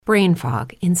Brain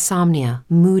fog, insomnia,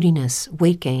 moodiness,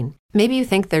 weight gain. Maybe you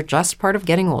think they're just part of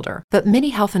getting older, but MIDI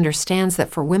Health understands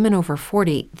that for women over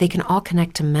 40, they can all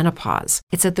connect to menopause.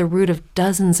 It's at the root of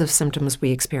dozens of symptoms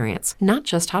we experience, not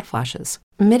just hot flashes.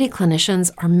 MIDI clinicians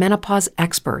are menopause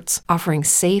experts, offering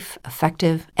safe,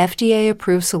 effective,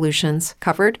 FDA-approved solutions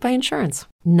covered by insurance.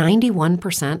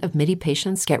 91% of MIDI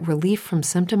patients get relief from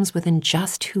symptoms within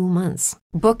just 2 months.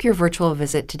 Book your virtual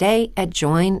visit today at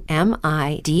joinmidi.com.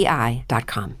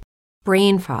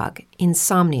 Brain fog,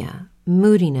 insomnia,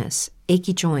 moodiness,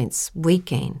 achy joints, weight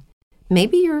gain.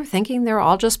 Maybe you're thinking they're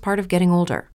all just part of getting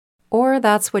older, or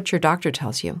that's what your doctor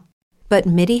tells you. But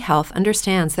MIDI Health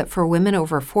understands that for women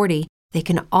over 40, they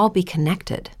can all be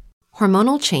connected.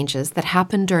 Hormonal changes that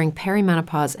happen during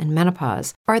perimenopause and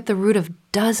menopause are at the root of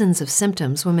dozens of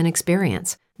symptoms women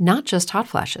experience, not just hot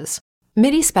flashes.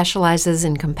 MIDI specializes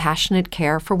in compassionate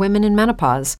care for women in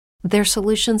menopause. Their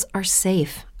solutions are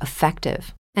safe,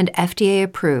 effective, and FDA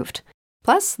approved.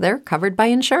 Plus, they're covered by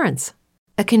insurance.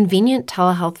 A convenient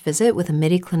telehealth visit with a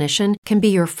MIDI clinician can be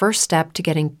your first step to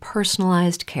getting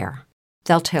personalized care.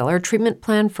 They'll tailor a treatment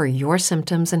plan for your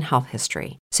symptoms and health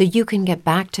history, so you can get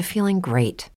back to feeling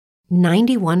great.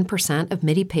 91% of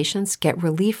MIDI patients get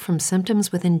relief from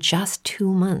symptoms within just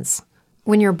 2 months.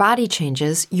 When your body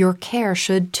changes, your care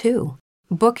should too.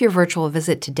 Book your virtual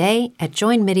visit today at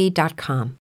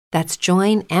joinmidi.com. That's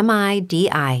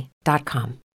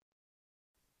joinmidi.com.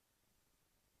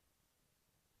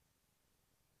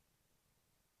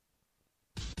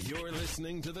 You're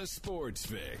listening to the Sports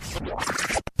Fix.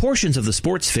 Portions of the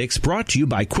Sports Fix brought to you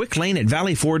by Quick Lane at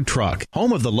Valley Ford Truck,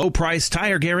 home of the low price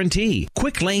tire guarantee.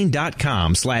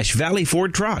 QuickLane.com/Valley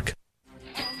Ford Truck.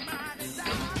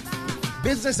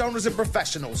 Business owners and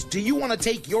professionals, do you want to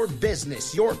take your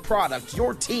business, your product,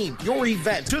 your team, your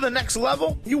event to the next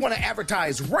level? You want to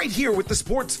advertise right here with the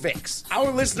Sports Fix.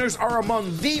 Our listeners are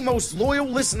among the most loyal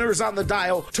listeners on the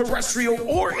dial, terrestrial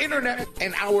or internet,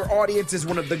 and our audience is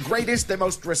one of the greatest and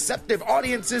most receptive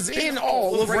audiences in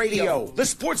all of radio. The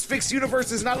Sports Fix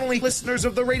universe is not only listeners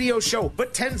of the radio show,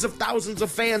 but tens of thousands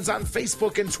of fans on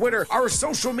Facebook and Twitter. Our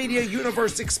social media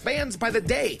universe expands by the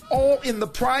day, all in the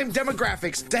prime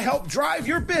demographics to help drive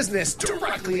your business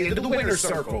directly into the winner's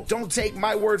circle. Don't take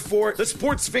my word for it. The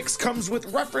Sports Fix comes with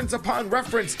reference upon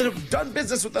reference that have done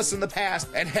business with us in the past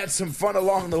and had some fun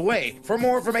along the way. For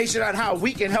more information on how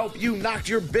we can help you knock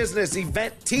your business,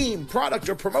 event, team, product,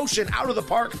 or promotion out of the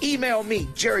park, email me,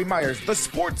 Jerry Myers,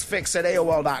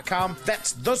 thesportsfix@AOL.com.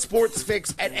 That's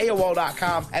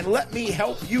thesportsfix@AOL.com, and let me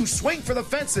help you swing for the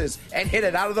fences and hit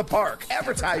it out of the park.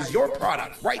 Advertise your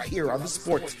product right here on the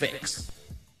Sports Fix.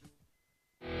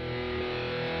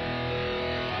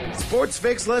 Sports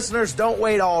Fix listeners, don't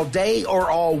wait all day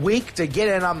or all week to get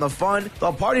in on the fun.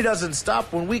 The party doesn't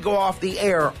stop when we go off the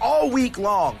air all week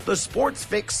long. The Sports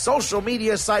Fix social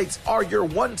media sites are your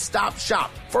one-stop shop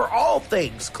for all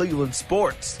things Cleveland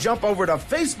sports. Jump over to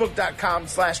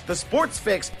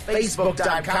Facebook.com/TheSportsFix,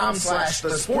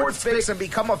 Facebook.com/TheSportsFix, and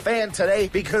become a fan today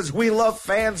because we love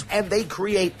fans and they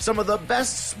create some of the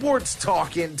best sports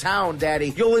talk in town,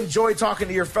 Daddy. You'll enjoy talking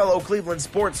to your fellow Cleveland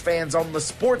sports fans on the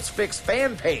Sports Fix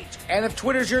fan page. And if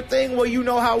Twitter's your thing, well, you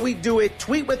know how we do it.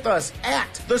 Tweet with us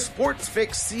at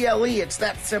TheSportsFixCLE. It's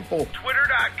that simple.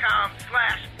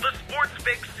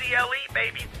 Twitter.com/TheSportsFixCLE,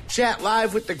 baby. Chat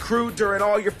live with the crew during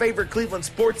all your favorite Cleveland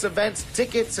sports events,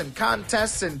 tickets and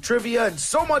contests and trivia and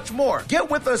so much more. Get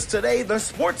with us today, The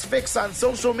Sports Fix on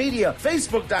social media,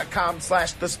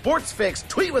 Facebook.com/TheSportsFix.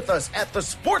 Tweet with us at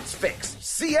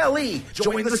TheSportsFixCLE.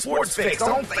 Join the Sports Fix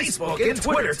on Facebook and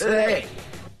Twitter today.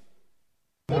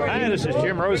 Hi, this is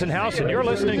Jim Rosenhaus, and you're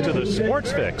listening to the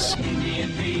Sports Fix. Indian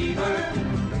fever,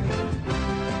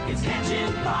 it's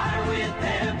catching fire with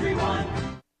everyone.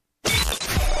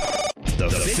 The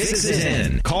fix is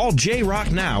in. Call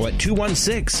J-Rock now at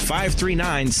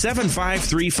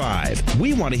 216-539-7535.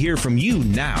 We want to hear from you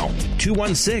now.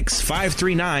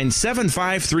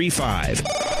 216-539-7535.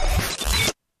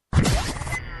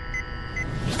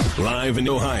 Live in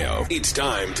Ohio, it's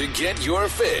time to get your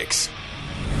fix.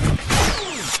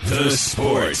 The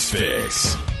Sports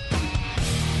Fix.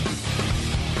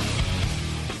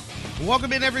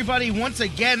 Welcome in, everybody. Once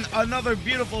again, another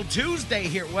beautiful Tuesday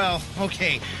here. Well,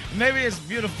 okay, maybe it's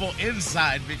beautiful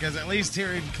inside because at least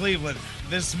here in Cleveland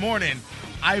this morning,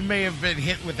 I may have been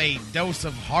hit with a dose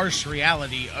of harsh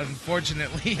reality.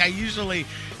 Unfortunately, I usually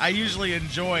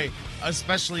enjoy,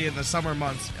 especially in the summer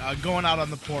months, going out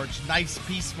on the porch, nice,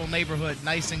 peaceful neighborhood,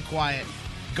 nice and quiet,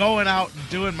 going out and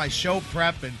doing my show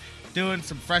prep and doing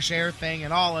some fresh air thing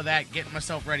and all of that, getting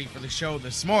myself ready for the show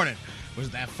this morning. Was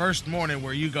that first morning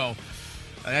where you go,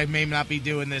 I may not be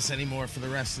doing this anymore for the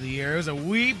rest of the year. It was a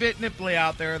wee bit nipply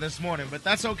out there this morning, but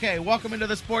that's okay. Welcome into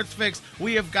the Sports Fix.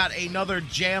 We have got another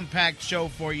jam-packed show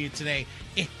for you today.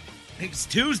 It's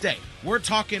Tuesday. We're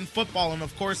talking football, and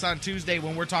of course on Tuesday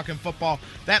when we're talking football,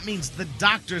 that means the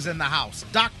doctor's in the house.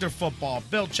 Dr. Football.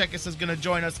 Bill Chekis is going to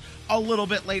join us a little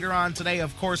bit later on today.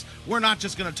 Of course, we're not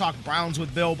just going to talk Browns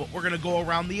with Bill, but we're going to go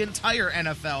around the entire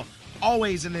NFL.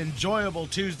 Always an enjoyable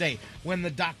Tuesday when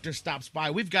the doctor stops by.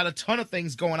 We've got a ton of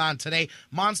things going on today.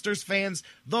 Monsters fans,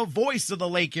 the voice of the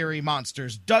Lake Erie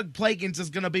Monsters, Doug Plagans, is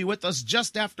going to be with us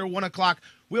just after 1 o'clock.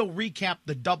 We'll recap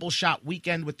the double shot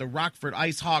weekend with the Rockford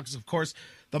Ice Hawks. Of course,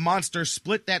 the Monsters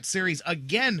split that series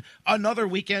again. Another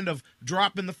weekend of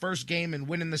dropping the first game and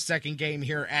winning the second game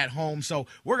here at home. So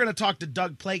we're going to talk to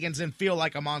Doug Plagans and feel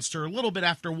like a monster a little bit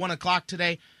after 1 o'clock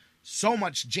today. So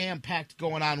much jam-packed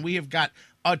going on. We have got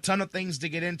a ton of things to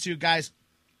get into, guys.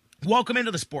 Welcome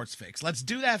into the Sports Fix. Let's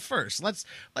do that first. Let's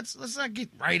not get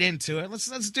right into it.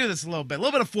 Let's do this a little bit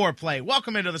of foreplay.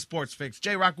 Welcome into the Sports Fix.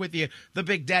 J-Rock with you, the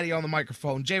Big Daddy on the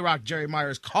microphone. J-Rock, Jerry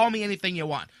Myers. Call me anything you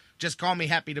want. Just call me.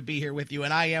 Happy to be here with you,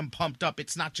 and I am pumped up.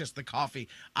 It's not just the coffee.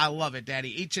 I love it, Daddy.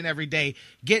 Each and every day,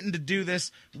 getting to do this,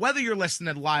 whether you're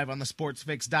listening live on the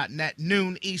sportsfix.net,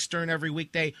 noon Eastern every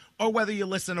weekday, or whether you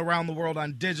listen around the world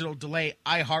on digital delay,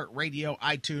 iHeartRadio,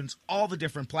 iTunes, all the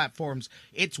different platforms.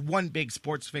 It's one big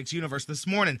Sports Fix universe. This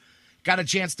morning, got a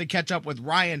chance to catch up with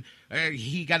Ryan.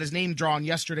 He got his name drawn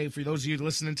yesterday. For those of you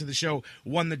listening to the show,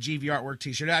 won the GV Artwork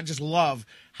t-shirt. I just love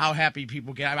how happy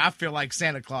people get. I feel like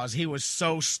Santa Claus. He was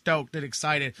so stoked and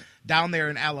excited down there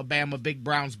in Alabama, big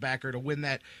Browns backer, to win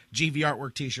that GV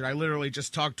Artwork t-shirt. I literally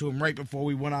just talked to him right before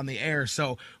we went on the air.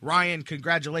 So, Ryan,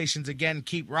 congratulations again.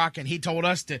 Keep rocking. He told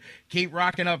us to keep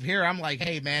rocking up here. I'm like,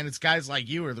 hey, man, it's guys like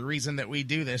you are the reason that we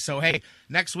do this. So, hey,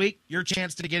 next week, your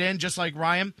chance to get in, just like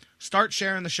Ryan. Start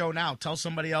sharing the show now. Tell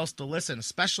somebody else to listen,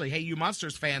 especially, hey, you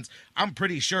Monsters fans. I'm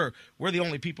pretty sure we're the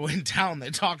only people in town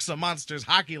that talk some Monsters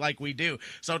hockey like we do.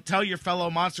 So tell your fellow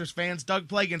Monsters fans, Doug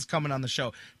Plagans coming on the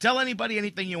show. Tell anybody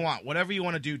anything you want, whatever you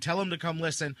want to do. Tell them to come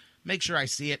listen. Make sure I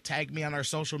see it. Tag me on our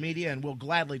social media, and we'll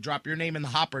gladly drop your name in the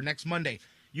hopper next Monday.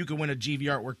 You can win a GV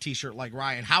Artwork t-shirt like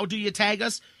Ryan. How do you tag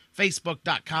us?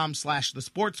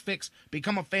 Facebook.com/thesportsfix.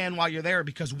 Become a fan while you're there,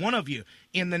 because one of you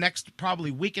in the next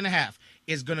probably week and a half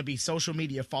is going to be social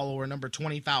media follower number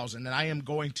 20,000, and I am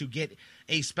going to get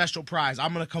a special prize.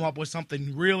 I'm going to come up with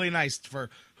something really nice for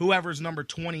whoever's number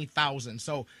 20,000.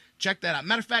 So check that out.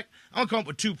 Matter of fact, I'm going to come up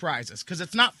with two prizes, because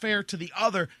it's not fair to the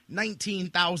other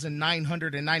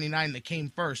 19,999 that came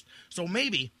first. So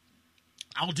maybe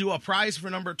I'll do a prize for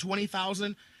number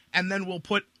 20,000, and then we'll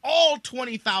put all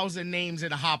 20,000 names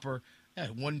in a hopper.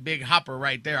 One big hopper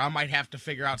right there. I might have to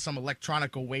figure out some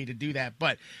electronical way to do that,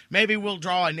 but maybe we'll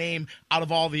draw a name out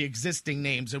of all the existing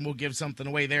names, and we'll give something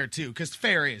away there too, because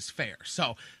fair is fair.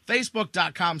 So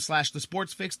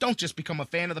Facebook.com/thesportsfix. Don't just become a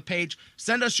fan of the page.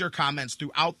 Send us your comments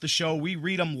throughout the show. We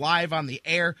read them live on the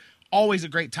air. Always a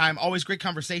great time. Always great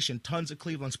conversation. Tons of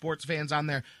Cleveland sports fans on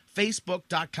there.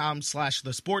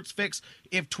 Facebook.com/thesportsfix.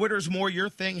 If Twitter's more your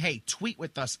thing, hey, tweet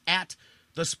with us at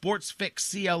the Sports Fix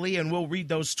CLE, and we'll read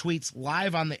those tweets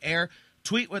live on the air.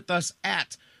 Tweet with us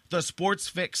at the Sports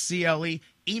Fix CLE.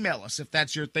 Email us if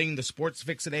that's your thing,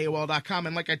 thesportsfix@AOL.com.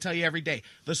 And like I tell you every day,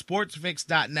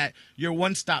 thesportsfix.net, your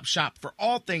one-stop shop for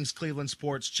all things Cleveland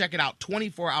sports. Check it out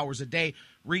 24 hours a day.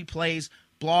 Replays,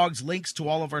 blogs, links to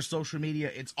all of our social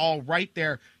media. It's all right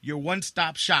there. Your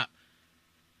one-stop shop.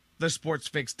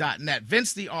 thesportsfix.net.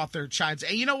 Vince, the author, chimes.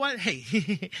 And you know what?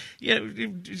 Hey, yeah,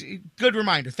 good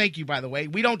reminder. Thank you, by the way.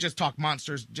 We don't just talk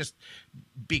monsters just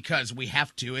because we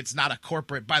have to. It's not a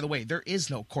corporate. By the way, there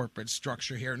is no corporate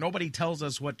structure here. Nobody tells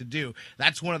us what to do.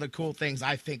 That's one of the cool things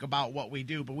I think about what we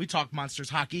do. But we talk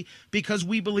Monsters hockey because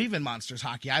we believe in Monsters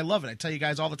hockey. I love it. I tell you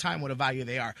guys all the time what a value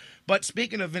they are. But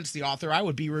speaking of Vince, the author, I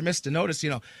would be remiss to notice,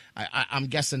 I'm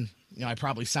guessing, I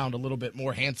probably sound a little bit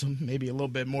more handsome, maybe a little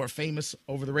bit more famous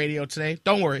over the radio today.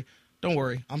 Don't worry.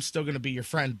 I'm still going to be your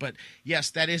friend. But yes,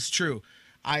 that is true.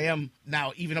 I am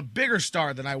now even a bigger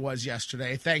star than I was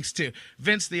yesterday, thanks to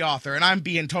Vince, the author. And I'm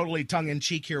being totally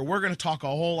tongue-in-cheek here. We're going to talk a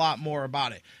whole lot more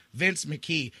about it. Vince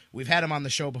McKee, we've had him on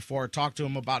the show before, talked to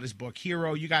him about his book,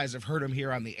 Hero. You guys have heard him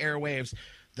here on the airwaves,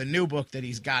 the new book that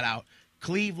he's got out,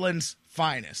 Cleveland's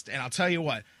Finest. And I'll tell you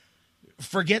what,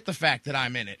 forget the fact that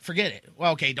I'm in it. Forget it.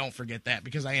 Well, okay, don't forget that,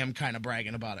 because I am kind of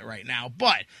bragging about it right now.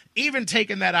 But even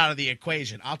taking that out of the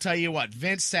equation, I'll tell you what,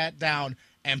 Vince sat down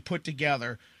and put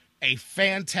together a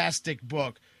fantastic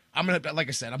book. Like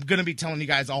I said, I'm going to be telling you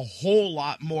guys a whole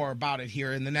lot more about it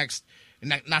here in the next,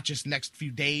 not just next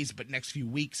few days, but next few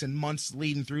weeks and months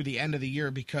leading through the end of the year,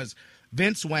 because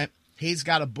Vince went He's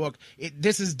got a book.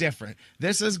 This is different.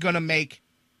 This is going to make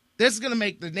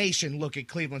the nation look at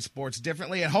Cleveland sports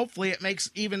differently, and hopefully it makes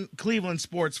even Cleveland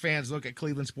sports fans look at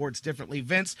Cleveland sports differently.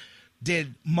 Vince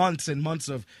did months and months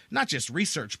of not just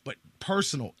research, but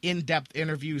personal, in-depth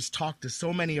interviews, talked to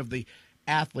so many of the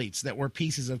athletes that were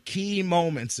pieces of key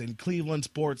moments in Cleveland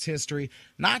sports history,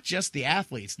 not just the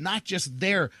athletes, not just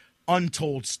their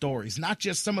untold stories, not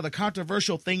just some of the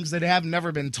controversial things that have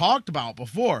never been talked about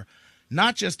before.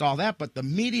 Not just all that, but the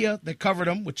media that covered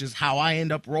them, which is how I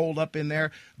end up rolled up in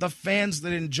there, the fans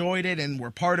that enjoyed it and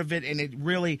were part of it, and it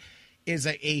really is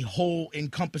a whole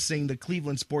encompassing the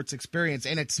Cleveland sports experience,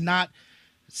 and it's not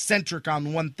centric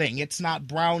on one thing. It's not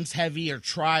Browns heavy or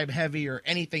Tribe heavy or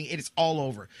anything. It's all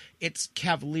over. It's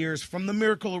Cavaliers from the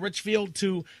Miracle of Richfield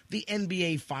to the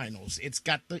NBA Finals. It's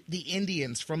got the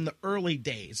Indians from the early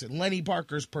days and Lenny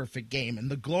Parker's perfect game and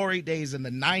the glory days in the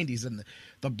 90s and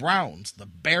the Browns, the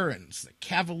Barons, the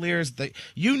Cavaliers,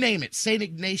 you name it, St.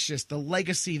 Ignatius, the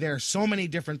legacy there. So many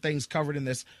different things covered in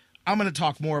this. I'm going to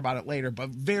talk more about it later, but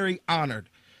very honored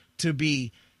to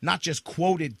be not just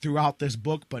quoted throughout this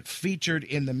book, but featured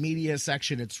in the media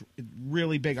section. It's a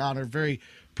really big honor. Very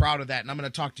proud of that. And I'm going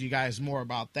to talk to you guys more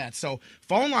about that. So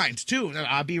phone lines, too.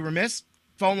 I'll be remiss.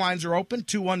 Phone lines are open.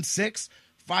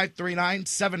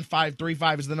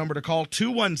 216-539-7535 is the number to call.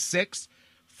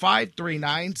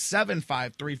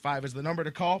 216-539-7535 is the number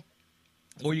to call.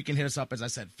 Or you can hit us up, as I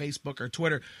said, Facebook or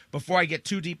Twitter. Before I get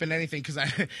too deep in anything, because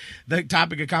the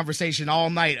topic of conversation all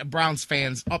night, Browns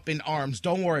fans up in arms.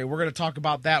 Don't worry, we're going to talk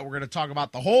about that. We're going to talk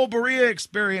about the whole Berea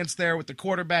experience there with the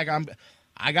quarterback.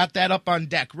 I got that up on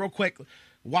deck. Real quick,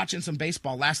 watching some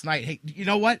baseball last night. Hey, you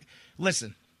know what?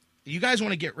 Listen, you guys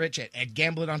want to get rich at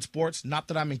gambling on sports? Not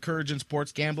that I'm encouraging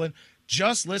sports gambling.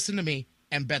 Just listen to me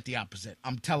and bet the opposite.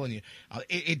 I'm telling you.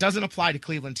 It doesn't apply to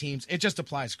Cleveland teams. It just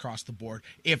applies across the board.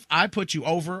 If I put you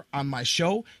over on my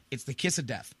show, it's the kiss of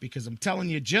death, because I'm telling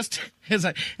you, just as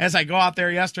I go out there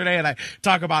yesterday and I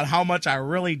talk about how much I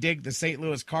really dig the St.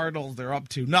 Louis Cardinals. They're up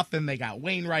to nothing. They got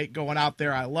Wainwright going out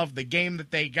there. I love the game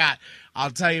that they got.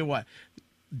 I'll tell you what,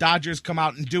 Dodgers come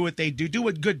out and do what they do. Do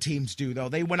what good teams do, though.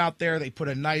 They went out there. They put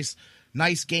a nice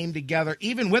game together,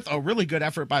 even with a really good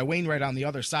effort by Wainwright on the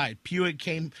other side. Puig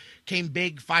came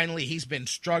big finally. He's been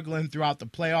struggling throughout the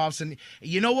playoffs. And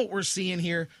you know what we're seeing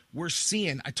here?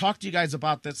 I talked to you guys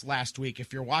about this last week.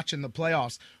 If you're watching the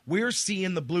playoffs, we're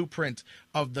seeing the blueprint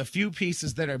of the few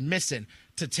pieces that are missing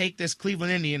to take this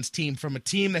Cleveland Indians team from a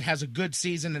team that has a good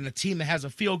season and a team that has a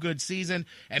feel-good season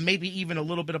and maybe even a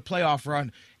little bit of playoff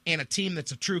run, and a team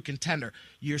that's a true contender.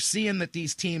 You're seeing that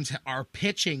these teams are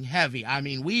pitching heavy. I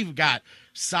mean, we've got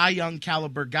Cy Young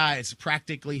caliber guys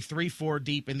practically 3-4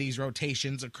 deep in these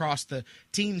rotations across the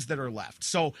teams that are left.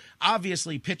 So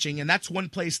obviously pitching, and that's one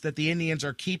place that the Indians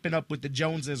are keeping up with the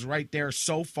Joneses right there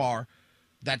so far.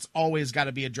 That's always got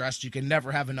to be addressed. You can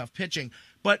never have enough pitching.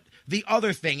 But the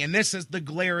other thing, and this is the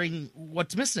glaring,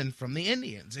 what's missing from the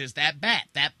Indians, is that bat.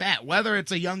 Whether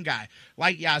it's a young guy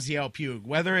like Yasiel Puig,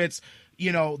 whether it's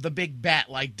the big bat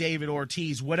like David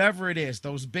Ortiz, whatever it is,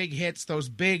 those big hits,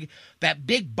 that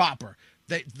big bopper.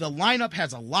 The lineup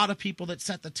has a lot of people that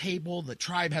set the table. The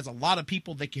Tribe has a lot of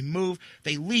people that can move.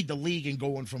 They lead the league in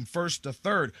going from first to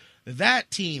third.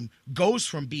 That team goes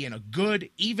from being a good,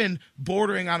 even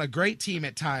bordering on a great team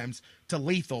at times, to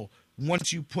lethal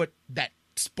once you put that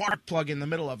spark plug in the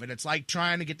middle of it. It's like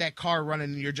trying to get that car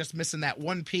running and you're just missing that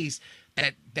one piece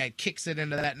that kicks it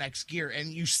into that next gear.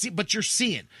 And you're seeing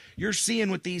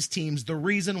with these teams the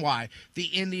reason why the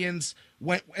Indians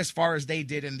went as far as they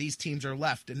did and these teams are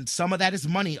left. And some of that is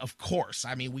money, of course.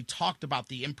 I mean, we talked about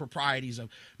the improprieties of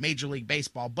Major League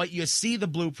Baseball, but you see the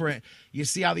blueprint. You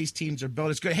see how these teams are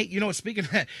built. It's good. Hey, speaking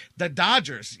of that, the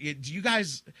Dodgers, you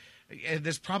guys,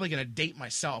 this is probably going to date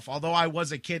myself, although I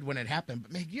was a kid when it happened,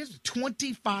 but man,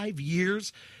 25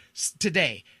 years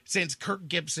today since Kirk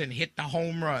Gibson hit the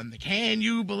home run. Can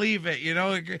you believe it?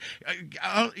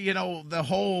 The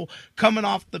whole coming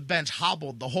off the bench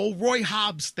hobbled, the whole Roy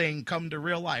Hobbs thing come to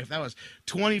real life. That was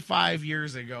 25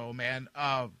 years ago, man.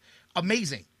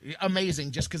 Amazing,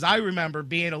 just because I remember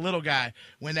being a little guy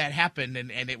when that happened,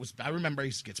 and I remember I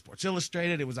used to get Sports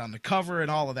Illustrated. It was on the cover and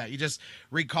all of that. You just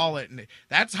recall it, and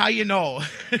that's how you know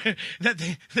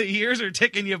that the years are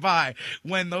ticking you by,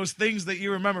 when those things that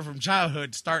you remember from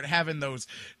childhood start having those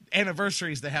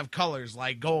anniversaries that have colors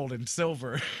like gold and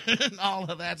silver and all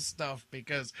of that stuff,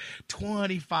 because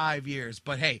 25 years.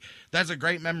 But hey, that's a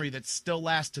great memory that still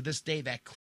lasts to this day. That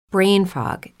Brain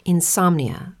fog,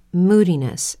 insomnia,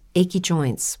 moodiness, achy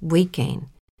joints, weight gain.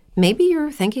 Maybe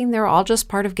you're thinking they're all just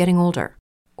part of getting older,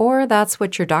 or that's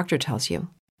what your doctor tells you.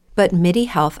 But MIDI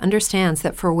Health understands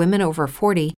that for women over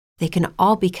 40, they can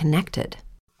all be connected.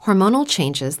 Hormonal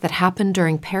changes that happen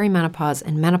during perimenopause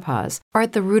and menopause are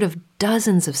at the root of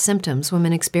dozens of symptoms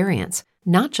women experience,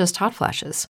 not just hot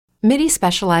flashes. MIDI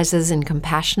specializes in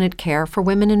compassionate care for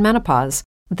women in menopause.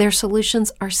 Their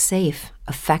solutions are safe,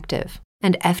 effective,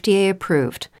 and FDA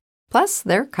approved. Plus,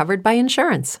 they're covered by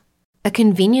insurance. A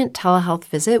convenient telehealth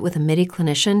visit with a MIDI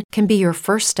clinician can be your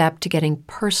first step to getting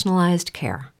personalized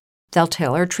care. They'll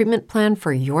tailor a treatment plan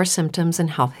for your symptoms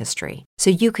and health history so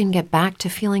you can get back to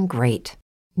feeling great.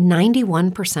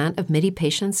 91% of MIDI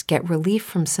patients get relief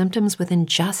from symptoms within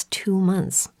just 2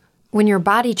 months. When your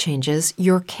body changes,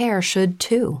 your care should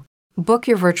too. Book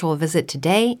your virtual visit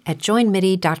today at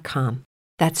joinmidi.com.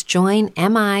 That's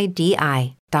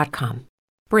joinmidi.com.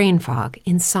 Brain fog,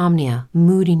 insomnia,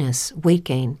 moodiness, weight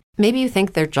gain. Maybe you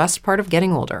think they're just part of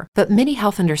getting older, but MIDI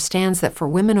Health understands that for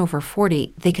women over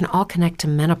 40, they can all connect to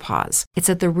menopause. It's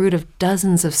at the root of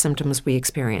dozens of symptoms we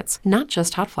experience, not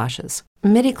just hot flashes.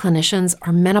 MIDI clinicians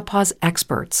are menopause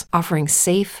experts, offering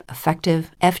safe, effective,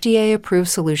 FDA-approved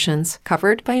solutions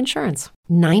covered by insurance.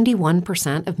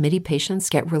 91% of MIDI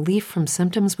patients get relief from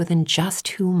symptoms within just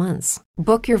 2 months.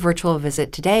 Book your virtual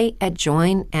visit today at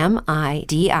joinmidi.com.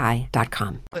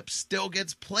 Clip still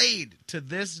gets played to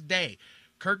this day.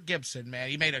 Kirk Gibson, man,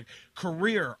 he made a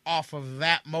career off of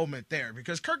that moment there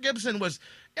because Kirk Gibson was,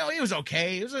 he was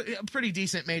okay. He was a pretty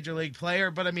decent major league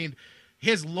player, but I mean,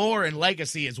 his lore and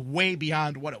legacy is way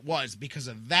beyond what it was because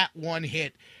of that one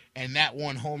hit and that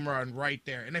one home run right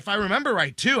there. And if I remember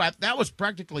right, too, that was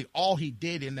practically all he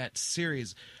did in that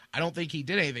series. I don't think he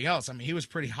did anything else. I mean, he was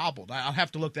pretty hobbled. I'll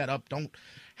have to look that up. Don't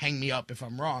hang me up if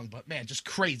I'm wrong. But, man, just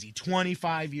crazy.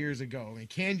 25 years ago. I mean,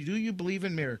 do you believe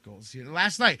in miracles?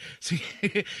 Last night,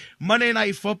 Monday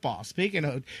Night Football, speaking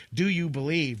of do you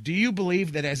believe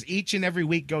that as each and every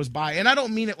week goes by, and I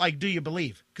don't mean it like do you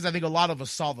believe, because I think a lot of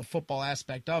us saw the football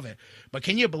aspect of it, but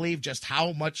can you believe just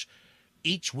how much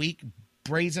each week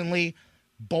brazenly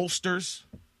bolsters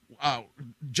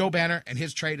Joe Banner and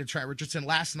his trade to Trent Richardson?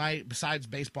 Last night, besides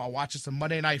baseball, watching some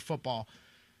Monday Night Football,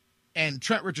 and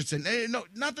Trent Richardson, no,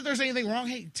 not that there's anything wrong.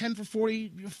 Hey, 10 for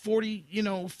 40,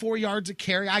 4 yards a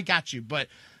carry, I got you. But,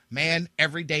 man,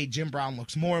 every day Jim Brown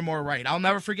looks more and more right. I'll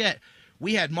never forget,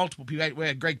 we had multiple people. We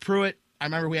had Greg Pruitt. I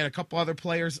remember we had a couple other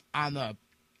players on the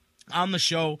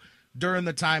show during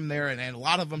the time there, and a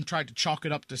lot of them tried to chalk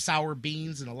it up to sour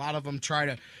beans, and a lot of them try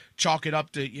to chalk it up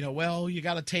to, you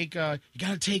got to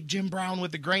take Jim Brown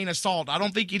with a grain of salt. I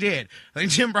don't think you did. I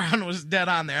think Jim Brown was dead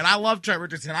on there, and I love Trent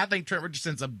Richardson. I think Trent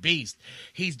Richardson's a beast.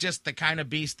 He's just the kind of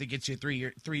beast that gets you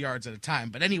three yards at a time.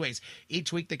 But anyways,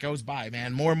 each week that goes by,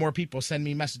 man, more and more people send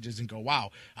me messages and go, "Wow,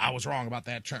 I was wrong about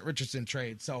that Trent Richardson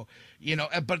trade." So,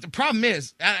 but the problem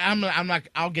is, I'm not.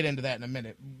 I'll get into that in a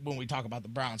minute when we talk about the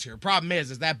Browns here. Problem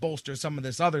is that bolsters some of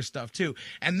this other stuff too.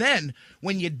 And then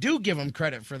when you do give them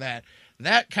credit for that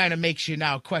kind of makes you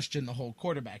now question the whole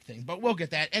quarterback thing. But we'll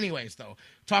get that. Anyways, though,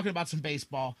 talking about some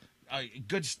baseball,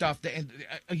 good stuff. And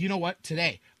you know what?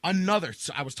 Today, I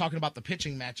was talking about the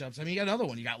pitching matchups. I mean, you got another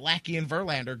one. You got Lackey and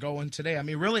Verlander going today. I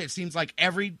mean, really, it seems like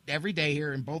every day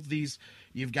here in both of these,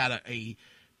 you've got a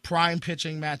prime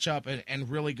pitching matchup and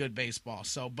really good baseball.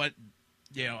 So, but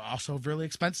also really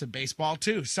expensive baseball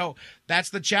too. So that's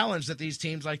the challenge that these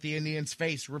teams like the Indians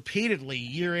face repeatedly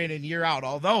year in and year out.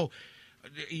 Although,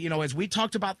 as we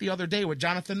talked about the other day with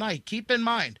Jonathan Knight, keep in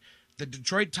mind the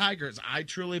Detroit Tigers, I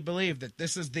truly believe that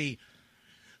this is the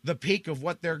peak of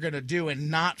what they're going to do,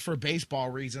 and not for baseball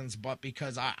reasons, but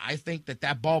because I think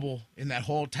that bubble in that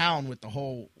whole town with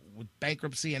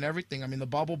bankruptcy and everything. I mean, the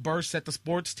bubble bursts at the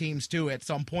sports teams too. At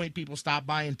some point, people stop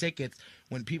buying tickets.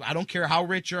 I don't care how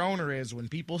rich your owner is, when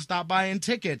people stop buying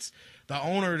tickets, the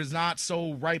owner is not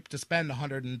so ripe to spend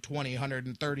 $120,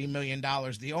 $130 million.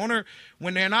 The owner,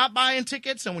 when they're not buying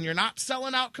tickets and when you're not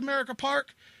selling out Comerica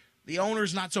Park, the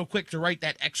owner's not so quick to write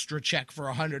that extra check for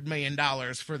 $100 million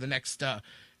for the next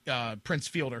Prince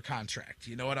Fielder contract.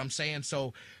 You know what I'm saying?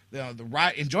 So the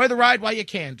ride, enjoy the ride while you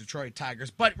can, Detroit Tigers.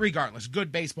 But regardless,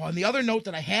 good baseball. And the other note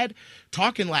that I had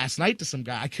talking last night to some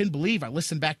guy, I couldn't believe, I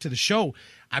listened back to the show,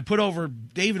 I put over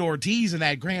David Ortiz in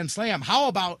that grand slam. How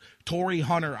about Torrey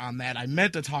Hunter on that? I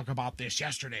meant to talk about this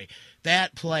yesterday.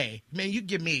 That play, man, you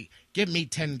give me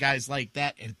 10 guys like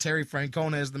that and Terry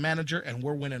Francona as the manager, and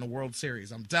we're winning a World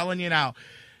Series. I'm telling you now.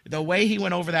 The way he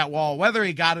went over that wall, whether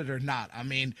he got it or not, I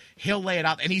mean, he'll lay it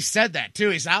out. And he said that,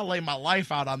 too. He said, I'll lay my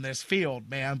life out on this field,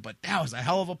 man. But that was a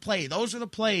hell of a play. Those are the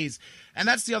plays. And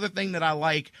that's the other thing that I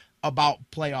like about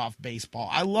playoff baseball.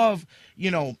 I love,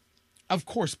 of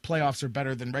course, playoffs are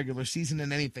better than regular season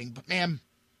and anything. But, man,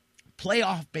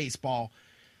 playoff baseball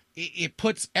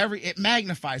it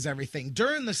magnifies everything.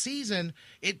 During the season,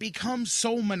 it becomes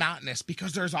so monotonous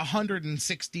because there's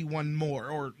 161 more,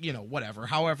 or whatever,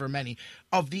 however many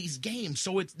of these games.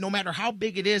 So it's, no matter how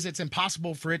big it is, it's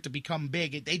impossible for it to become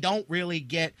big. They don't really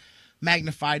get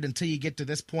magnified until you get to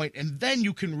this point, and then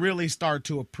you can really start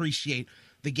to appreciate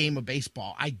the game of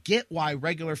baseball. I get why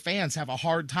regular fans have a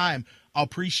hard time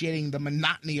appreciating the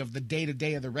monotony of the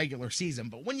day-to-day of the regular season.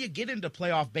 But when you get into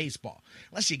playoff baseball,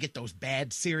 unless you get those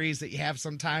bad series that you have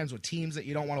sometimes with teams that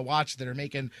you don't want to watch that are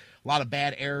making a lot of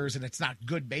bad errors and it's not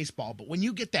good baseball. But when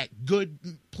you get that good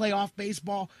playoff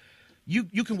baseball,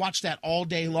 you can watch that all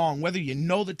day long, whether you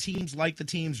know the teams, like the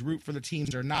teams, root for the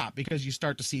teams or not, because you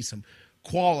start to see some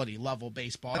quality level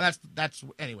baseball. And that's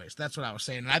what I was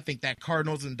saying. And I think that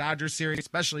Cardinals and Dodgers series,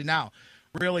 especially now,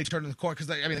 really turning the corner, because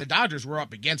the Dodgers were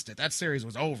up against it. That series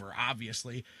was over,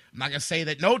 obviously. I'm not going to say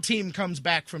that no team comes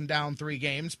back from down 3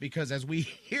 games, because as we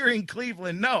here in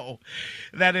Cleveland know,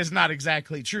 that is not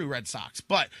exactly true, Red Sox.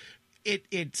 But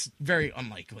it's very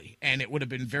unlikely, and it would have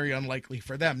been very unlikely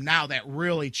for them. Now that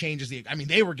really changes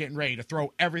they were getting ready to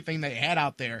throw everything they had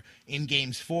out there in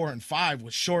games 4 and 5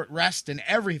 with short rest and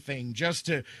everything just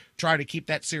to try to keep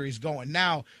that series going.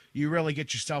 Now you really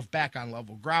get yourself back on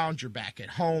level ground. You're back at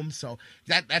home, so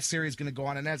that series is going to go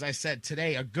on. And as I said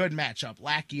today, a good matchup,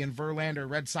 Lackey and Verlander,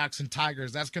 Red Sox and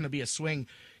Tigers. That's going to be a swing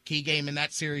key game in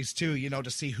that series too, to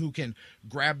see who can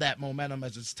grab that momentum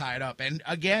as it's tied up. And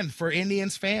again, for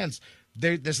Indians fans,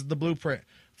 this is the blueprint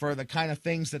for the kind of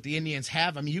things that the Indians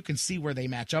have. You can see where they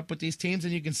match up with these teams,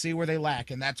 and you can see where they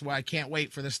lack. And that's why I can't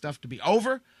wait for this stuff to be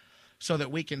over, so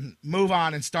that we can move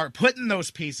on and start putting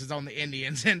those pieces on the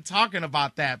Indians and talking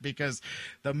about that, because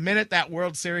the minute that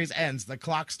World Series ends, the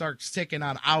clock starts ticking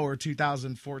on our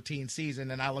 2014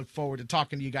 season, and I look forward to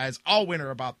talking to you guys all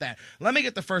winter about that. Let me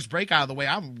get the first break out of the way.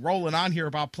 I'm rolling on here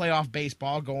about playoff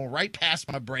baseball, going right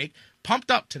past my break.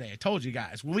 Pumped up today. I told you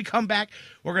guys. When we come back,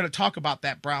 we're going to talk about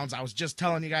that Browns. I was just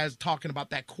telling you guys, talking about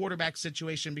that quarterback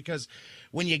situation, because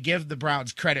when you give the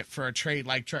Browns credit for a trade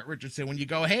like Trent Richardson, when you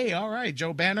go, hey, all right,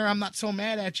 Joe Banner, I'm not so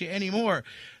mad at you anymore,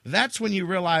 that's when you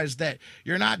realize that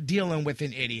you're not dealing with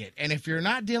an idiot. And if you're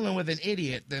not dealing with an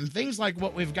idiot, then things like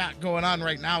what we've got going on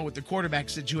right now with the quarterback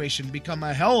situation become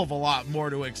a hell of a lot more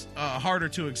harder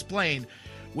to explain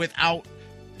without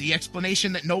the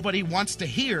explanation that nobody wants to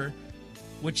hear,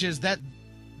 which is that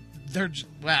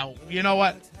well, you know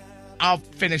what? I'll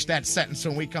finish that sentence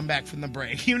when we come back from the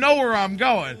break. You know where I'm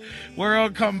going.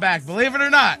 We'll come back. Believe it or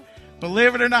not,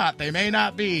 they may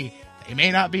not be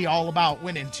all about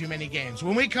winning too many games.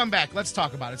 When we come back, let's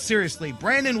talk about it. Seriously,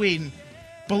 Brandon Weeden,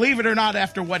 believe it or not,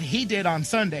 after what he did on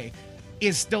Sunday,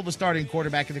 is still the starting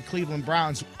quarterback of the Cleveland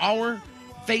Browns. Our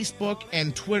Facebook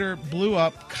and Twitter blew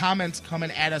up, comments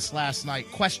coming at us last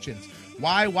night. Questions.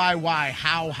 Why,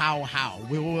 how?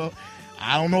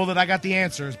 I don't know that I got the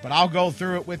answers, but I'll go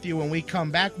through it with you when we come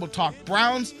back. We'll talk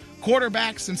Browns,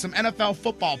 quarterbacks, and some NFL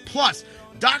football. Plus,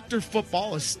 Dr.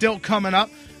 Football is still coming up.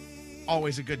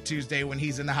 Always a good Tuesday when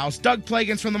he's in the house. Doug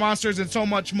Plagans from the Monsters and so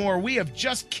much more. We have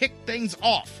just kicked things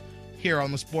off here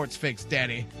on the Sports Fix,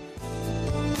 Daddy.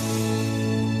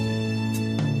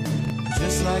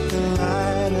 Just like the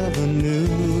light of a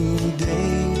new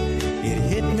day, it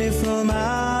hit me from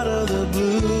out of the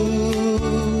blue,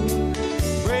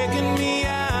 breaking me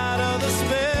out of the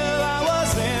spell I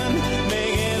was in,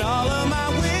 making all of my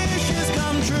wishes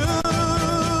come true.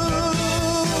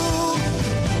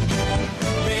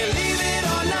 Believe it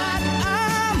or not,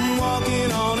 I'm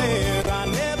walking on air. I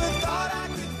never thought I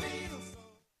could feel so.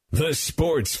 The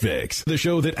Sports Fix, the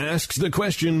show that asks the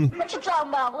question, what you talking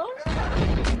about, Lou?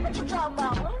 What you talking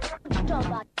about, Lou? What you talking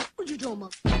about? What you talking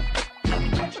about?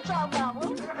 What you talking about,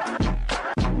 Lou?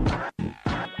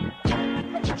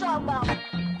 What you talking about?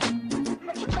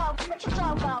 What you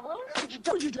talking about, Lou? What you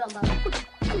talking about?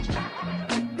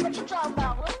 What you talking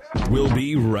about, Lou? We'll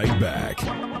be right back.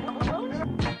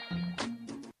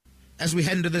 As we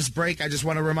head into this break, I just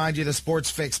want to remind you the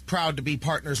Sports Fix, proud to be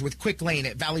partners with Quick Lane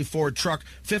at Valley Ford Truck,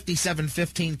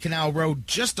 5715 Canal Road,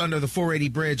 just under the 480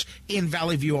 bridge in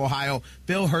Valley View, Ohio.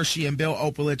 Bill Hershey and Bill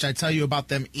Opalich, I tell you about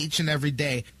them each and every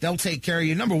day. They'll take care of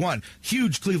you. Number one,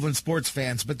 huge Cleveland sports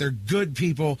fans, but they're good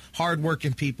people,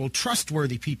 hardworking people,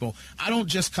 trustworthy people. I don't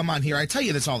just come on here, I tell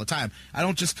you this all the time, I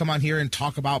don't just come on here and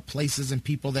talk about places and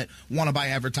people that want to buy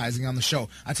advertising on the show.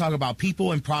 I talk about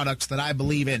people and products that I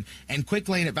believe in. And Quick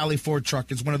Lane at Valley Ford Ford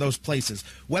Truck is one of those places.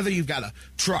 Whether you've got a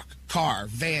truck, car,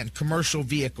 van, commercial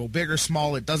vehicle, big or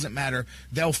small, it doesn't matter.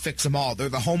 They'll fix them all. They're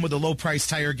the home of the low price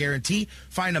tire guarantee.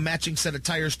 Find a matching set of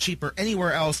tires cheaper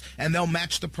anywhere else, and they'll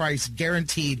match the price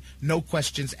guaranteed, no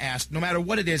questions asked, no matter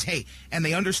what it is. Hey, and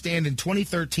they understand in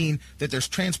 2013 that there's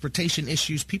transportation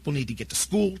issues. People need to get to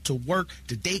school, to work,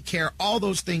 to daycare. All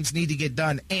those things need to get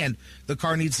done, and the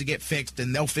car needs to get fixed,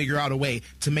 and they'll figure out a way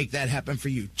to make that happen for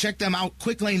you. Check them out,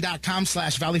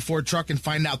 quicklane.com/Valley Ford Truck, and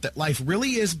find out that life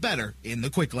really is better in the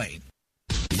quick lane.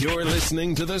 You're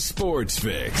listening to the Sports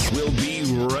Fix. We'll be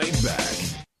right back.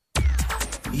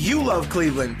 You love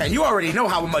Cleveland, and you already know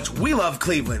how much we love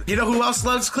Cleveland. You know who else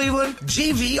loves Cleveland?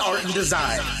 GV Art and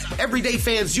Design. Everyday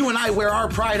fans, you and I wear our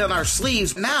pride on our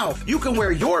sleeves. Now, you can wear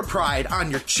your pride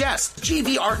on your chest.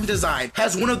 GV Art and Design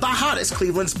has one of the hottest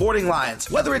Cleveland sporting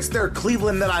lines. Whether it's their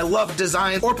Cleveland That I Love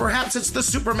design, or perhaps it's the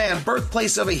Superman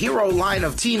Birthplace of a Hero line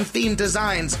of team-themed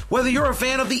designs. Whether you're a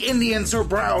fan of the Indians or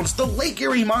Browns, the Lake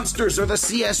Erie Monsters or the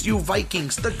CSU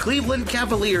Vikings, the Cleveland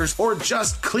Cavaliers, or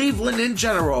just Cleveland in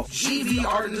general, GV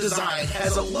Art and Design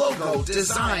has a logo,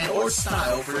 design, or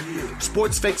style for you.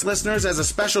 Sports Fix listeners, as a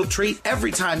special treat,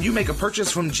 every time you make a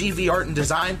purchase from GV Art and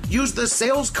Design, use the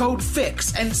sales code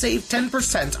FIX and save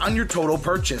 10% on your total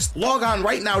purchase. Log on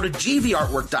right now to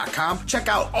gvartwork.com, check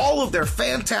out all of their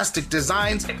fantastic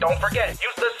designs, And don't forget,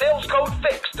 use the sales code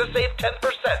FIX to save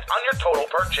 10% on your total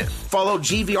purchase. follow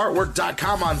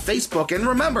gvartwork.com on Facebook, and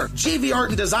remember, GV Art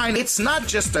and Design, it's not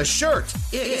just a shirt,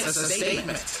 it's a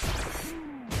statement.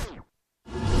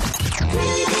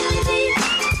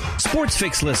 Sports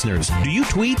Fix listeners, do you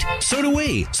tweet? So do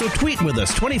we. So tweet with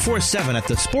us 24/7 at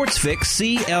the Sports Fix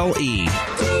CLE.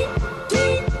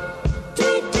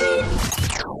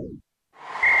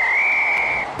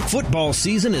 Football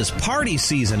season is party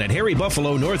season at Harry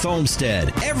Buffalo North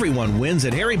Olmsted. Everyone wins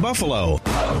at Harry Buffalo.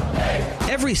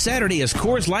 Every Saturday is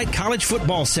Coors Light College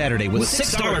Football Saturday with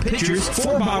 $6 pitchers,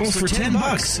 4 bottles for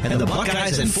 $10, and the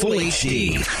Buckeyes in full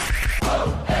HD.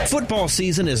 Football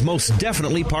season is most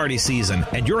definitely party season,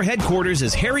 and your headquarters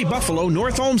is Harry Buffalo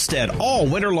North Olmsted all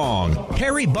winter long.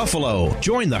 Harry Buffalo,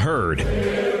 join the herd.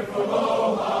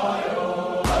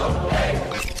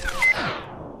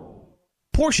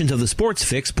 Portions of the Sports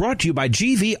Fix brought to you by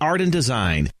GV Art and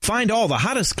Design. Find all the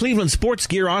hottest Cleveland sports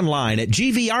gear online at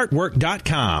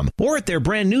gvartwork.com or at their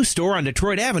brand new store on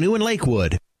Detroit Avenue in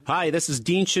Lakewood. Hi, this is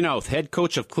Dean Chenoweth, head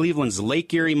coach of Cleveland's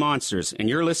Lake Erie Monsters, and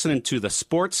you're listening to the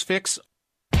Sports Fix.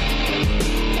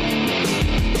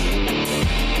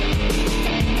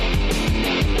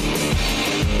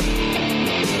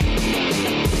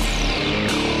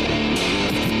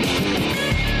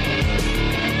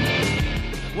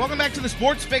 Welcome back to the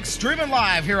Sports Fix, streaming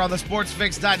live here on the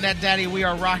sportsfix.net. Daddy, we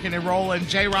are rocking and rolling.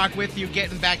 J-Rock with you,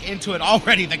 getting back into it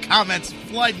already. The comments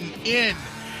flooding in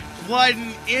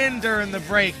during the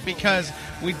break because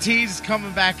we teased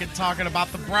coming back and talking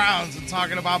about the Browns and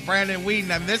talking about Brandon Weeden.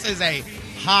 And this is a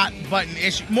hot button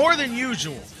issue. More than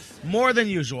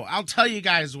usual. I'll tell you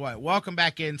guys what. Welcome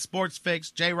back in. Sports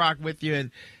Fix, J-Rock with you. And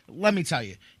let me tell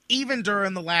you, even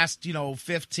during the last,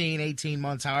 15, 18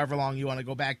 months, however long you want to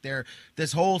go back there,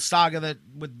 this whole saga that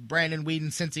with Brandon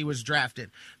Weeden since he was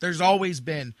drafted, there's always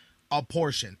been a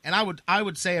portion. And I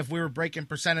would say if we were breaking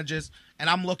percentages, and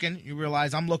you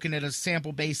realize I'm looking at a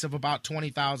sample base of about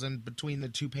 20,000 between the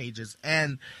two pages,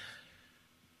 and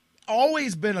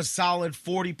always been a solid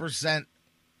 40%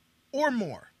 or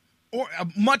more. Or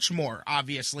much more,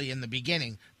 obviously, in the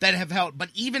beginning that have held. But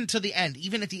even to the end,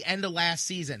 even at the end of last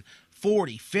season,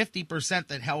 40, 50%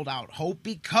 that held out hope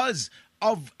because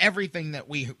of everything that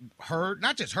we heard,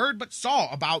 not just heard, but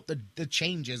saw about the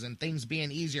changes and things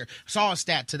being easier. Saw a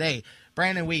stat today.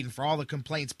 Brandon Weeden, for all the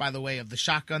complaints, by the way, of the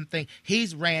shotgun thing,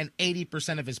 he's ran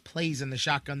 80% of his plays in the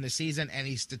shotgun this season, and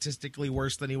he's statistically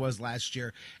worse than he was last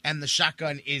year. And the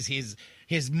shotgun is his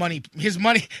money.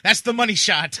 That's the money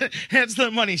shot. That's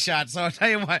the money shot. So I'll tell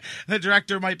you what, the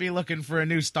director might be looking for a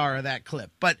new star of that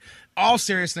clip. But all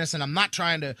seriousness, and I'm not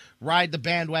trying to ride the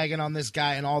bandwagon on this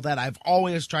guy and all that. I've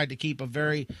always tried to keep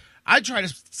I try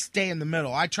to stay in the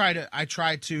middle. I try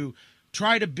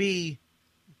to be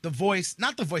the voice,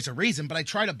 not the voice of reason, but I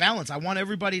try to balance. I want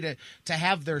everybody to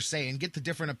have their say and get the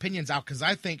different opinions out, because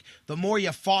I think the more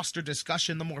you foster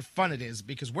discussion, the more fun it is,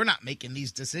 because we're not making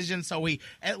these decisions, so we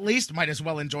at least might as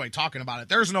well enjoy talking about it.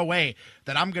 There's no way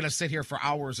that I'm going to sit here for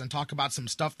hours and talk about some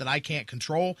stuff that I can't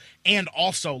control and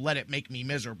also let it make me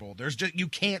miserable. You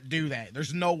can't do that.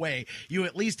 There's no way. You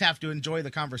at least have to enjoy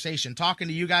the conversation. Talking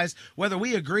to you guys, whether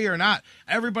we agree or not,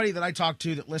 everybody that I talk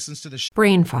to that listens to the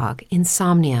Brain fog,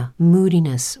 insomnia,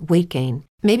 moodiness, moodiness, weight gain.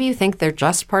 Maybe you think they're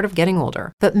just part of getting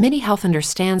older, but MIDI Health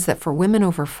understands that for women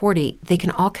over 40, they can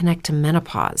all connect to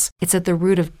menopause. It's at the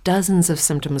root of dozens of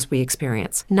symptoms we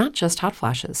experience, not just hot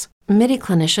flashes. MIDI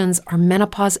clinicians are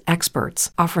menopause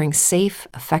experts, offering safe,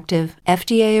 effective,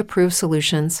 FDA-approved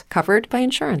solutions covered by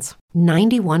insurance.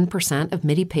 91% of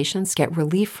MIDI patients get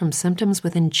relief from symptoms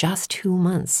within just 2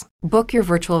 months. Book your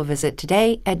virtual visit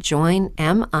today at joinmidi.com.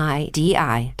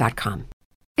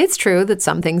 It's true that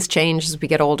some things change as we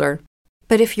get older.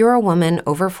 But if you're a woman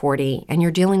over 40 and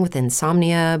you're dealing with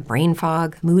insomnia, brain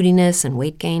fog, moodiness, and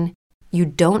weight gain, you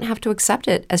don't have to accept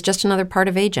it as just another part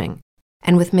of aging.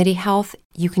 And with MIDI Health,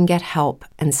 you can get help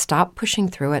and stop pushing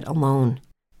through it alone.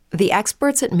 The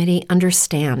experts at MIDI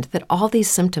understand that all these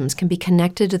symptoms can be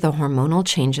connected to the hormonal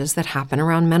changes that happen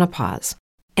around menopause,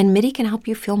 and MIDI can help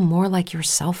you feel more like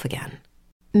yourself again.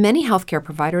 Many healthcare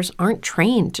providers aren't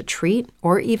trained to treat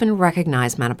or even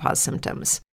recognize menopause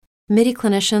symptoms. MIDI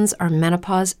clinicians are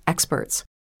menopause experts.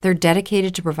 They're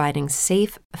dedicated to providing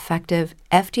safe, effective,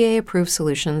 FDA-approved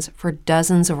solutions for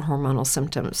dozens of hormonal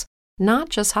symptoms, not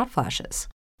just hot flashes.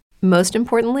 Most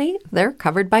importantly, they're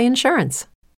covered by insurance.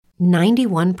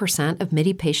 91% of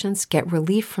MIDI patients get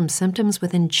relief from symptoms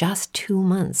within just 2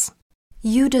 months.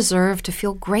 You deserve to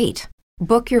feel great.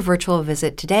 Book your virtual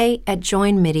visit today at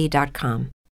joinmidi.com.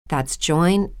 That's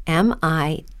joinmidi.com.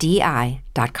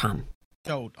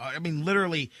 So,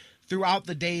 literally, throughout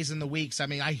the days and the weeks,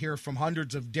 I hear from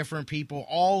hundreds of different people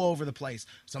all over the place.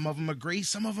 Some of them agree,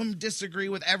 some of them disagree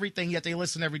with everything, yet they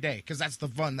listen every day because that's the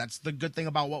fun. That's the good thing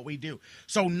about what we do.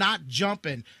 So not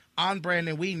jumping on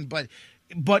Brandon Weeden,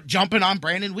 but jumping on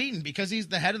Brandon Weeden because he's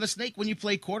the head of the snake when you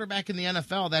play quarterback in the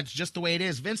NFL. That's just the way it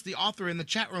is. Vince, the author in the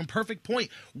chat room, perfect point.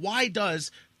 Why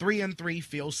does 3-3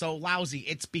 feel so lousy?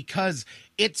 It's because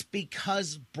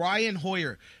Brian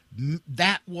Hoyer,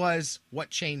 that was what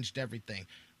changed everything.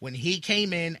 When he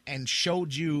came in and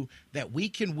showed you that we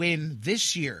can win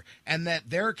this year and that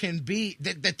there can be,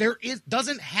 that there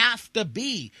doesn't have to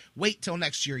be wait till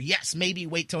next year. Yes, maybe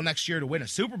wait till next year to win a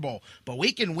Super Bowl, but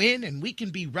we can win and we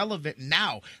can be relevant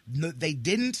now. They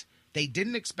didn't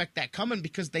expect that coming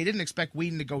because they didn't expect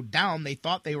Weeden to go down. They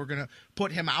thought they were going to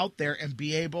put him out there and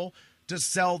be able to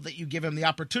sell that you give him the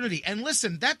opportunity. And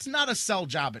listen, that's not a sell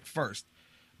job at first.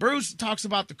 Bruce talks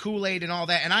about the Kool-Aid and all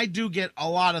that, and I do get a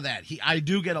lot of that. I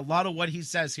do get a lot of what he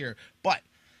says here, but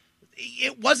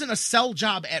it wasn't a sell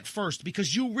job at first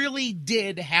because you really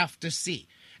did have to see.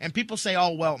 And people say,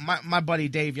 oh, well, my buddy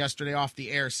Dave yesterday off the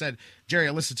air said, Jerry,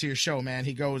 I listened to your show, man.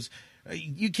 He goes,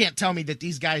 you can't tell me that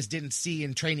these guys didn't see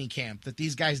in training camp, that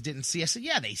these guys didn't see. I said,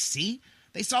 yeah, they see.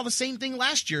 They saw the same thing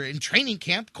last year. In training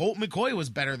camp, Colt McCoy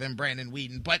was better than Brandon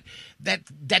Weeden, but that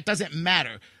doesn't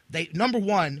matter. Number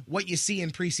one, what you see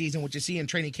in preseason, what you see in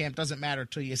training camp doesn't matter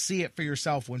till you see it for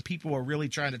yourself when people are really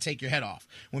trying to take your head off,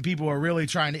 when people are really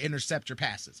trying to intercept your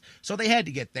passes. So they had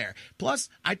to get there. Plus,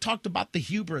 I talked about the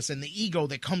hubris and the ego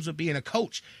that comes with being a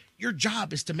coach. Your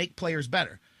job is to make players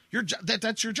better.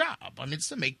 That's your job. It's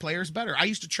to make players better. I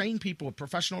used to train people with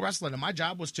professional wrestling, and my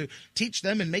job was to teach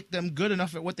them and make them good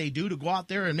enough at what they do to go out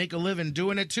there and make a living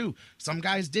doing it too. Some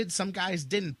guys did, some guys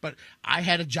didn't, but I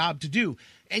had a job to do.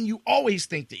 And you always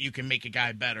think that you can make a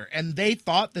guy better. And they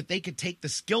thought that they could take the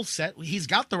skill set. He's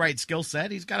got the right skill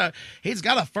set. He's got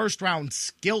a first-round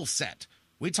skill set.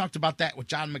 We talked about that with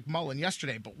John McMullen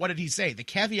yesterday, but what did he say? The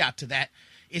caveat to that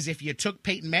is if you took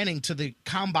Peyton Manning to the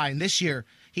combine this year,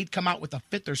 he'd come out with a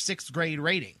 5th or 6th grade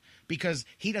rating because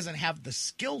he doesn't have the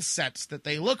skill sets that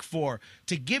they look for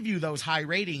to give you those high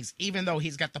ratings, even though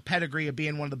he's got the pedigree of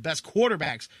being one of the best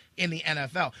quarterbacks in the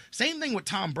NFL. Same thing with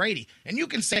Tom Brady. And you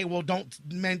can say, well, don't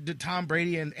Tom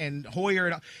Brady and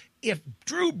Hoyer. If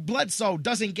Drew Bledsoe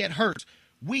doesn't get hurt,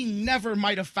 we never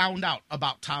might have found out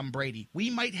about Tom Brady. We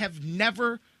might have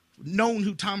never known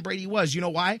who Tom Brady was. You know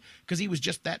why? Because he was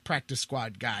just that practice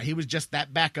squad guy. He was just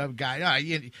that backup guy.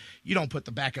 You don't put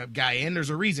the backup guy in.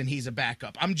 There's a reason he's a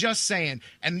backup. I'm just saying,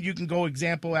 and you can go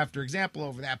example after example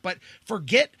over that. But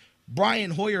forget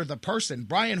Brian Hoyer the person,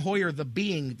 Brian Hoyer the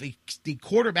being, the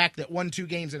quarterback that won 2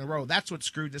 games in a row. That's what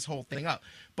screwed this whole thing up.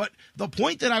 But the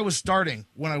point that I was starting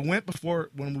when we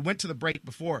went to the break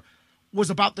before was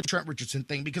about the Trent Richardson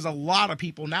thing, because a lot of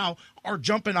people now are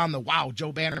jumping on the, wow,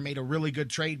 Joe Banner made a really good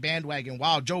trade bandwagon.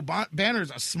 Wow, Joe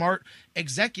Banner's a smart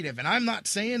executive. And I'm not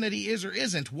saying that he is or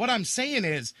isn't. What I'm saying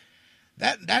is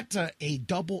that's a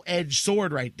double-edged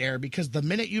sword right there, because the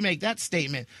minute you make that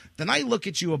statement, then I look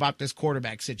at you about this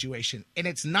quarterback situation, and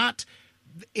it's not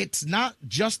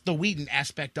just the Weeden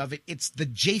aspect of it. It's the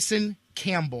Jason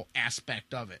Campbell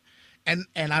aspect of it. And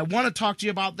I want to talk to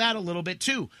you about that a little bit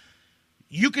too.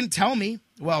 you can tell me,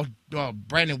 well,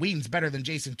 Brandon Whedon's better than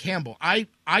Jason Campbell. I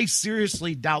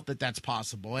seriously doubt that that's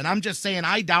possible. And I'm just saying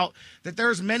I doubt that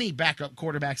there's many backup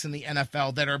quarterbacks in the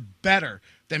NFL that are better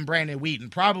than Brandon Whedon,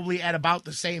 probably at about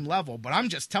the same level. But I'm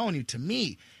just telling you, to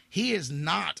me, he is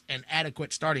not an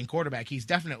adequate starting quarterback. He's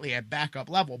definitely at backup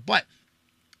level. But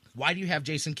why do you have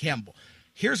Jason Campbell?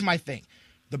 Here's my thing.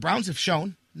 The Browns have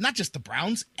shown, not just the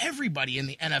Browns, everybody in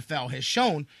the NFL has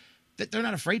shown that they're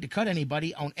not afraid to cut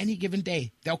anybody on any given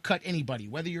day. They'll cut anybody.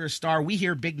 Whether you're a star, we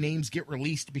hear big names get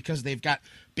released because they've got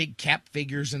big cap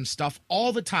figures and stuff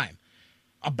all the time.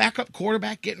 A backup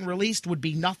quarterback getting released would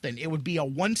be nothing. It would be a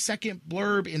 1-second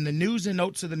blurb in the news and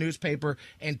notes of the newspaper,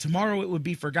 and tomorrow it would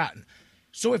be forgotten.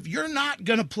 So if you're not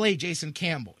going to play Jason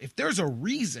Campbell, if there's a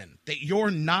reason that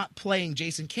you're not playing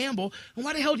Jason Campbell, then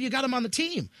why the hell do you got him on the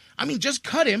team? I mean, just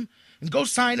cut him and go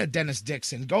sign a Dennis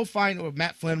Dixon. Go find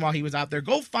Matt Flynn while he was out there.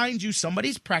 Go find you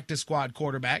somebody's practice squad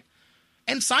quarterback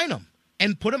and sign him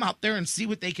and put him out there and see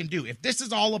what they can do. If this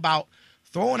is all about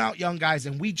throwing out young guys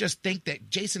and we just think that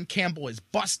Jason Campbell is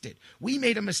busted, we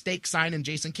made a mistake signing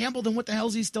Jason Campbell, then what the hell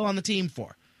is he still on the team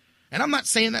for? And I'm not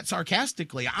saying that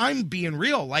sarcastically. I'm being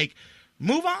real. Like,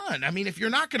 move on. I mean, if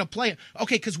you're not going to play him,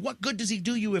 okay, because what good does he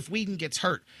do you if Whedon gets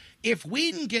hurt? If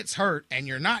Whedon gets hurt and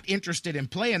you're not interested in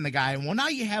playing the guy, well, now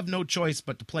you have no choice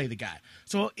but to play the guy.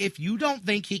 So if you don't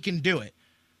think he can do it,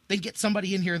 then get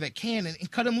somebody in here that can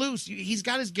and cut him loose. He's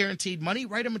got his guaranteed money.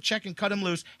 Write him a check and cut him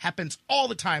loose. Happens all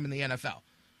the time in the NFL.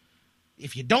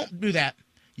 If you don't do that,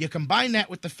 you combine that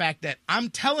with the fact that I'm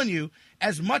telling you,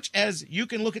 as much as you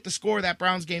can look at the score of that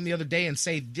Browns game the other day and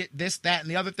say this, that,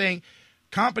 and the other thing,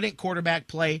 competent quarterback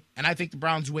play, and I think the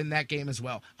Browns win that game as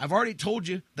well. I've already told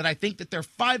you that I think that they're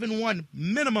 5-1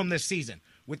 minimum this season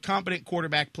with competent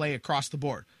quarterback play across the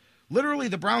board. Literally,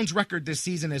 the Browns' record this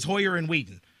season is Hoyer and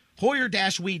Whedon.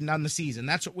 Hoyer-Whedon on the season.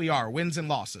 That's what we are, wins and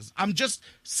losses. I'm just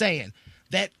saying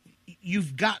that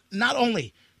you've got, not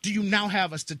only do you now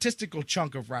have a statistical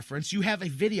chunk of reference, you have a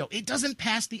video. It doesn't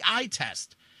pass the eye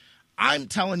test. I'm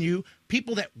telling you,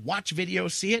 people that watch video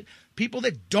see it. People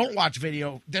that don't watch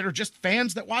video, that are just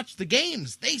fans that watch the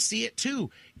games, they see it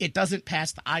too. It doesn't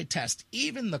pass the eye test.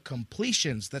 Even the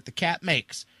completions that the Cat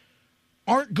makes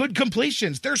aren't good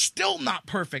completions. They're still not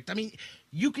perfect. I mean,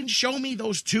 you can show me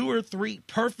those 2 or 3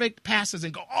 perfect passes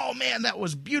and go, oh man, that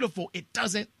was beautiful. It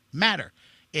doesn't matter.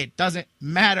 It doesn't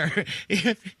matter.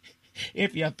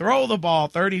 If you throw the ball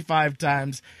 35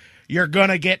 times, you're going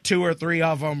to get 2 or 3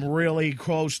 of them really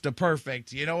close to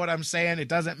perfect. You know what I'm saying? It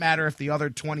doesn't matter if the other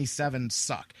 27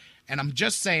 suck. And I'm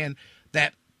just saying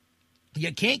that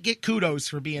you can't get kudos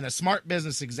for being a smart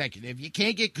business executive. You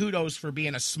can't get kudos for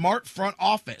being a smart front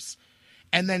office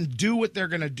and then do what they're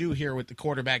going to do here with the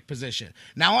quarterback position.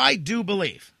 Now, I do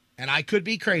believe, and I could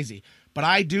be crazy, but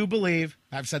I do believe,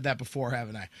 I've said that before,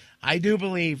 haven't I? I do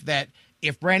believe that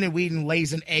if Brandon Whedon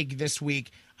lays an egg this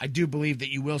week, I do believe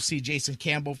that you will see Jason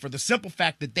Campbell, for the simple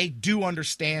fact that they do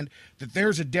understand that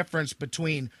there's a difference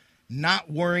between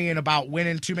not worrying about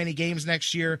winning too many games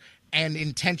next year and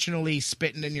intentionally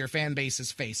spitting in your fan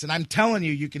base's face. And I'm telling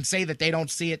you, you can say that they don't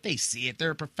see it. They see it.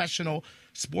 They're a professional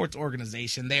sports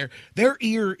organization. Their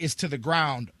ear is to the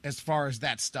ground as far as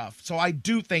that stuff. So I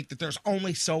do think that there's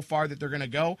only so far that they're going to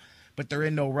go, but they're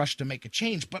in no rush to make a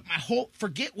change. But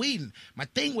forget Whedon. My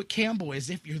thing with Campbell is,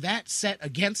 if you're that set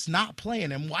against not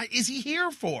playing him, why is he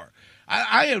here for?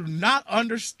 I do not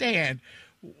understand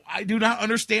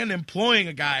employing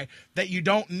a guy that you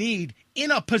don't need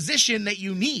in a position that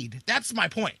you need. That's my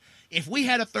point. If we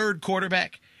had a third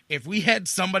quarterback, if we had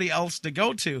somebody else to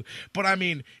go to, but I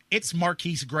mean, it's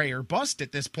Marquise Gray or bust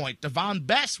at this point. Devon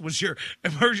Best was your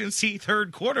emergency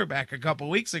third quarterback a couple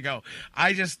weeks ago.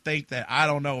 I just think that, I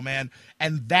don't know, man.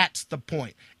 And that's the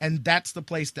point. And that's the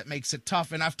place that makes it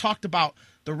tough. And I've talked about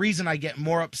the reason I get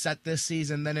more upset this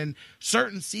season than in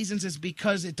certain seasons is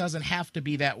because it doesn't have to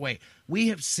be that way. We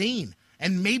have seen,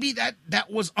 and maybe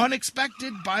that was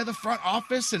unexpected by the front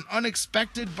office and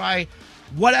unexpected by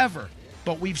whatever,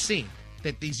 but we've seen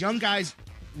that these young guys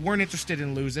weren't interested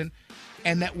in losing,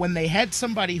 and that when they had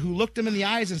somebody who looked them in the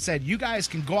eyes and said, you guys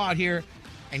can go out here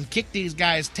and kick these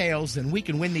guys' tails and we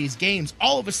can win these games,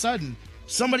 all of a sudden,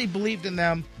 somebody believed in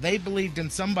them, they believed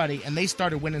in somebody, and they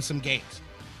started winning some games.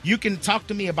 You can talk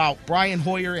to me about Brian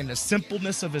Hoyer and the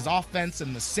simpleness of his offense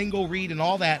and the single read and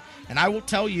all that, and I will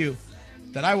tell you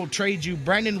that I will trade you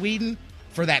Brandon Whedon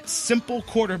for that simple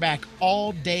quarterback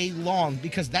all day long,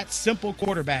 because that simple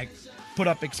quarterback put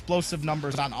up explosive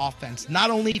numbers on offense. Not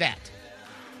only that,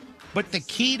 but the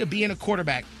key to being a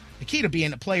quarterback, the key to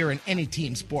being a player in any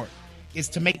team sport, is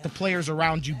to make the players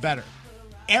around you better.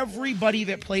 Everybody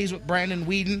that plays with Brandon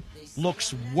Whedon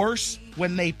looks worse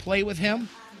when they play with him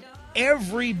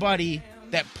everybody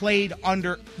that played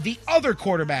under the other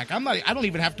quarterback, I don't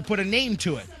even have to put a name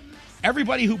to it.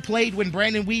 Everybody who played when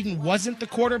Brandon Weeden wasn't the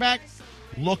quarterback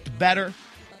looked better.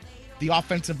 The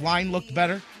offensive line looked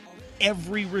better.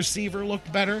 Every receiver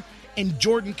looked better. And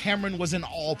Jordan Cameron was an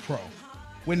all-pro.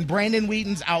 When Brandon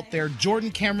Weeden's out there,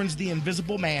 Jordan Cameron's the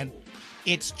invisible man.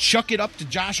 It's chuck it up to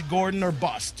Josh Gordon or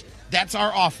bust. That's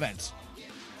our offense.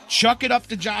 Chuck it up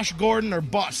to Josh Gordon or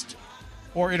bust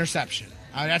or interception.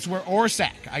 Or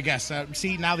sack, I guess.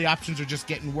 See, now the options are just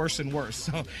getting worse and worse.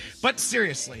 So, but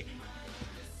seriously,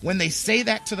 when they say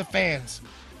that to the fans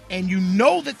and you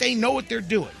know that they know what they're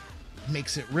doing, it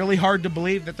makes it really hard to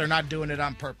believe that they're not doing it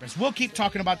on purpose. We'll keep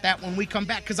talking about that when we come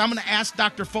back, because I'm going to ask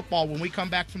Dr. Football when we come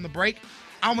back from the break.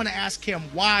 I'm going to ask him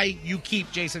why you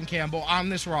keep Jason Campbell on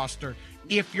this roster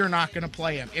if you're not going to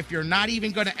play him. If you're not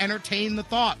even going to entertain the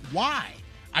thought, why?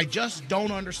 I just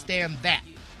don't understand that.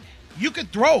 You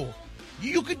could throw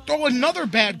another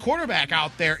bad quarterback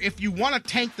out there. If you want to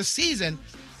tank the season,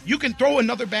 you can throw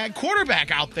another bad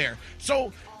quarterback out there.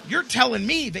 So you're telling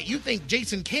me that you think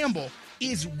Jason Campbell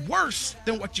is worse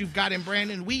than what you've got in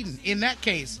Brandon Weeden. In that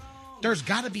case, there's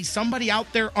got to be somebody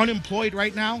out there unemployed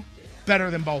right now better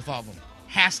than both of them.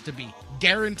 Has to be.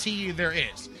 Guarantee you there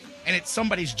is. And it's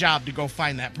somebody's job to go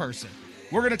find that person.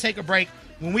 We're going to take a break.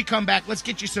 When we come back, let's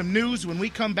get you some news. When we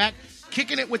come back,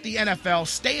 kicking it with the NFL,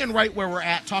 staying right where we're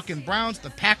at, talking Browns, the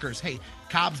Packers. Hey,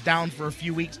 Cobb's down for a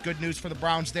few weeks. Good news for the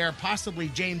Browns there. Possibly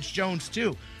James Jones,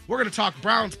 too. We're going to talk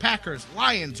Browns, Packers,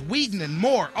 Lions, Weeden, and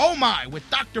more. Oh, my, with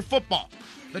Dr. Football.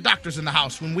 The doctor's in the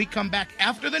house. When we come back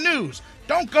after the news,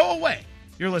 don't go away.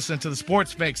 You're listening to the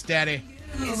Sports Fix, Daddy.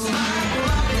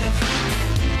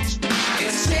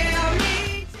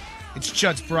 It's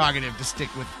Chud's prerogative to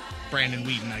stick with Brandon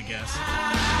Weeden, I guess.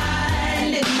 I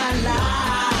live my life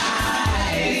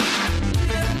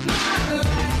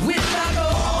without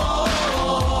all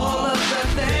of the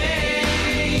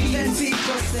things that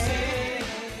people say.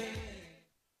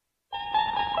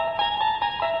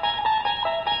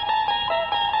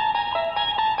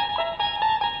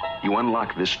 You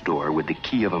unlock this door with the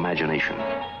key of imagination.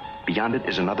 Beyond it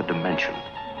is another dimension.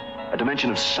 A dimension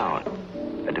of sound.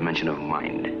 A dimension of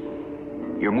mind.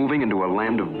 You're moving into a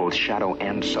land of both shadow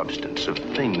and substance, of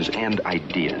things and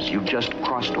ideas. You've just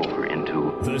crossed over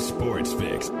into The Sports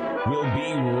Fix. We'll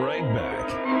be right back.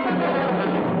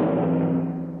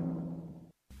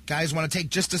 Guys, want to take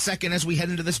just a second as we head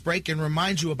into this break and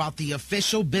remind you about the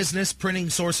official business printing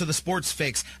source of the Sports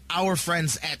Fix, our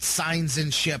friends at Signs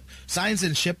and Ship. Signs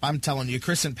and Ship, I'm telling you,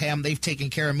 Chris and Pam, they've taken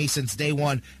care of me since day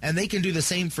one, and they can do the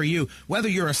same for you. Whether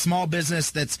you're a small business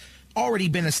that's already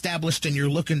been established and you're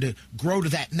looking to grow to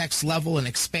that next level and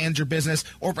expand your business,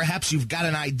 or perhaps you've got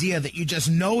an idea that you just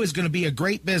know is going to be a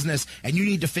great business and you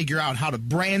need to figure out how to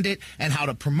brand it and how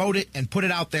to promote it and put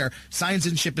it out there, Signs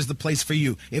and Ship is the place for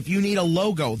you. If you need a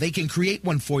logo, they can create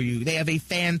one for you. They have a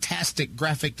fantastic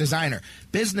graphic designer.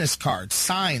 Business cards,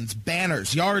 signs,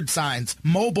 banners, yard signs,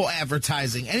 mobile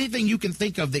advertising, anything you can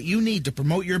think of that you need to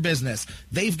promote your business,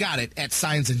 they've got it at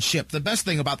Signs and Ship. The best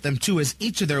thing about them, too, is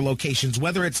each of their locations,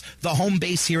 whether it's the home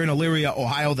base here in Elyria,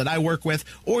 Ohio that I work with,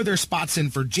 or their spots in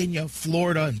Virginia,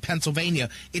 Florida, and Pennsylvania,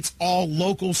 it's all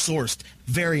local sourced.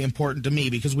 Very important to me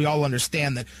because we all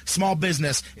understand that small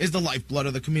business is the lifeblood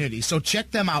of the community. So check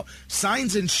them out,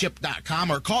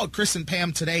 signsandship.com, or call Chris and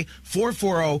Pam today,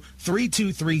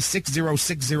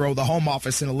 440-323-6060, the home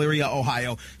office in Elyria,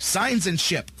 Ohio. Signs and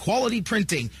Ship, quality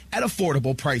printing at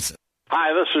affordable prices.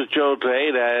 Hi, this is Joe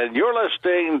Tate, and you're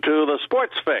listening to the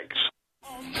Sports Fix.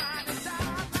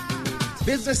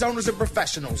 Business owners and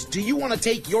professionals, do you want to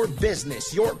take your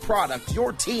business, your product,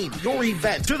 your team, your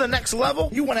event to the next level?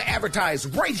 You want to advertise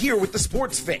right here with the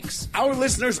Sports Fix. Our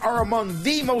listeners are among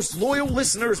the most loyal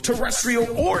listeners,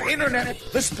 terrestrial or internet.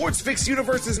 The Sports Fix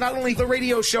universe is not only the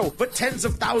radio show, but tens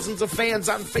of thousands of fans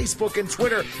on Facebook and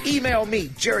Twitter. Email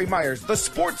me, Jerry Myers,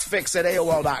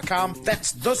 thesportsfix@AOL.com.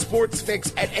 That's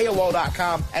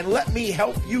thesportsfix@AOL.com. And let me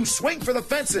help you swing for the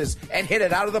fences and hit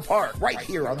it out of the park right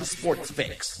here on the Sports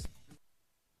Fix.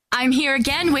 I'm here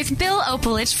again with Bill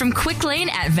Opolich from Quick Lane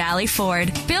at Valley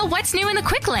Ford. Bill, what's new in the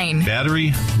Quick Lane?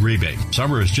 Battery rebate.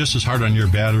 Summer is just as hard on your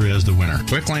battery as the winter.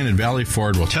 Quick Lane at Valley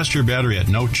Ford will test your battery at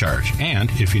no charge.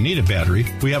 And if you need a battery,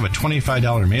 we have a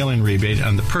 $25 mail-in rebate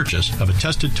on the purchase of a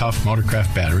tested tough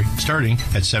Motorcraft battery starting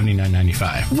at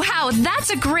 $79.95. Wow, that's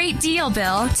a great deal,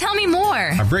 Bill. Tell me more.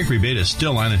 Our brake rebate is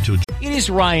still on until... It is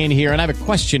Ryan here, and I have a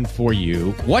question for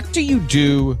you. What do you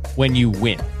do when you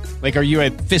win? Like, are you a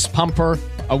fist pumper,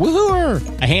 a woo-hooer,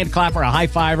 a hand clapper, a high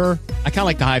fiver? I kind of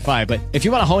like the high five, but if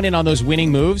you want to hone in on those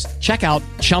winning moves, check out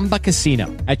Chumba Casino.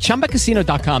 At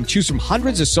ChumbaCasino.com, choose from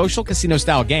hundreds of social casino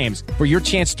style games for your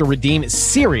chance to redeem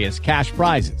serious cash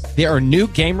prizes. There are new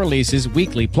game releases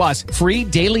weekly, plus free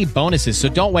daily bonuses. So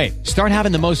don't wait. Start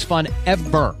having the most fun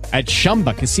ever at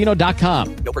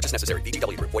ChumbaCasino.com. No purchase necessary.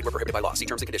 VGW Group. Void where prohibited by law. See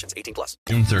terms and conditions. 18+.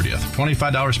 June 30th,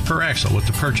 $25 per axle with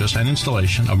the purchase and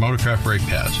installation of Motorcraft brake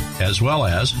pads, as well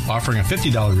as offering a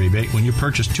 $50 rebate when you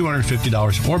purchase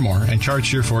 $250 or more and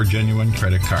charge your Ford Genuine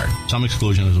credit card. Some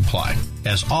exclusions apply.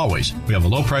 As always, we have a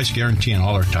low price guarantee on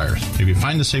all our tires. If you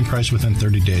find the same price within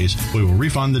 30 days, we will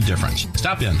refund the difference.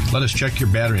 Stop in, let us check your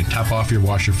battery and top off your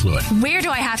washer fluid. Where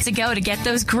do I have to go to get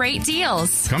those great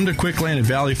deals? Come to Quick Lane at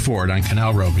Valley Ford on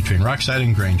Canal Road between Rockside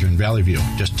and Granger in Valley View,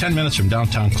 just 10 minutes from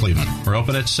downtown Cleveland. We're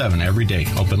open at 7 every day.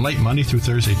 Open late Monday through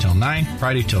Thursday till 9,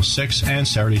 Friday till 6, and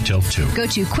Saturday till 2. Go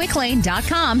to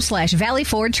quicklane.com/Valley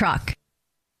Ford Truck.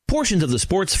 Portions of the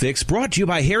Sports Fix brought to you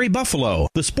by Harry Buffalo.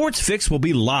 The Sports Fix will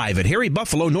be live at Harry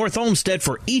Buffalo North Olmsted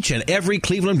for each and every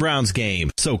Cleveland Browns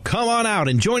game. So come on out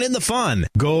and join in the fun.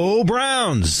 Go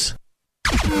Browns!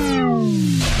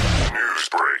 News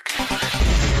break.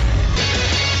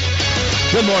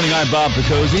 Good morning, I'm Bob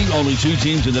Picozzi. Only 2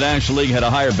 teams in the National League had a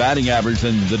higher batting average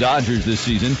than the Dodgers this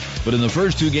season, but in the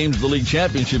first 2 games of the League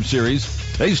Championship Series,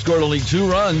 they scored only 2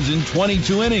 runs in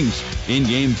 22 innings. In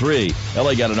Game 3,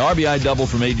 LA got an RBI double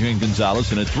from Adrian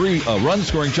Gonzalez and a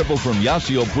run-scoring triple from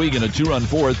Yasiel Puig in a 2-run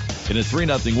fourth in a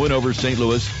 3-0 win over St.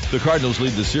 Louis. The Cardinals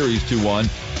lead the series 2-1.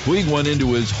 Puig went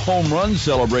into his home run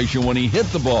celebration when he hit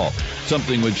the ball,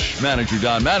 something which manager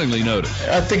Don Mattingly noticed.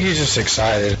 I think he's just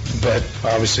excited, but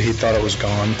obviously he thought it was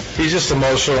gone. He's just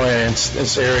emotional, and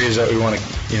it's areas that we want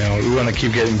to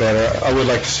keep getting better. I would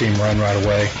like to see him run right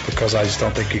away because I just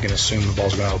don't think you can assume the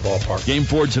ball's going out of the ballpark. Game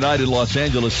 4 tonight in Los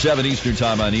Angeles, 7 Eastern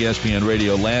time on ESPN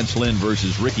Radio. Lance Lynn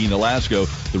versus Ricky Nolasco.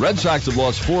 The Red Sox have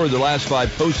lost 4 of their last 5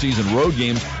 postseason road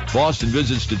games. Boston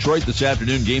visits Detroit this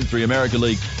afternoon. Game 3 American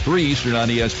League, 3 Eastern on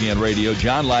ESPN Radio.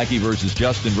 John Lackey versus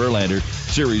Justin Verlander.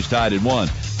 Series tied at 1.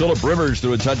 Philip Rivers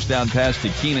threw a touchdown pass to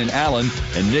Keenan Allen,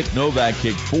 and Nick Novak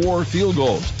kicked 4 field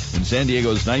goals in San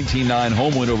Diego's 19-9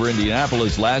 home win over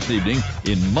Indianapolis last evening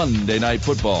in Monday Night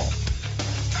Football.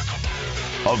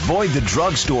 Avoid the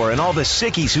drugstore and all the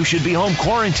sickies who should be home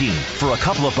quarantined. For a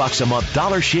couple of bucks a month,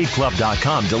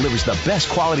 DollarShaveClub.com delivers the best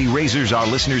quality razors our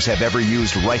listeners have ever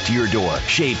used right to your door.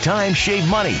 Shave time, shave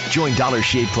money. Join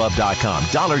DollarShaveClub.com.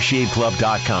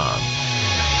 DollarShaveClub.com.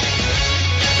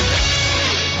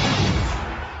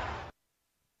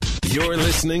 You're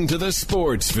listening to the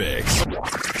Sports Fix.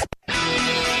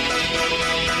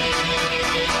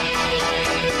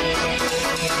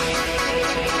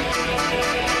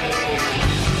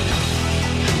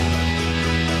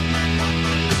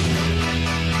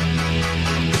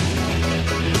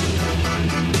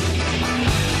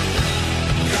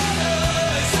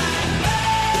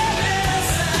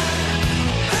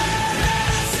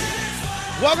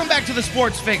 Welcome back to the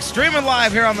Sports Fix, streaming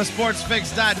live here on the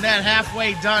SportsFix.net.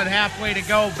 Halfway done, halfway to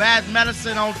go. Bad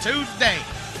medicine on Tuesday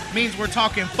means we're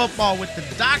talking football with the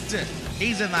doctor.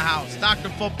 He's in the house, Dr.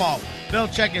 Football. Bill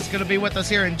Check is going to be with us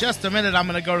here in just a minute. I'm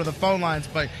going to go to the phone lines,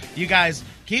 but you guys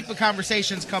keep the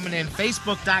conversations coming in.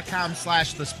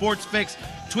 Facebook.com/thesportsfix.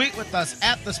 Tweet with us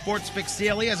at the SportsFix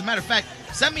CLE. As a matter of fact,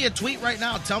 send me a tweet right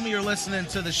now. Tell me you're listening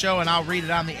to the show, and I'll read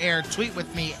it on the air. Tweet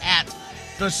with me at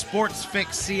the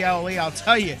SportsFix CLE. I'll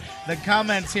tell you, the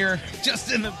comments here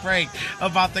just in the break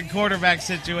about the quarterback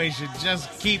situation just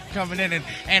keep coming in.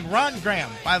 And Ron Graham,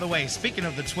 by the way, speaking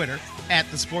of the Twitter, at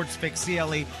the SportsFix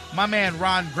CLE, my man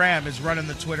Ron Graham is running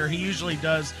the Twitter. He usually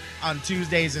does on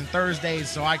Tuesdays and Thursdays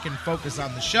so I can focus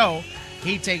on the show.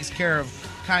 He takes care of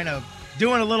kind of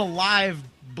doing a little live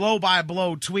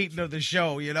blow-by-blow tweeting of the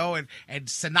show, you know, and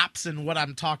synopsing what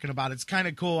I'm talking about. It's kind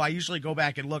of cool. I usually go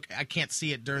back and look. I can't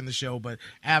see it during the show, but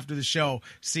after the show,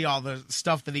 see all the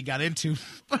stuff that he got into.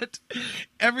 But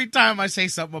every time I say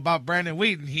something about Brandon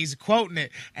Whedon, he's quoting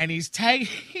it, and he's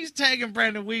tagging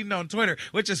Brandon Whedon on Twitter,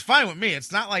 which is fine with me.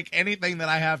 It's not like anything that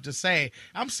I have to say.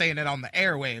 I'm saying it on the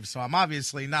airwaves, so I'm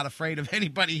obviously not afraid of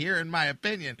anybody hearing my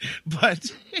opinion. But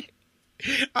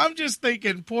I'm just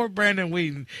thinking, poor Brandon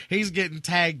Whedon, he's getting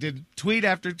tagged in tweet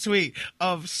after tweet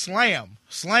of slam.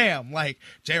 Like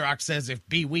J-Rock says if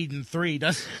B. Whedon 3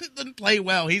 doesn't play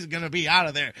well, he's going to be out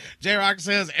of there. J-Rock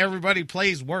says everybody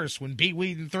plays worse when B.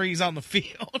 Whedon 3's on the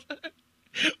field.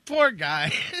 Poor guy.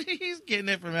 He's getting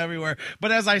it from everywhere.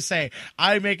 But as I say,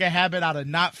 I make a habit out of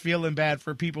not feeling bad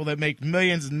for people that make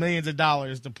millions and millions of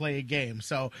dollars to play a game.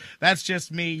 So that's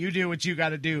just me. You do what you got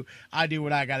to do. I do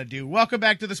what I got to do. Welcome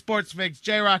back to the Sports Fix.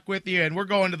 J-Rock with you, and we're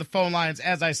going to the phone lines,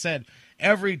 as I said.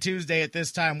 Every Tuesday at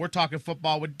this time, we're talking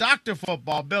football with Dr.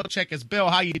 Football. Bill Chickus. Bill,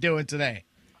 how you doing today?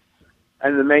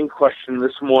 And the main question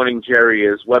this morning, Jerry,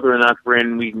 is whether or not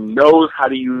Brandon Weeden knows how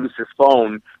to use his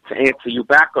phone to answer you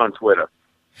back on Twitter.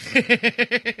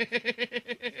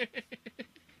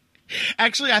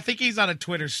 Actually, I think he's on a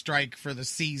Twitter strike for the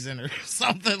season or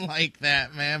something like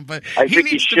that, man. But I he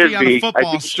think needs he to should be on a football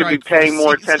I think he should strike be paying for the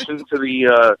more season. attention to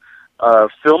the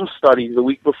film study the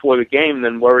week before the game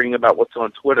than worrying about what's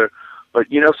on Twitter. But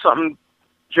you know something,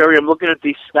 Jerry, I'm looking at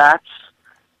these stats,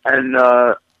 and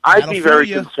I'd be very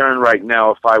concerned right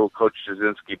now if I were Coach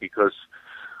Jasinski, because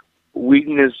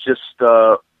Weeden is just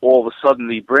all of a sudden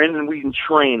the Brandon Weeden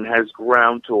train has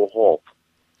ground to a halt.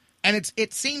 And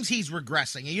it seems he's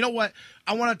regressing. And you know what?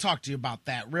 I want to talk to you about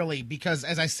that, really, because,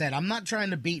 as I said, I'm not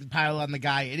trying to beat and pile on the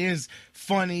guy. It is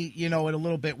funny, you know, in a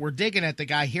little bit. We're digging at the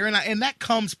guy here, and that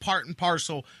comes part and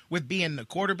parcel with being the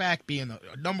quarterback, being the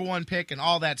number one pick, and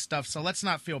all that stuff. So let's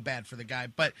not feel bad for the guy.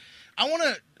 But I want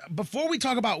to, before we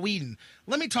talk about Weeden,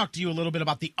 let me talk to you a little bit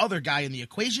about the other guy in the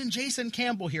equation, Jason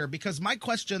Campbell here, because my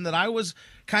question that I was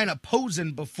kind of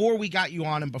posing before we got you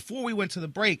on and before we went to the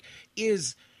break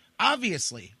is,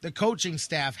 obviously, the coaching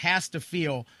staff has to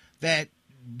feel that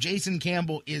Jason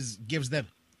Campbell gives them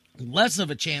less of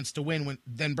a chance to win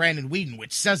than Brandon Weeden,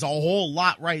 which says a whole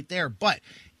lot right there. But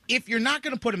if you're not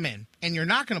going to put him in and you're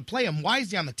not going to play him, why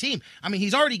is he on the team? I mean,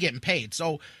 he's already getting paid.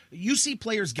 So you see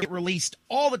players get released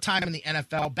all the time in the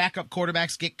NFL. Backup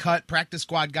quarterbacks get cut. Practice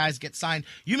squad guys get signed.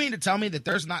 You mean to tell me that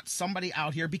there's not somebody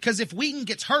out here? Because if Weeden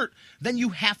gets hurt, then you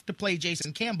have to play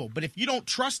Jason Campbell. But if you don't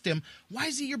trust him, why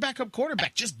is he your backup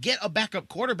quarterback? Just get a backup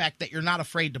quarterback that you're not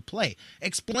afraid to play.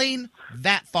 Explain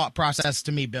that thought process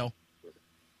to me, Bill.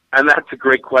 And that's a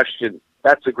great question.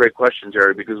 That's a great question,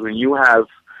 Jerry, because when you have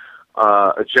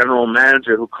a general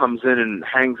manager who comes in and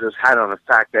hangs his hat on the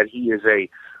fact that he is a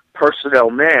personnel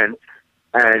man,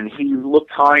 and he looked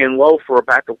high and low for a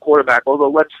backup quarterback, although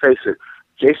let's face it,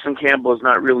 Jason Campbell is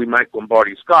not really Mike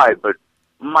Lombardi's guy, but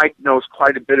Mike knows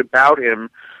quite a bit about him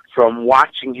from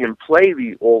watching him play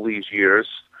all these years.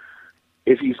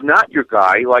 If he's not your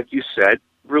guy, like you said,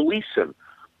 release him.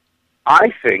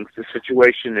 I think the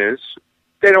situation is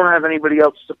they don't have anybody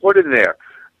else to put in there.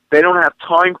 They don't have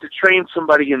time to train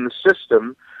somebody in the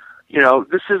system. You know,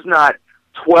 this is not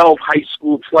 12 high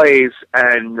school plays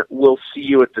and we'll see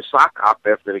you at the sock hop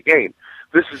after the game.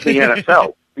 This is the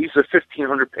NFL. These are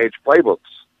 1,500-page playbooks.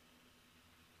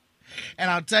 And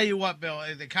I'll tell you what, Bill,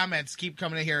 the comments keep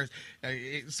coming in here.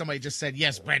 Somebody just said,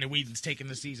 yes, Brandon Weeden's taking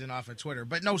the season off of Twitter.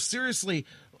 But no, seriously,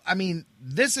 I mean,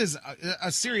 this is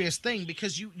a serious thing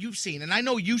because you've seen, and I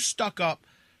know you stuck up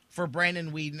for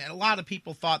Brandon Weeden, and a lot of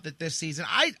people thought that this season,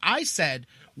 I said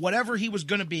whatever he was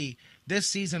going to be this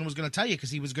season was going to tell you because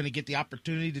he was going to get the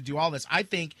opportunity to do all this. I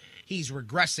think he's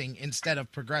regressing instead of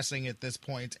progressing at this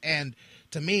point. And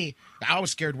to me, I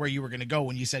was scared where you were going to go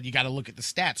when you said you got to look at the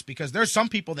stats, because there's some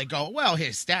people that go, well,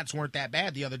 his stats weren't that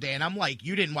bad the other day. And I'm like,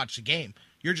 you didn't watch the game.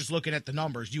 You're just looking at the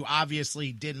numbers. You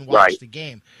obviously didn't watch the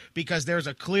game, because there's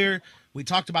a clear, we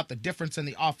talked about the difference in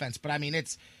the offense, but I mean,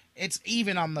 it's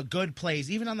even on the good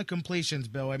plays, even on the completions,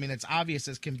 Bill. I mean, it's obvious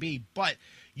as can be, but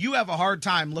you have a hard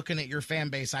time looking at your fan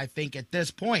base, I think, at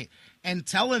this point and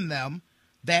telling them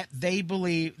that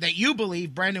you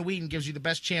believe Brandon Weeden gives you the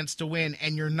best chance to win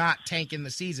and you're not tanking the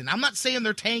season. I'm not saying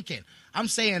they're tanking. I'm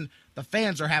saying the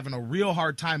fans are having a real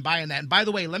hard time buying that. And by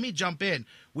the way, let me jump in.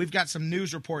 We've got some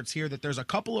news reports here that there's a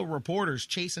couple of reporters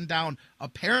chasing down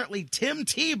apparently Tim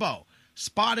Tebow,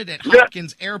 spotted at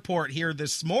Hopkins Airport here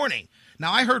this morning.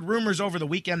 Now, I heard rumors over the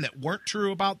weekend that weren't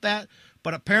true about that,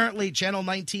 but apparently Channel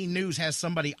 19 News has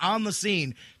somebody on the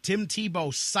scene, Tim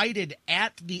Tebow, sighted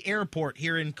at the airport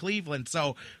here in Cleveland.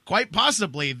 So quite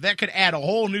possibly that could add a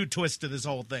whole new twist to this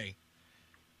whole thing.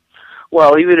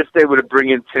 Well, even if they were to bring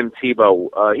in Tim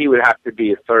Tebow, he would have to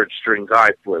be a third-string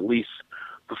guy for at least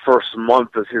the first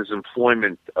month of his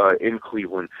employment in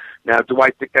Cleveland. Now, do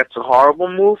I think that's a horrible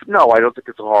move? No, I don't think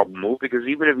it's a horrible move, because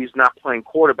even if he's not playing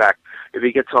quarterback, if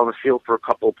he gets on the field for a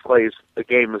couple of plays a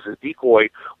game as a decoy,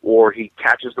 or he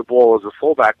catches the ball as a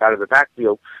fullback out of the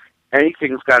backfield,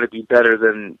 anything's got to be better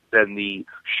than the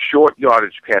short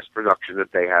yardage pass production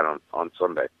that they had on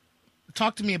Sunday.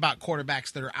 Talk to me about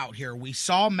quarterbacks that are out here. We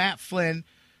saw Matt Flynn.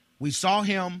 We saw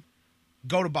him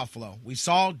go to Buffalo. We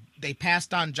saw they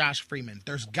passed on Josh Freeman.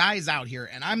 There's guys out here,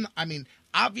 and I mean,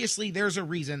 obviously there's a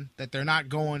reason that they're not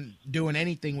doing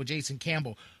anything with Jason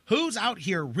Campbell. Who's out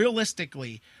here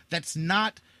realistically that's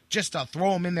not just a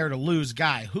throw him in there to lose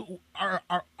guy? Who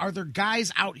are there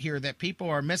guys out here that people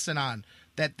are missing on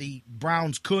that the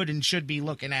Browns could and should be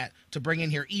looking at to bring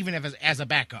in here, even if as a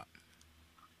backup?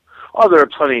 Oh, there are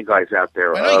plenty of guys out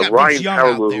there. I know you got Ryan Vince Young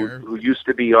out Perlew, there. who used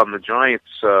to be on the Giants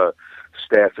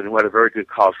staff and who had a very good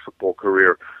college football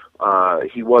career.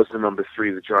 He was the number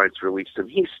 3. The Giants released him.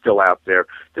 He's still out there.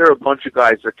 There are a bunch of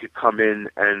guys that could come in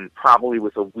and probably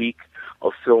with a week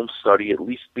of film study at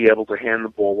least be able to hand the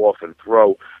ball off and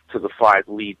throw to the 5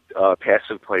 lead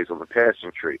passing plays on the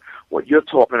passing tree. What you're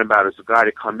talking about is a guy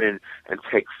to come in and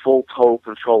take full total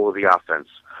control of the offense.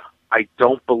 I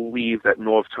don't believe that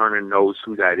Norv Turner knows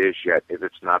who that is yet if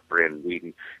it's not Brandon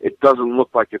Weeden. It doesn't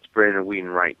look like it's Brandon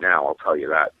Weeden right now, I'll tell you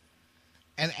that.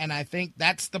 And I think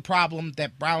that's the problem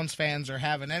that Browns fans are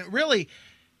having. And really,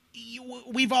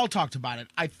 we've all talked about it.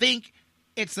 I think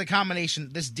it's the combination,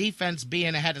 this defense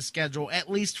being ahead of schedule,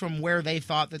 at least from where they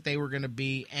thought that they were going to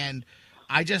be. And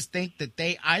I just think that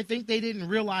they didn't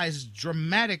realize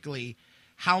dramatically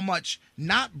how much,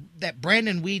 not that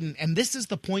Brandon Weeden, and this is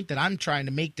the point that I'm trying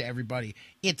to make to everybody,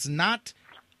 it's not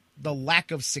the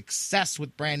lack of success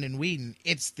with Brandon Weeden.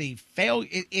 It's the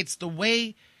it's the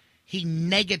way he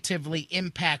negatively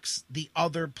impacts the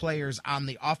other players on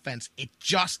the offense. It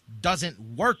just doesn't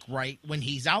work right when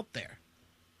he's out there.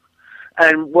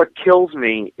 And what kills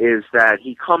me is that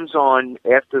he comes on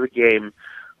after the game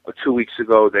 2 weeks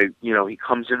ago. He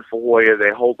comes in for Hoyer.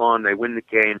 They hold on. They win the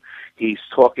game. He's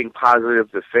talking positive.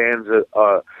 The fans in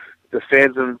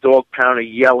the dog pound are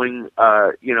yelling.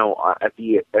 At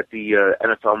the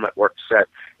NFL Network set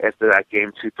after that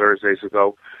game 2 Thursdays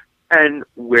ago. And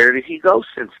where did he go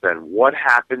since then? What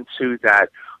happened to that?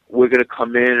 We're going to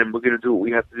come in and we're going to do what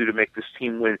we have to do to make this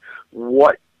team win.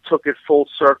 What took it full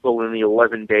circle in the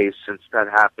 11 days since that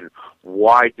happened?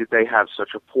 Why did they have such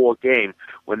a poor game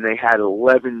when they had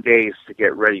 11 days to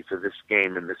get ready for this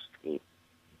game and this team?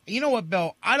 You know what,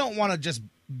 Bill? I don't want to just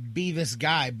be this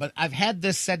guy, but I've had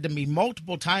this said to me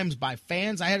multiple times by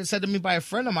fans. I had it said to me by a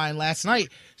friend of mine last night.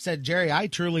 Said, Jerry, I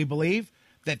truly believe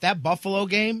that Buffalo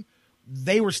game,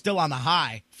 they were still on the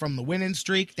high from the winning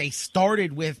streak. They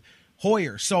started with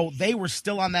Hoyer, so they were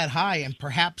still on that high, and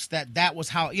perhaps that was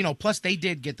how, plus they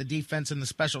did get the defense and the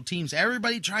special teams.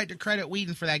 Everybody tried to credit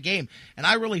Weeden for that game, and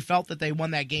I really felt that they won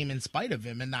that game in spite of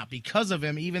him and not because of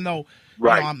him, even though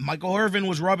Michael Irvin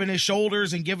was rubbing his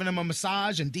shoulders and giving him a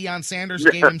massage, and Deion Sanders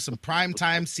gave him some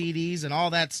primetime CDs and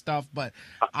all that stuff, but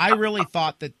I really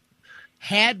thought that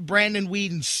had Brandon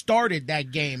Weeden started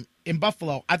that game in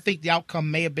Buffalo, I think the outcome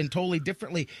may have been totally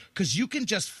differently, because you can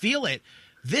just feel it.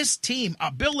 This team,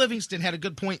 Bill Livingston had a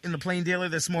good point in the Plain Dealer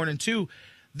this morning too.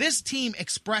 This team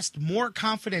expressed more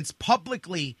confidence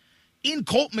publicly in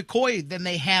Colt McCoy than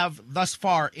they have thus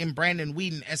far in Brandon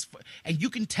Weeden. And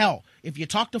you can tell, if you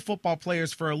talk to football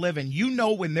players for a living, you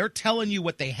know when they're telling you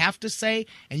what they have to say,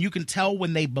 and you can tell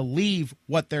when they believe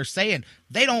what they're saying.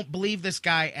 They don't believe this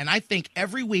guy, and I think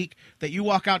every week that you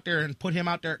walk out there and put him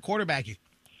out there at quarterback,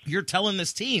 you're telling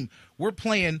this team, we're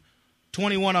playing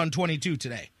 21 on 22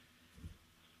 today.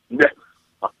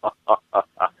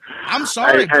 I'm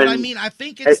sorry, but I mean, I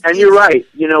think it's... And you're right.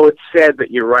 It's sad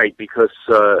that you're right because,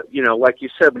 like you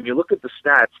said, when you look at the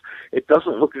stats, it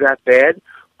doesn't look that bad,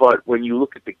 but when you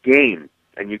look at the game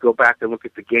and you go back and look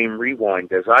at the game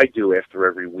rewind, as I do after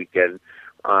every weekend,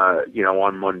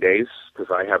 on Mondays,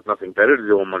 because I have nothing better to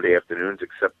do on Monday afternoons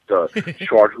except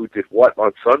chart who did what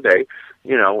on Sunday,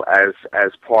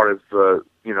 as part of,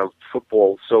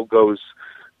 football, so goes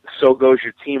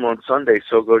your team on Sunday,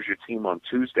 so goes your team on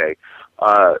Tuesday.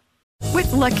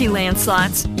 With Lucky Land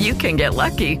Slots, you can get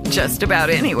lucky just about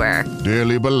anywhere.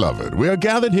 Dearly beloved, we are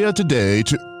gathered here today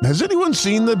to... Has anyone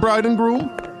seen the bride and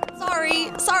groom?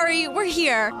 Sorry, we're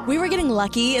here. We were getting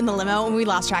lucky in the limo and we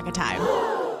lost track of time.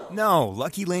 No,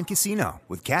 Lucky Land Casino,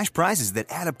 with cash prizes that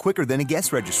add up quicker than a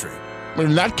guest registry.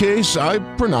 In that case, I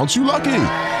pronounce you lucky.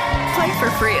 Play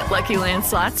for free at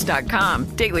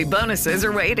LuckyLandSlots.com. Daily bonuses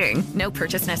are waiting. No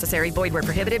purchase necessary. Void where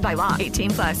prohibited by law.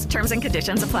 18+. Terms and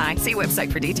conditions apply. See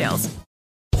website for details.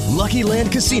 Lucky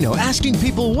Land Casino, asking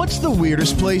people, what's the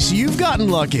weirdest place you've gotten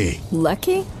lucky?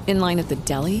 Lucky? In line at the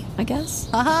deli, I guess?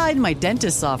 Aha, in my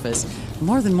dentist's office.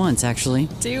 More than once, actually.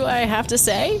 Do I have to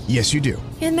say? Yes, you do.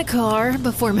 In the car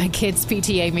before my kids'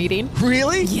 PTA meeting.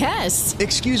 Really? Yes.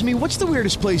 Excuse me, what's the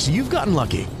weirdest place you've gotten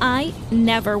lucky? I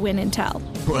never win and tell.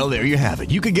 Well, there you have it.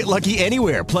 You can get lucky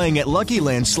anywhere, playing at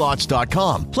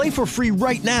LuckyLandSlots.com. Play for free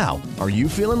right now. Are you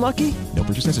feeling lucky? No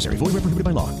purchase necessary. Void where prohibited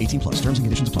by law. 18+. Terms and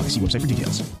conditions apply. See website for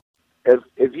details.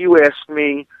 If you ask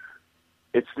me,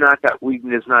 it's not that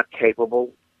Weeden is not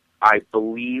capable. I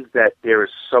believe that there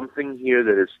is something here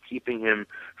that is keeping him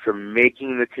from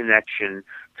making the connection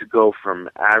to go from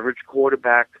average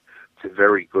quarterback to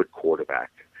very good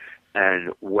quarterback.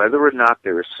 And whether or not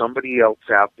there is somebody else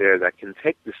out there that can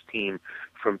take this team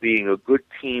from being a good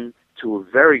team to a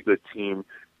very good team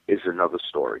is another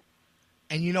story.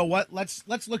 And you know what? Let's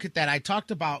look at that. I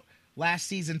talked about last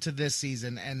season to this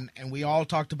season, and we all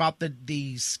talked about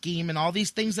the scheme and all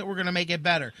these things that were going to make it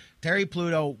better. Terry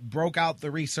Pluto broke out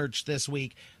the research this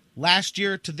week. Last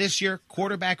year to this year,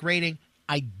 quarterback rating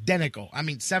identical.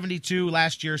 72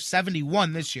 last year,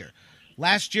 71 this year.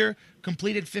 Last year,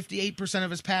 completed 58%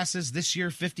 of his passes. This year,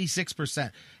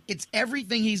 56%. It's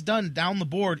everything he's done down the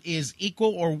board is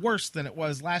equal or worse than it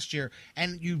was last year.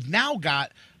 And you've now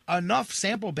got enough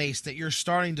sample base that you're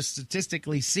starting to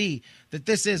statistically see that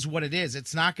this is what it is.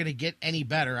 It's not going to get any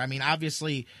better.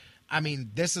 Obviously,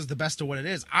 this is the best of what it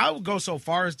is. I will go so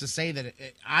far as to say that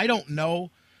I don't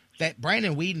know that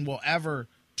Brandon Weeden will ever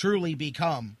truly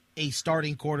become a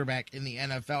starting quarterback in the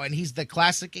NFL. And he's the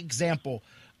classic example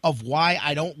of why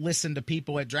I don't listen to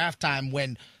people at draft time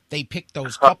when they pick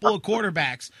those couple of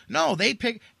quarterbacks. No, they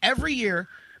pick every year.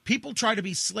 People try to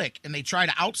be slick, and they try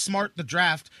to outsmart the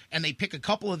draft, and they pick a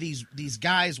couple of these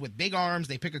guys with big arms.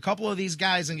 They pick a couple of these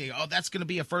guys and go, oh, that's going to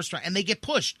be a first round, and they get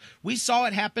pushed. We saw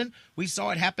it happen. We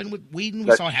saw it happen with Weeden.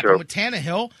 We saw it happen with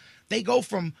Tannehill. They go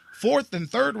from fourth and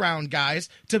third round guys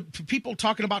to people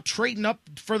talking about trading up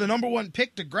for the number one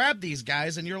pick to grab these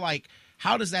guys, and you're like,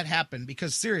 how does that happen?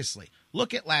 Because seriously,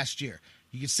 look at last year.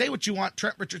 You can say what you want.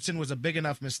 Trent Richardson was a big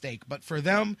enough mistake. But for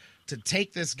them to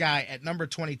take this guy at number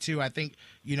 22, I think,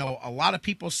 a lot of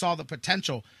people saw the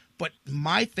potential. But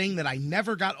my thing that I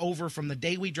never got over from the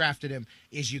day we drafted him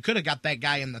is you could have got that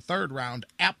guy in the third round.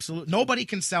 Absolutely. Nobody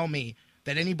can sell me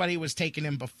that anybody was taking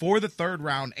him before the third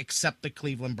round except the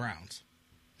Cleveland Browns.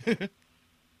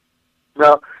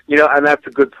 Well, and that's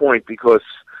a good point because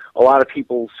a lot of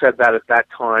people said that at that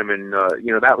time, and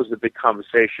that was the big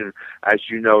conversation, as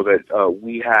you know, that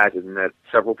we had and that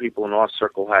several people in our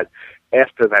circle had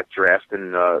after that draft.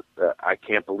 And I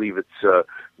can't believe it's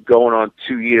going on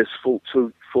 2 years,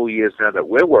 full years now that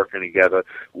we're working together.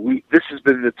 This has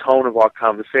been the tone of our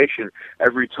conversation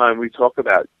every time we talk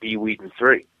about B. Weeden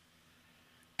 3.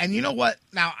 And you know what?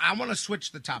 Now, I want to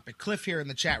switch the topic. Cliff here in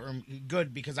the chat room,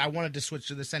 good, because I wanted to switch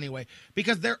to this anyway,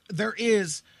 because there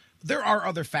are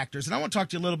other factors. And I want to talk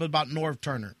to you a little bit about Norv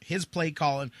Turner, his play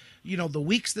calling, the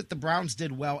weeks that the Browns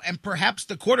did well, and perhaps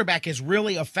the quarterback is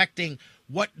really affecting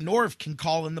what Norv can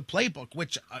call in the playbook,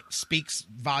 which speaks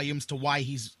volumes to why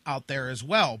he's out there as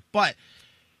well. But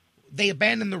they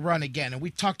abandoned the run again, and we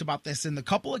talked about this in the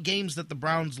couple of games that the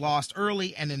Browns lost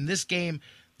early, and in this game,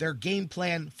 their game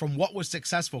plan from what was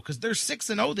successful, because they're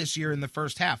 6-0 this year in the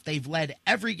first half. They've led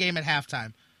every game at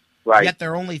halftime, right? Yet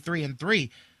they're only 3-3.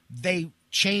 They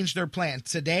changed their plan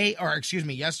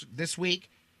this week.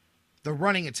 The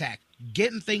running attack,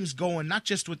 getting things going, not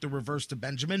just with the reverse to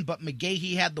Benjamin, but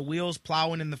McGahee had the wheels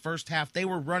plowing in the first half. They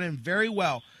were running very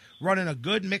well, running a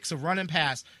good mix of run and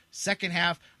pass. Second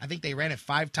half, I think they ran it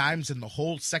 5 times in the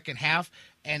whole second half,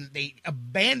 and they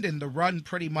abandoned the run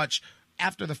pretty much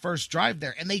after the first drive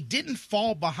there, and they didn't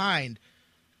fall behind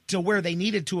to where they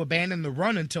needed to abandon the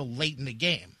run until late in the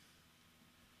game.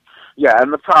 Yeah,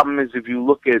 and the problem is if you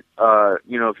look at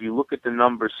the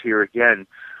numbers here again,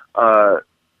 they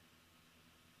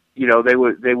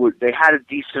had a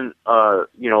decent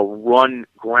run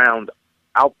ground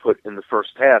output in the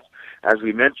first half. As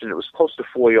we mentioned, it was close to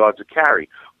 4 yards a carry.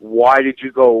 Why did you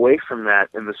go away from that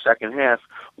in the second half?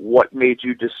 What made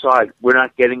you decide we're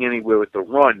not getting anywhere with the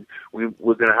run? We're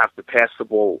going to have to pass the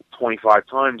ball 25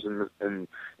 times in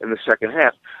the second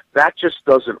half. That just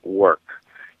doesn't work.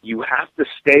 You have to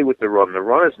stay with the run. The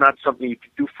run is not something you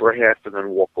can do for a half and then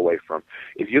walk away from.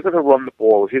 If you're going to run the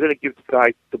ball, if you're going to give the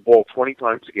guy the ball 20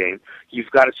 times a game,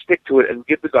 you've got to stick to it and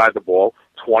give the guy the ball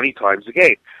 20 times a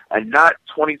game. And not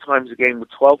 20 times a game with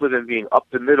 12 of them being up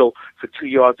the middle for 2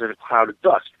 yards in a cloud of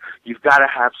dust. You've got to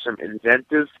have some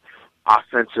inventive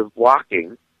offensive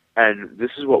blocking. And this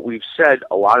is what we've said.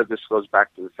 A lot of this goes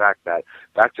back to the fact that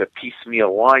that's a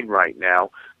piecemeal line right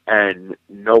now, and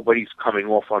nobody's coming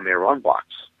off on their run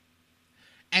blocks.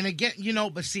 And again,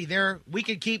 but see, we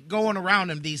could keep going around,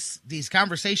 and these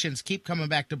conversations keep coming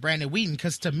back to Brandon Weeden,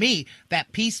 because to me,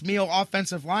 that piecemeal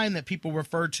offensive line that people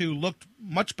refer to looked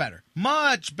much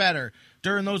better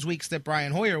during those weeks that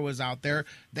Brian Hoyer was out there.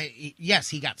 Yes,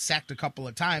 he got sacked a couple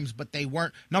of times, but they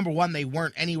weren't, number one, they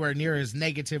weren't anywhere near as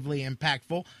negatively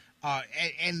impactful.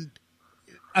 And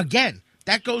again,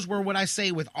 that goes where what I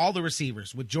say with all the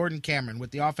receivers, with Jordan Cameron,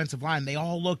 with the offensive line, they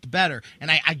all looked better.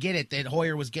 And I get it that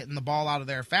Hoyer was getting the ball out of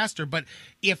there faster, but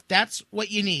if that's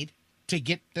what you need to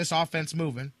get this offense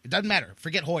moving, it doesn't matter.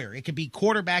 Forget Hoyer. It could be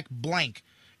quarterback blank.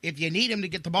 If you need him to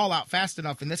get the ball out fast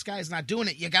enough and this guy's not doing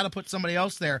it, you got to put somebody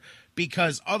else there,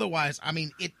 because otherwise, I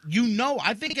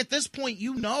think at this point,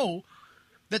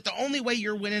 that the only way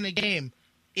you're winning a game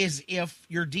is if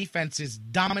your defense is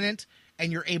dominant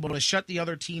and you're able to shut the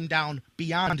other team down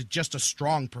beyond just a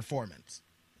strong performance.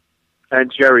 And,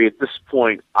 Jerry, at this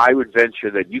point, I would venture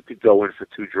that you could go in for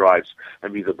 2 drives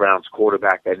and be the Browns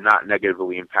quarterback and not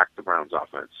negatively impact the Browns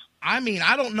offense. I mean,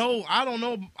 I don't know.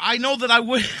 I know that I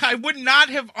would not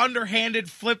have underhanded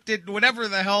flipped it, whatever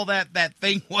the hell that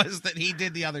thing was that he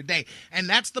did the other day. And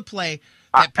that's the play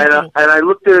that people... And I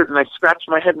looked at it and I scratched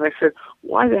my head and I said,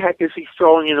 why the heck is he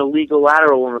throwing an illegal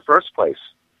lateral in the first place?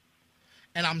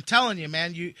 And I'm telling you,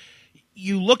 man,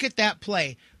 you look at that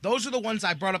play. Those are the ones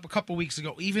I brought up a couple weeks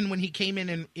ago. Even when he came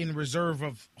in reserve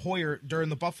of Hoyer during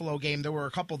the Buffalo game, there were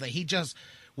a couple that he just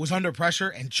was under pressure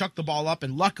and chucked the ball up,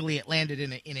 and luckily it landed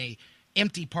in a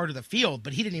empty part of the field,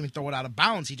 but he didn't even throw it out of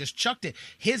bounds. He just chucked it.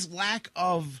 His lack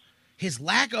of I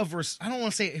don't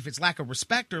want to say if it's lack of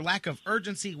respect or lack of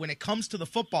urgency when it comes to the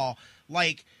football,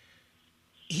 like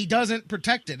he doesn't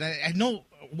protect it. I know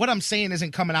what I'm saying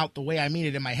isn't coming out the way I mean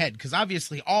it in my head, because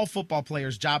obviously all football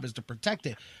players' job is to protect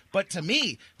it. But to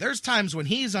me, there's times when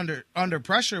he's under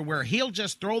pressure where he'll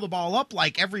just throw the ball up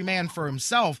like every man for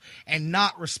himself and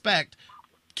not respect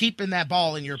keeping that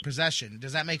ball in your possession.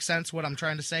 Does that make sense, what I'm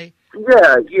trying to say?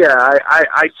 Yeah,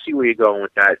 I see where you're going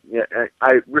with that. Yeah,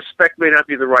 respect may not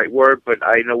be the right word, but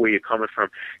I know where you're coming from.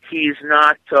 He's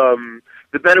not,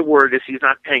 the better word is he's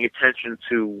not paying attention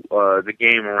to the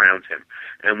game around him.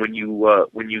 And when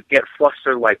you get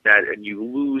flustered like that and you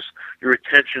lose your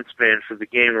attention span for the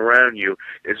game around you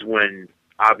is when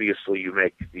obviously you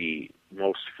make the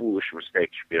most foolish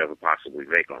mistakes you could ever possibly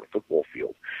make on a football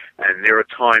field. And there are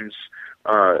times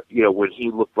when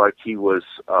he looked like he was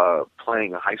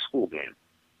playing a high school game.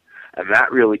 And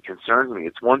that really concerns me.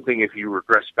 It's one thing if you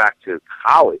regress back to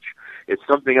college. It's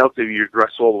something else if you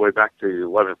regress all the way back to the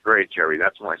 11th grade, Jerry.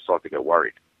 That's when I start to get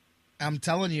worried. I'm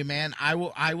telling you, man, I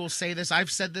will say this.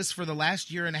 I've said this for the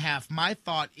last year and a half. My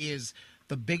thought is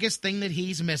the biggest thing that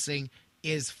he's missing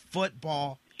is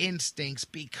football instincts,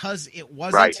 because it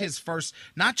wasn't his first,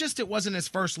 not just it wasn't his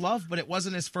first love, but it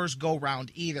wasn't his first go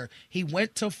round either. He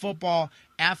went to football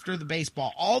after the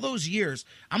baseball. All those years,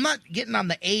 I'm not getting on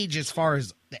the age as far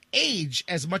as the age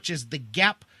as much as the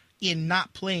gap in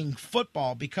not playing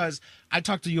football, because I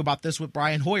talked to you about this with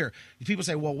Brian Hoyer. People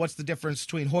say, well, what's the difference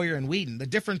between Hoyer and Whedon? The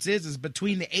difference is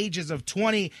between the ages of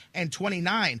 20 and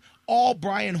 29. All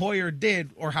Brian Hoyer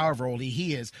did, or however old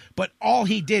he is, but all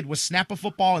he did was snap a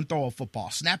football and throw a football,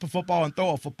 snap a football and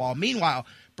throw a football. Meanwhile,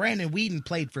 Brandon Whedon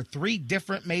played for 3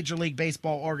 different Major League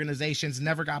Baseball organizations,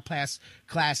 never got past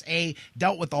Class A,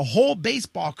 dealt with a whole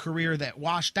baseball career that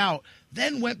washed out,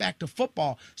 then went back to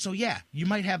football. So, yeah, you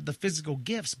might have the physical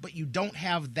gifts, but you don't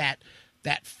have that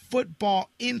football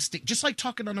instinct. Just like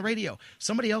talking on the radio.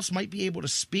 Somebody else might be able to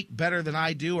speak better than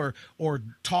I do or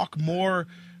talk more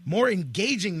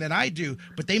engaging than I do,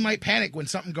 but they might panic when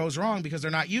something goes wrong because they're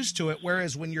not used to it,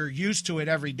 whereas when you're used to it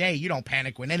every day, you don't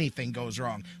panic when anything goes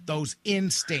wrong. Those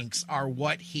instincts are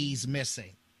what he's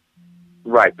missing.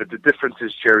 Right, but the difference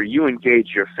is, Jerry, you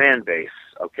engage your fan base.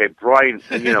 Okay, Brandon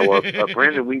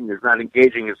Whedon is not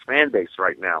engaging his fan base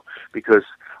right now because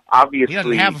obviously, he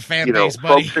doesn't have a fan base,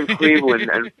 folks in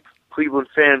Cleveland and Cleveland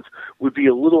fans would be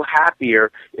a little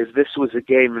happier if this was a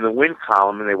game in the win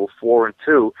column and they were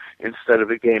 4-2 instead of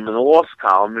a game in the loss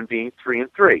column and being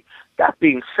 3-3. That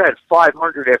being said,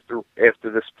 500 after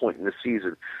this point in the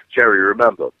season, Jerry,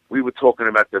 remember, we were talking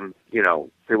about them,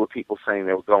 there were people saying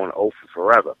they were going 0 for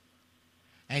forever.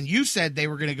 And you said they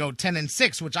were going to go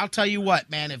 10-6, which I'll tell you what,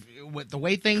 man, if with the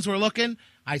way things were looking,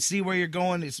 I see where you're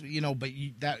going. It's,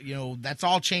 that's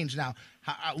all changed now.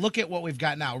 Look at what we've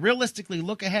got now. Realistically,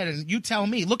 look ahead, and you tell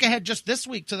me. Look ahead just this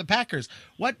week to the Packers.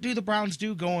 What do the Browns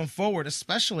do going forward,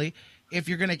 especially if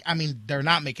you're going to – they're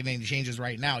not making any changes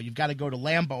right now. You've got to go to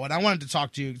Lambeau, and I wanted to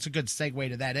talk to you. It's a good segue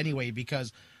to that anyway,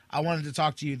 because I wanted to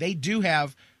talk to you. They do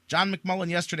have – John McMullen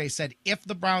yesterday said if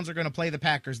the Browns are going to play the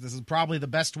Packers, this is probably the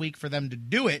best week for them to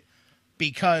do it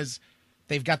because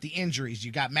they've got the injuries.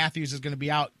 You got Matthews is going to be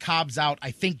out, Cobb's out.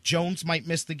 I think Jones might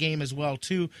miss the game as well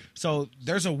too. So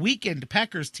there's a weakened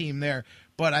Packers team there.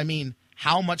 But,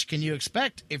 how much can you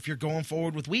expect if you're going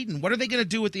forward with Whedon? What are they going to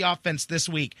do with the offense this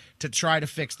week to try to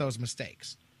fix those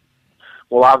mistakes?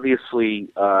 Well, obviously,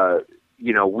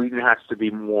 Whedon has to be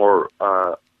more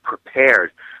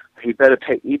prepared. He better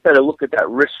look at that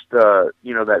wrist,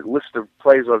 that list of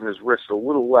plays on his wrist a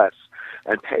little less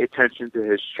and pay attention to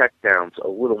his checkdowns a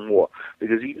little more.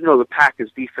 Because even though the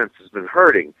Packers' defense has been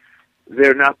hurting,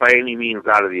 they're not by any means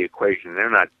out of the equation.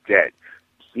 They're not dead.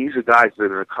 These are guys that are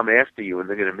going to come after you, and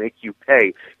they're going to make you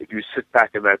pay if you sit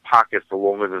back in that pocket for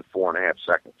longer than 4.5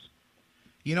 seconds.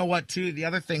 You know what, too? The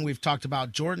other thing we've talked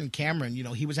about, Jordan Cameron,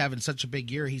 he was having such a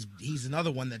big year. He's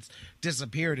another one that's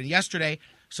disappeared. And yesterday,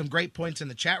 some great points in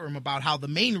the chat room about how the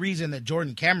main reason that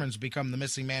Jordan Cameron's become the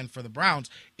missing man for the Browns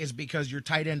is because your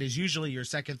tight end is usually your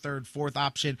second, third, fourth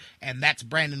option, and that's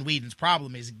Brandon Weeden's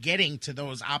problem, is getting to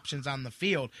those options on the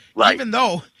field. Right. Even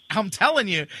though, I'm telling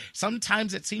you,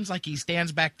 sometimes it seems like he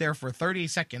stands back there for 30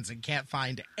 seconds and can't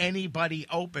find anybody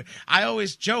open. I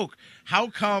always joke, how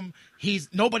come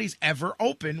nobody's ever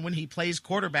open when he plays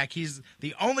quarterback? He's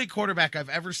the only quarterback I've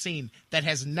ever seen that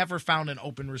has never found an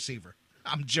open receiver.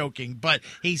 I'm joking, but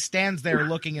he stands there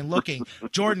looking and looking.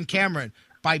 Jordan Cameron,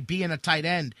 by being a tight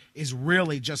end, is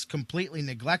really just completely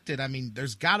neglected. I mean,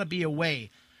 there's got to be a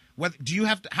way. You're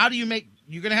going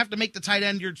to have to make the tight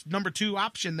end your number 2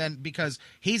 option then, because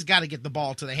he's got to get the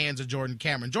ball to the hands of Jordan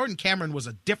Cameron. Jordan Cameron was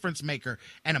a difference maker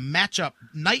and a matchup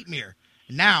nightmare.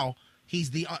 Now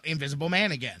he's the invisible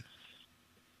man again.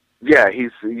 Yeah,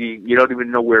 you don't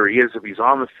even know where he is if he's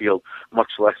on the field,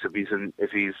 much less if he's in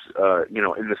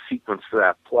the sequence for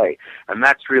that play. And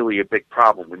that's really a big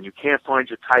problem. When you can't find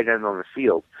your tight end on the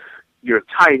field, your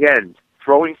tight end,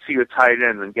 throwing to your tight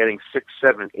end and getting 6,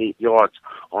 7, 8 yards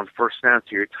on first down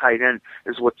to your tight end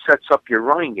is what sets up your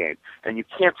running game. And you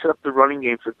can't set up the running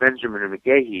game for Benjamin and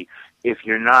McGahee if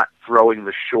you're not throwing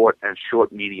the short and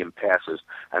short-medium passes.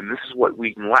 And this is what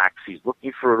Weeden lacks. He's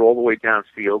looking for it all the way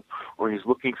downfield, or he's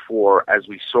looking for, as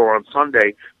we saw on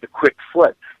Sunday, the quick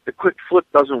flip. The quick flip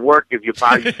doesn't work if your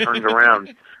body's turned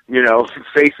around,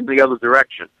 facing the other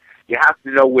direction. You have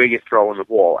to know where you're throwing the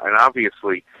ball. And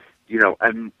obviously,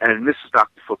 and this is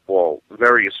Dr. Football,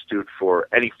 very astute for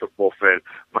any football fan,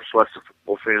 much less a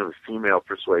football fan of the female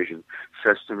persuasion,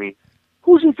 says to me,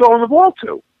 who's he throwing the ball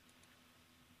to?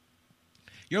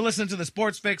 You're listening to the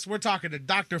Sports Fix. We're talking to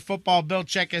Dr. Football. Bill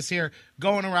Check here,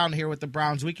 going around here with the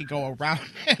Browns. We could go around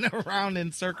and around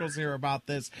in circles here about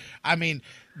this. I mean,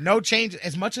 no change.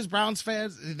 As much as Browns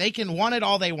fans, they can want it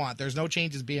all they want. There's no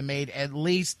changes being made, at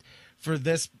least for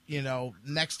this,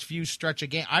 next few stretch of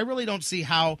game. I really don't see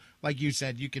how, like you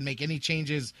said, you can make any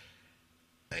changes.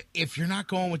 If you're not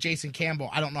going with Jason Campbell,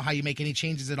 I don't know how you make any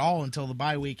changes at all until the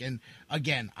bye week. And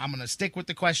again, I'm going to stick with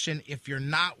the question. If you're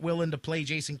not willing to play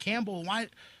Jason Campbell, why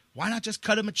not just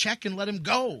cut him a check and let him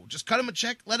go? Just cut him a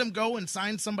check, let him go, and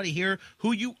sign somebody here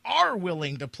who you are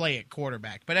willing to play at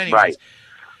quarterback. But anyways.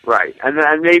 Right.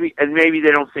 And maybe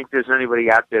they don't think there's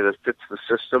anybody out there that fits the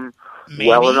system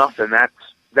well enough, and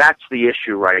that's the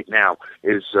issue right now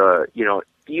is,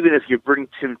 even if you bring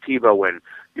Tim Tebow in,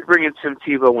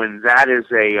 that is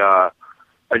a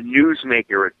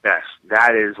newsmaker at best.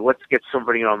 That is, let's get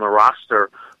somebody on the roster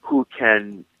who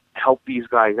can help these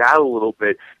guys out a little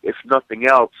bit, if nothing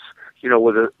else,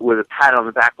 with a pat on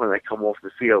the back when they come off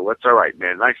the field. That's all right,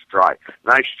 man. Nice try.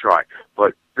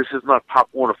 But this is not Pop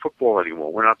Warner football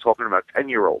anymore. We're not talking about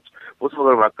 10-year-olds. We're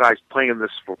talking about guys playing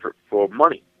this for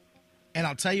money. And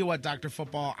I'll tell you what, Dr.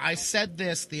 Football, I said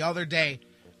this the other day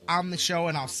on the show,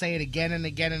 and I'll say it again and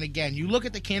again and again. You look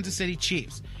at the Kansas City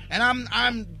Chiefs, and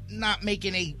I'm not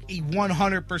making a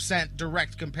 100%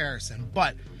 direct comparison,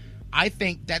 but I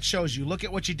think that shows you. Look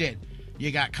at what you did.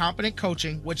 You got competent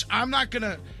coaching, which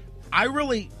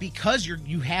because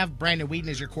you have Brandon Weeden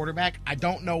as your quarterback, I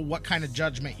don't know what kind of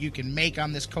judgment you can make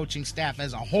on this coaching staff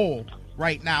as a whole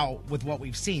right now with what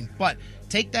we've seen. But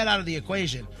take that out of the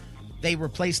equation. They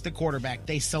replaced the quarterback.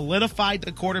 They solidified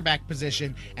the quarterback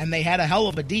position, and they had a hell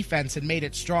of a defense and made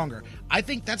it stronger. I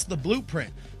think that's the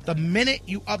blueprint. The minute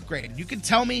you upgrade, you can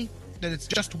tell me that it's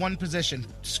just one position.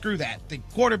 Screw that. The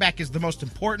quarterback is the most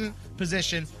important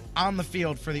position on the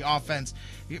field for the offense.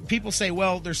 People say,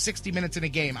 well, there's 60 minutes in a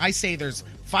game. I say there's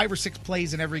 5 or 6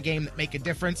 plays in every game that make a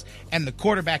difference, and the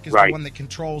quarterback is the one that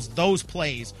controls those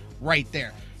plays right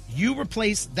there. You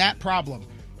replace that problem,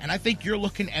 and I think you're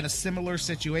looking at a similar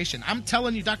situation. I'm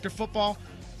telling you, Dr. Football,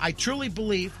 I truly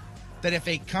believe that if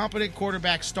a competent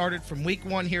quarterback started from week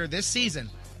 1 here this season,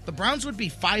 the Browns would be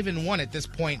 5-1 at this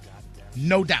point,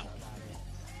 no doubt.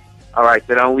 All right,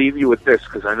 then I'll leave you with this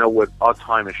because I know our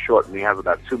time is short and we have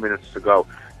about 2 minutes to go.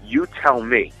 You tell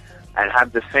me, and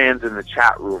have the fans in the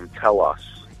chat room tell us,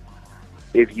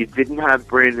 if you didn't have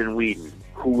Brandon Weeden,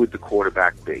 who would the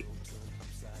quarterback be?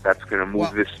 That's going to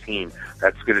move this team.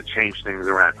 That's going to change things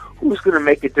around. Who's going to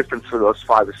make a difference for those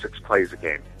 5 or 6 plays a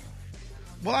game?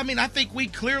 Well, I mean, I think we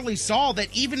clearly saw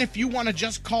that even if you want to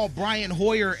just call Brian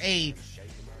Hoyer a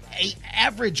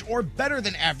average or better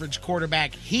than average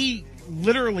quarterback, he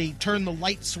literally turned the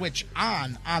light switch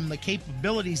on the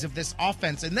capabilities of this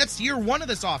offense. And that's year 1 of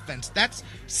this offense. That's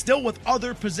still with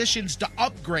other positions to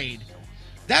upgrade.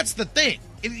 That's the thing.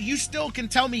 You still can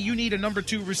tell me you need a number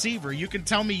 2 receiver. You can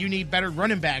tell me you need better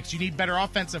running backs. You need better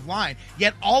offensive line.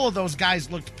 Yet all of those guys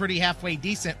looked pretty halfway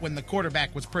decent when the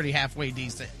quarterback was pretty halfway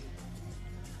decent.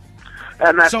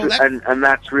 And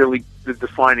that's really the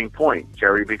defining point,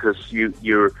 Jerry, because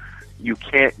you're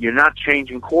not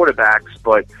changing quarterbacks,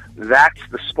 but that's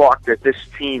the spark that this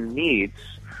team needs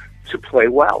to play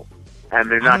well, and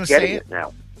they're not getting it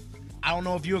now. I don't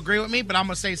know if you agree with me, but I'm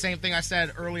going to say the same thing I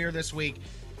said earlier this week.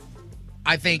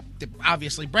 I think that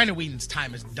obviously Brandon Weeden's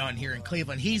time is done here in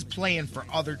Cleveland. He's playing for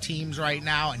other teams right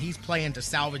now, and he's playing to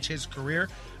salvage his career.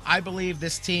 I believe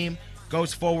this team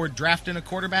goes forward drafting a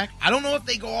quarterback. I don't know if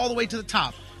they go all the way to the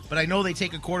top, but I know they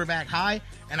take a quarterback high,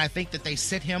 and I think that they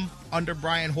sit him under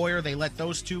Brian Hoyer. They let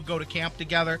those two go to camp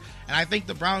together, and I think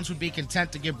the Browns would be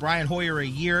content to give Brian Hoyer a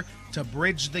year to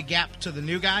bridge the gap to the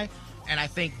new guy, and I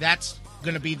think that's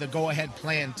going to be the go-ahead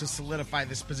plan to solidify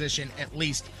this position at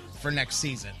least for next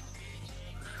season.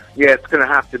 Yeah, it's going to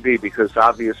have to be because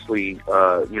obviously,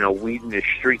 Weeden is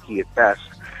streaky at best,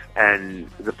 and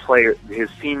his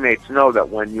teammates know that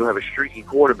when you have a streaky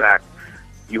quarterback,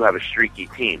 you have a streaky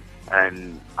team.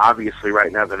 And obviously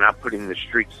right now they're not putting the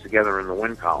streaks together in the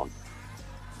win column.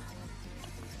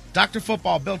 Dr.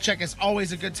 Football, Bill Check,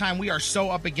 always a good time. We are so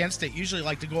up against it. Usually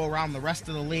like to go around the rest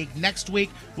of the league. Next week,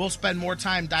 we'll spend more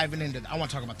time diving into I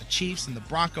want to talk about the Chiefs and the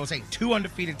Broncos. Hey, 2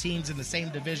 undefeated teams in the same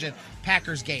division.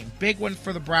 Packers game. Big one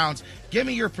for the Browns. Give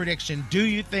me your prediction. Do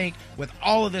you think, with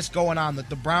all of this going on, that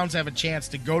the Browns have a chance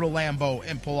to go to Lambeau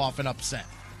and pull off an upset?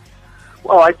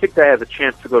 Well, I think they have a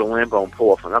chance to go to Lambeau and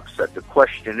pull off an upset. The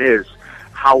question is,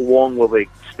 how long will they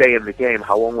stay in the game?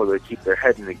 How long will they keep their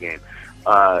head in the game?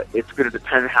 It's going to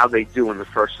depend how they do in the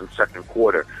first and second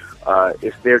quarter.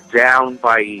 If they're down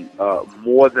by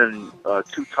more than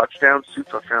 2 touchdowns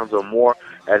or more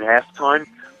at halftime,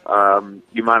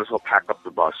 you might as well pack up the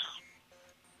bus.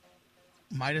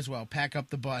 Might as well pack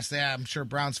up the bus. Yeah, I'm sure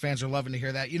Browns fans are loving to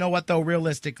hear that. You know what, though?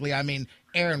 Realistically, I mean,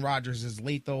 Aaron Rodgers is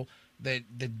lethal. The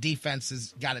defense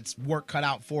has got its work cut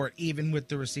out for it, even with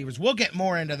the receivers. We'll get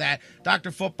more into that. Dr.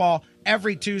 Football,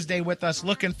 every Tuesday with us.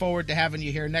 Looking forward to having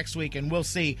you here next week, and we'll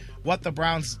see what the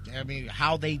Browns,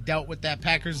 how they dealt with that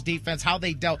Packers defense, how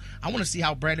they dealt. I want to see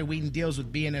how Brandon Weeden deals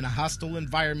with being in a hostile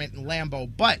environment in Lambeau.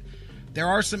 But there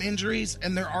are some injuries,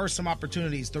 and there are some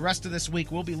opportunities. The rest of this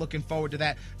week, we'll be looking forward to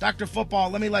that. Dr. Football,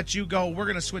 let me let you go. We're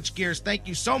going to switch gears. Thank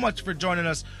you so much for joining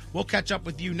us. We'll catch up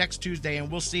with you next Tuesday, and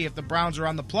we'll see if the Browns are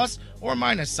on the plus or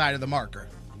minus side of the marker.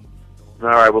 All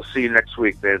right, we'll see you next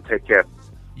week, man. Take care.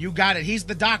 You got it. He's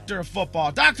the Doctor of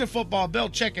Football. Dr. Football, Bill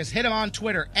Chickus. Hit him on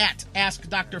Twitter at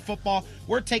AskDrFootball.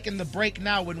 We're taking the break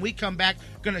now. When we come back,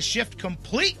 going to shift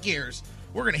complete gears.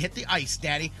 We're going to hit the ice,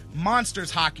 Daddy.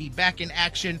 Monsters hockey back in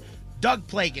action. Doug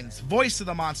Plagans, voice of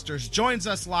the Monsters, joins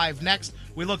us live next.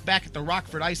 We look back at the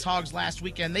Rockford Ice Hogs last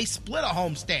weekend. They split a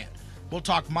homestand. We'll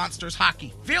talk Monsters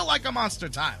hockey. Feel like a monster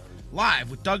time.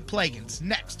 Live with Doug Plagans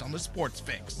next on the Sports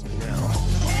Fix.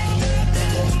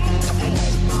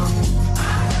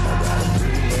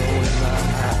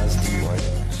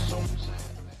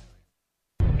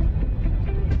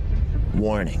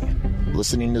 Warning.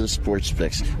 Listening to the Sports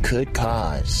Fix could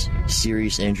cause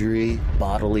serious injury,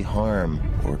 bodily harm,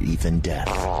 or even death.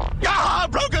 Ah,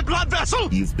 broken blood vessel!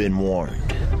 You've been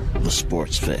warned. The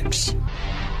Sports Fix.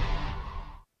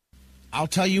 I'll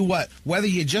tell you what, whether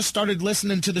you just started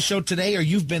listening to the show today or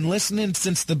you've been listening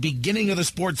since the beginning of the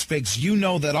Sports Fix, you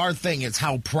know that our thing is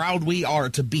how proud we are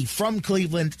to be from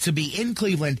Cleveland, to be in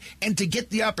Cleveland, and to get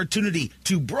the opportunity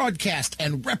to broadcast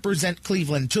and represent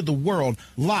Cleveland to the world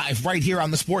live right here on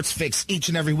the Sports Fix each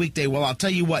and every weekday. Well, I'll tell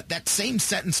you what, that same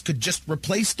sentence could just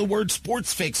replace the word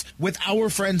Sports Fix with our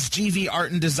friends GV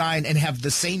Art and Design and have the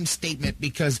same statement,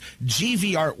 because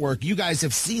GV Artwork, you guys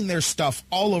have seen their stuff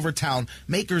all over town,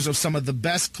 makers of some of the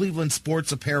best Cleveland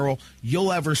sports apparel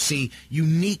you'll ever see.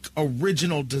 Unique,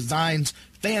 original designs.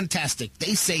 Fantastic.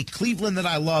 They say Cleveland that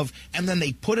I love, and then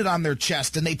they put it on their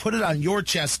chest, and they put it on your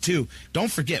chest too.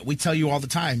 Don't forget, we tell you all the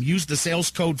time, use the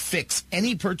sales code FIX.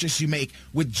 Any purchase you make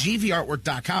with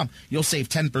gvartwork.com, you'll save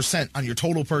 10% on your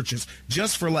total purchase,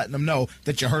 just for letting them know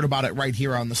that you heard about it right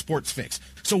here on the Sports Fix.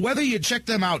 So whether you check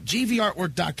them out,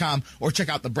 gvartwork.com, or check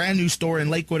out the brand new store in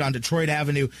Lakewood on Detroit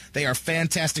Avenue, they are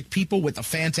fantastic people with a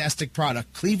fantastic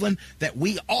product. Cleveland that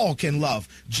we all can love.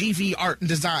 GV Art and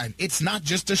Design. It's not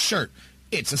just a shirt.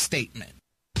 It's a statement.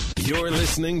 You're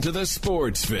listening to the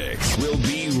Sports Fix. We'll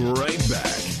be right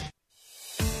back.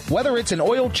 Whether it's an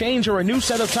oil change or a new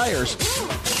set of tires,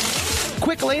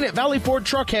 Quick Lane at Valley Ford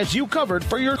Truck has you covered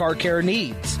for your car care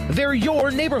needs. They're your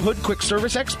neighborhood quick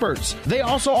service experts. They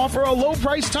also offer a low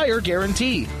price tire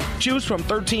guarantee. Choose from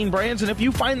 13 brands, and if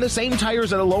you find the same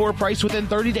tires at a lower price within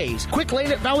 30 days, Quick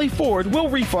Lane at Valley Ford will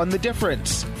refund the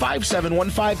difference.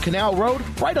 5715 Canal Road,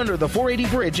 right under the 480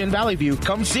 bridge in Valley View.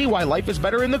 Come see why life is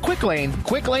better in the Quick Lane.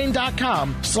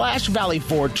 QuickLane.com/Valley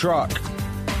Ford Truck.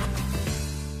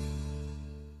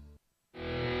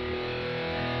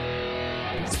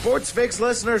 Sports Fix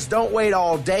listeners, don't wait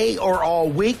all day or all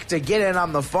week to get in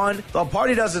on the fun. The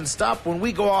party doesn't stop when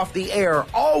we go off the air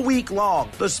all week long.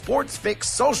 The Sports Fix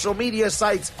social media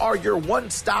sites are your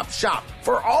one-stop shop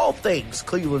for all things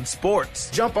Cleveland sports.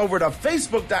 Jump over to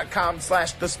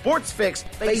Facebook.com/TheSportsFix,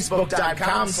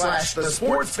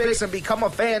 Facebook.com/TheSportsFix, and become a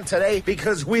fan today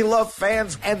because we love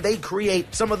fans and they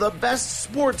create some of the best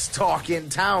sports talk in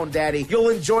town, Daddy. You'll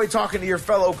enjoy talking to your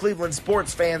fellow Cleveland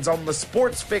sports fans on the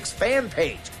Sports Fix fan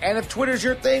page. And if Twitter's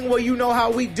your thing, well, you know how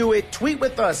we do it. Tweet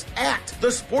with us at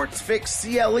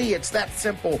TheSportsFixCLE. It's that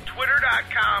simple.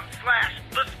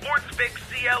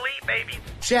 Twitter.com/TheSportsFixCLE, baby.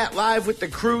 Chat live with the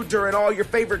crew during all your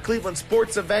favorite Cleveland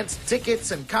sports events,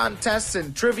 tickets and contests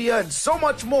and trivia and so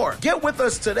much more. Get with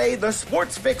us today, The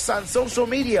Sports Fix on social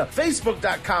media,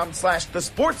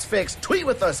 Facebook.com/TheSportsFix. Tweet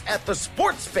with us at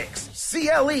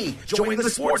TheSportsFixCLE. Join the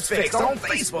Sports Fix on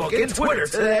Facebook and Twitter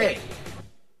today.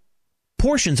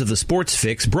 Portions of the Sports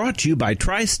Fix brought to you by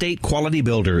Tri-State Quality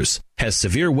Builders. Has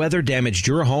severe weather damaged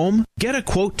your home? Get a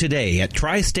quote today at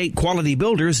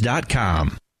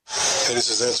TriStateQualityBuilders.com. Hey, this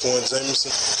is Antoine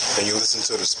Jameson, and you listen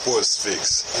to the Sports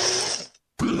Fix.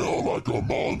 Feel like a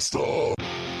monster.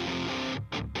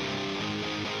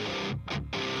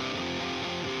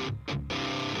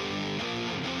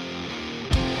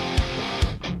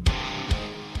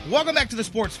 Welcome back to the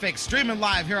Sports Fix, streaming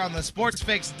live here on the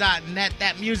sportsfix.net.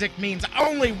 That music means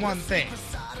only one thing.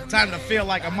 Time to feel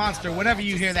like a monster. Whenever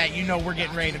you hear that, you know we're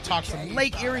getting ready to talk some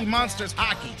Lake Erie Monsters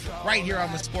hockey right here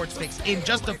on the Sports Fix. In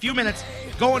just a few minutes,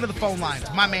 going to the phone lines.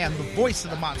 My man, the voice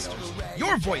of the Monsters,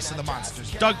 your voice of the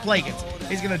Monsters, Doug Plagans.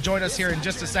 He's going to join us here in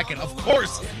just a second. Of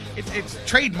course, it's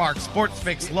trademark Sports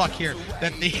Fix luck here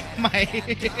that my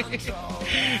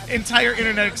entire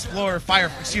Internet Explorer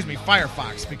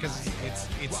Firefox, because it's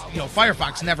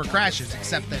Firefox never crashes,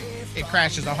 except that it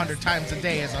crashes 100 times a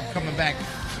day as I'm coming back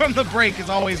from the break is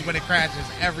always when it crashes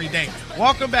every day.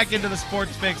 Welcome back into the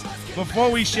Sports Fix. Before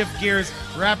we shift gears,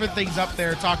 wrapping things up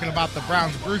there, talking about the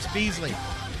Browns, Bruce Beasley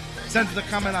sends the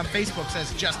comment on Facebook,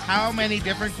 says, just how many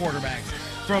different quarterbacks,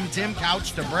 from Tim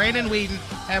Couch to Brandon Weeden,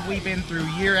 have we been through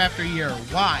year after year?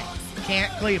 Why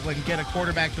can't Cleveland get a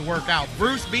quarterback to work out?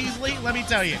 Bruce Beasley, let me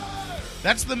tell you,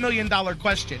 that's the million-dollar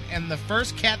question. And the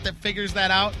first cat that figures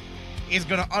that out is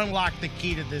going to unlock the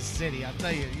key to this city. I'll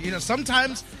tell you,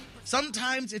 sometimes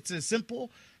it's as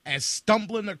simple as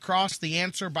stumbling across the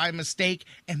answer by mistake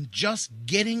and just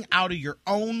getting out of your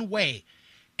own way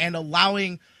and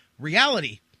allowing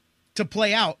reality to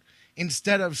play out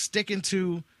instead of sticking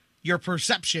to your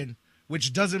perception,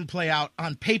 which doesn't play out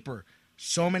on paper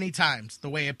so many times the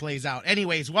way it plays out.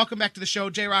 Anyways, welcome back to the show.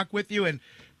 J-Rock with you, and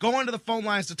go onto the phone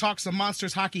lines to talk some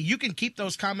Monsters hockey. You can keep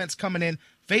those comments coming in,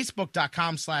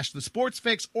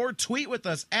 Facebook.com/TheSportsFix, or tweet with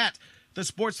us at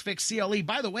TheSportsFixCLE.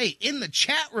 By the way, in the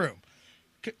chat room,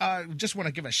 just want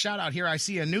to give a shout out here. I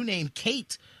see a new name,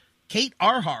 Kate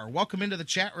Arhar. Welcome into the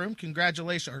chat room.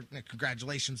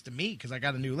 Congratulations to me because I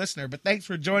got a new listener, but thanks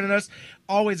for joining us.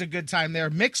 Always a good time there.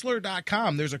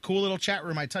 Mixler.com. There's a cool little chat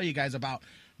room I tell you guys about.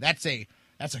 That's a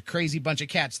crazy bunch of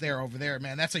cats there over there,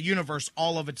 man. That's a universe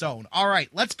all of its own. All right,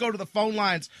 let's go to the phone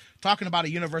lines talking about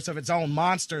a universe of its own.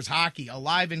 Monsters hockey,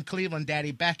 alive in Cleveland,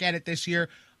 Daddy. Back at it this year.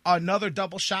 Another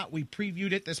double shot. We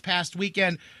previewed it this past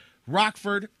weekend.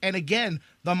 Rockford, and again,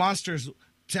 the Monsters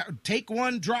take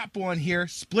one, drop one here,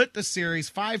 split the series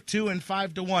 5-2 and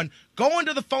 5-1. Going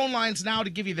to the phone lines now to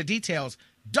give you the details.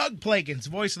 Doug Plagans,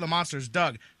 voice of the Monsters.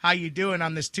 Doug, how you doing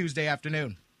on this Tuesday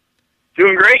afternoon?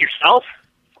 Doing great. Yourself?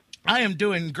 I am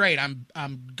doing great. I'm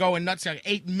going nuts.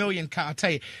 8 million. I'll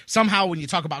tell you, somehow when you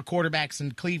talk about quarterbacks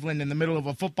in Cleveland in the middle of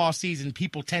a football season,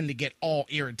 people tend to get all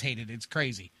irritated. It's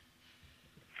crazy.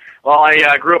 Well,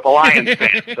 I grew up a Lions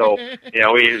fan, so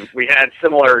we had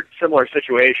similar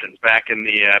situations back in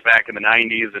the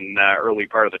 '90s and early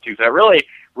part of the 2000s.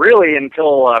 Really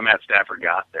until Matt Stafford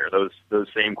got there, those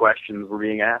same questions were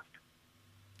being asked.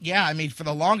 Yeah, I mean, for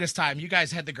the longest time, you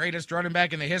guys had the greatest running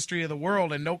back in the history of the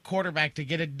world and no quarterback to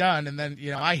get it done. And then,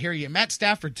 I hear you. Matt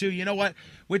Stafford, too. You know what?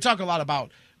 We talk a lot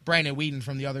about Brandon Weeden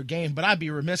from the other game, but I'd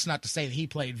be remiss not to say that he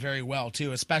played very well,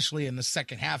 too, especially in the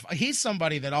second half. He's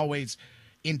somebody that always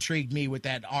intrigued me with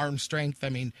that arm strength. I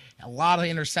mean, a lot of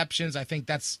interceptions. I think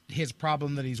that's his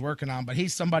problem that he's working on. But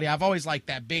he's somebody I've always liked,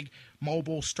 that big,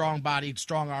 mobile, strong-bodied,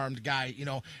 strong-armed guy. You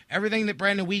know, everything that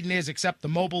Brandon Whedon is except the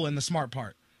mobile and the smart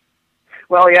part.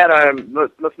 Well,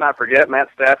 let's not forget Matt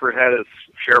Stafford had his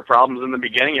share of problems in the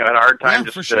beginning. Had a hard time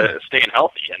staying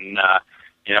healthy, and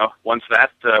once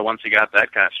he got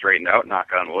that kind of straightened out, knock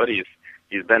on wood, he's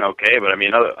been okay. But I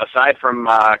mean, aside from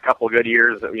a couple of good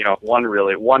years,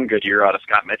 one good year out of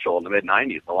Scott Mitchell in the mid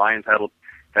 '90s, the Lions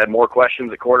had more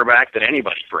questions at quarterback than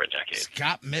anybody for a decade.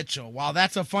 Scott Mitchell. While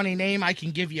that's a funny name, I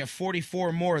can give you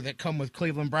 44 more that come with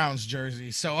Cleveland Browns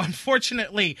jerseys. So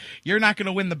unfortunately, you're not going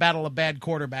to win the battle of bad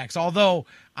quarterbacks, although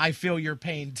I feel your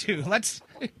pain too.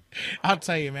 I'll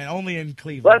tell you, man, only in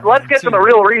Cleveland. Let's get to the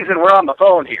real reason we're on the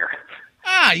phone here.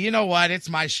 You know what? It's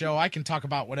my show. I can talk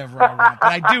about whatever I want.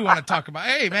 But I do want to talk about,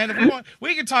 hey, man, if we want,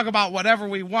 we can talk about whatever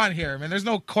we want here. Man, there's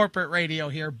no corporate radio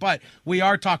here, but we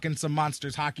are talking some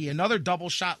Monsters hockey. Another double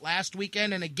shot last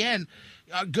weekend. And again,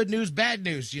 good news, bad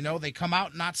news. You know, they come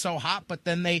out not so hot, but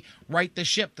then they right the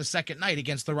ship the second night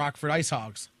against the Rockford Ice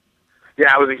Hogs.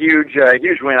 Yeah, it was a huge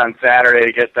win on Saturday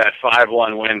to get that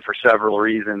 5-1 win for several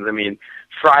reasons. I mean,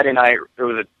 Friday night, it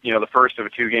was the first of a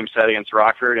 2-game set against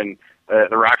Rockford, and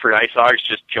the Rockford Ice Hogs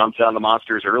just jumped on the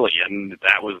Monsters early, and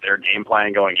that was their game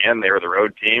plan going in. They were the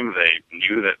road team. They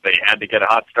knew that they had to get a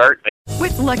hot start.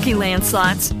 With Lucky Land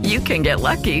Slots, you can get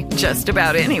lucky just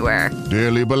about anywhere.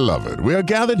 Dearly beloved, we are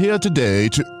gathered here today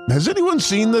to... Has anyone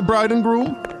seen the bride and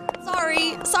groom?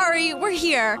 Sorry, we're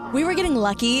here. We were getting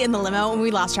lucky in the limo and we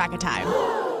lost track of time.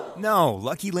 No,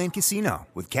 Lucky Land Casino,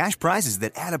 with cash prizes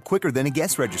that add up quicker than a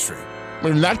guest registry.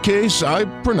 In that case, I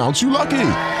pronounce you lucky.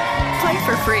 Play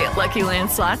for free at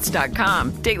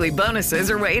LuckyLandSlots.com. Daily bonuses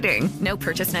are waiting. No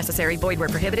purchase necessary. Void where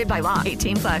prohibited by law.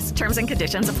 18+. Terms and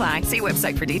conditions apply. See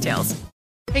website for details.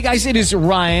 Hey guys, it is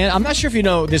Ryan. I'm not sure if you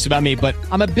know this about me, but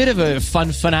I'm a bit of a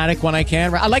fun fanatic when I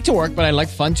can. I like to work, but I like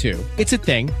fun too. It's a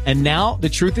thing. And now the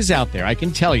truth is out there. I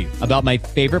can tell you about my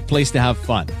favorite place to have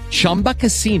fun. Chumba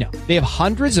Casino. They have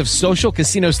hundreds of social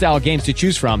casino style games to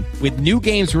choose from with new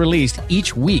games released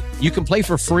each week. You can play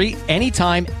for free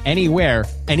anytime, anywhere.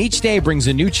 And each day brings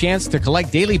a new chance to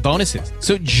collect daily bonuses.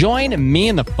 So join me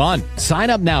in the fun. Sign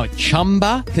up now at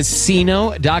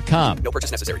ChumbaCasino.com. No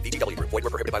purchase necessary. VGW Group. Void where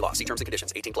prohibited by law. See terms and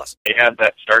conditions. 18+. They had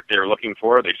that start they were looking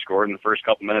for. They scored in the first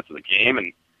couple minutes of the game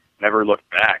and never looked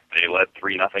back. They led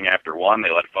 3-0 after 1.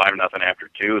 They led 5-0 after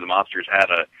 2. The Monsters had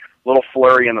a little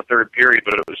flurry in the third period,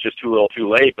 but it was just too little too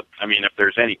late. But, I mean, if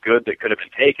there's any good that could have been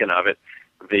taken of it,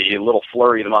 the little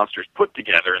flurry the Monsters put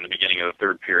together in the beginning of the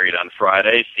third period on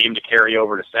Friday seemed to carry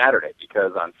over to Saturday,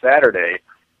 because on Saturday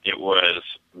it was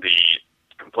the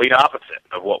complete opposite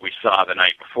of what we saw the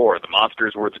night before. The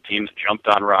Monsters were the team that jumped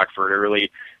on Rockford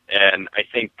early, and I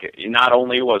think not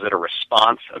only was it a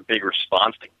big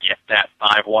response to get that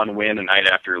 5-1 win a night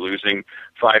after losing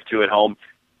 5-2 at home,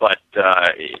 but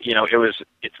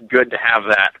it's good to have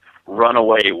that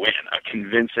runaway win, a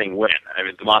convincing win. I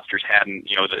mean, the Monsters hadn't,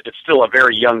 it's still a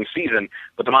very young season,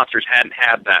 but the Monsters hadn't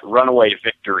had that runaway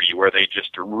victory where they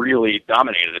just really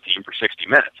dominated the team for 60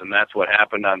 minutes, and that's what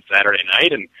happened on Saturday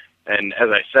night. And as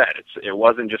I said, it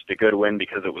wasn't just a good win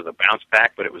because it was a bounce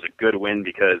back, but it was a good win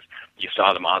because you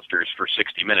saw the Monsters for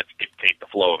 60 minutes dictate the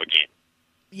flow of a game.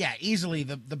 Yeah, easily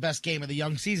the best game of the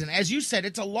young season. As you said,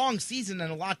 it's a long season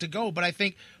and a lot to go, but I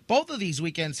think both of these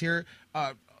weekends here,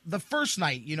 the first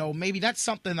night, maybe that's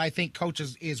something I think coach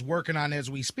is working on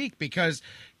as we speak, because,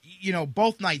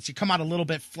 both nights you come out a little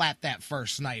bit flat that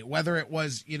first night, whether it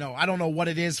was, I don't know what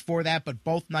it is for that, but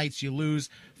both nights you lose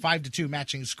 5-2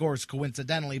 matching scores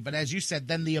coincidentally. But as you said,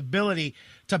 then the ability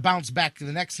to bounce back to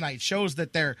the next night shows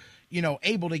that they're,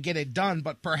 able to get it done.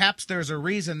 But perhaps there's a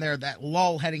reason there, that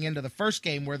lull heading into the first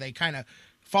game where they kind of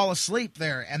fall asleep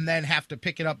there and then have to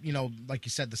pick it up, like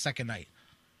you said, the second night.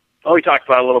 Well, we talked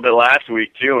about it a little bit last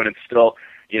week too, and it's still,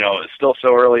 it's still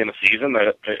so early in the season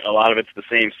that a lot of it's the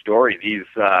same story. These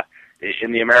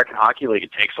in the American Hockey League,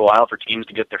 it takes a while for teams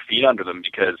to get their feet under them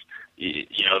because the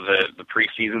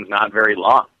preseason's not very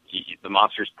long. The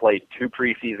Monsters played 2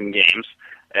 preseason games,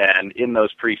 and in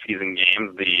those preseason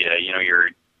games,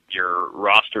 your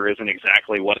roster isn't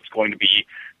exactly what it's going to be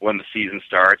when the season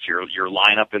starts. Your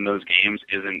lineup in those games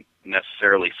isn't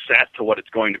necessarily set to what it's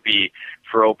going to be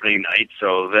for opening night.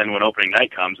 So then when opening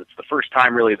night comes, it's the first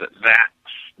time really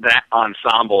that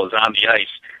ensemble is on the ice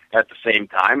at the same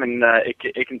time, and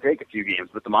it can take a few games.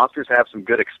 But the Monsters have some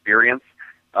good experience,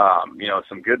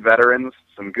 some good veterans,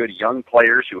 some good young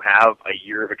players who have a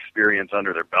year of experience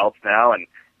under their belts now, and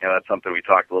that's something we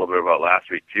talked a little bit about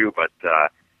last week too. But the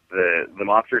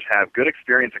Monsters have good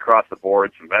experience across the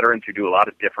board, some veterans who do a lot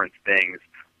of different things,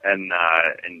 and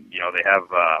they have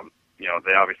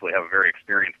they obviously have a very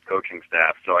experienced coaching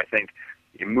staff. So I think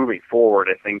moving forward,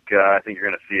 I think you're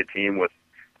going to see a team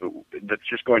that's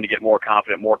just going to get more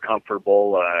confident, more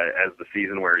comfortable as the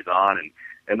season wears on,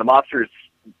 and the Monsters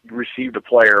received a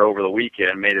player over the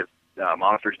weekend, made his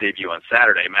Monsters debut on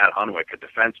Saturday, Matt Hunwick, a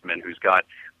defenseman who's got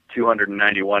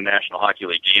 291 National Hockey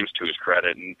League games to his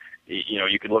credit, and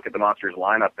you could look at the Monsters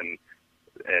lineup and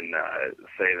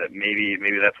say that maybe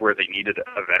that's where they needed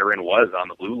a veteran was on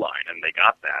the blue line, and they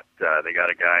got that. They got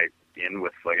a guy in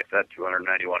with, like I said,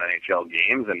 291 NHL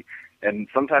games, and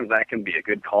sometimes that can be a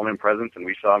good calming presence. And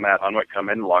we saw Matt Hunwick come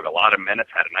in, log a lot of minutes,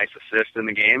 had a nice assist in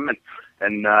the game,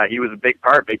 and he was a big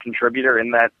contributor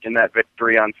in that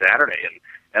victory on Saturday.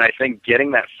 And I think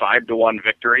getting that 5-1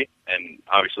 victory, and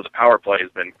obviously the power play has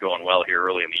been going well here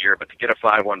early in the year, but to get a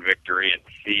 5-1 victory and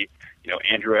to see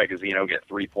Andrew Agozzino get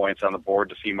 3 points on the board,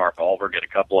 to see Mark Alver get a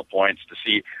couple of points, to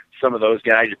see some of those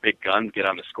guys, your big guns, get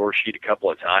on the score sheet a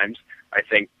couple of times, I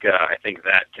think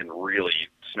that can really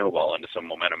snowball into some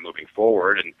momentum moving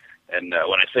forward. And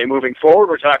when I say moving forward,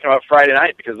 we're talking about Friday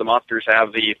night, because the Monsters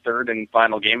have the third and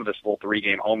final game of this full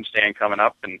 3-game homestand coming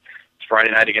up, and it's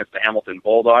Friday night against the Hamilton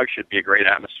Bulldogs. Should be a great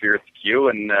atmosphere at the Q,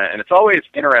 and it's always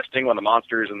interesting when the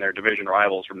Monsters and their division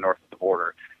rivals from north of the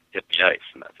border hit the ice,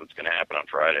 and that's what's going to happen on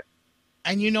Friday.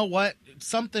 And you know what?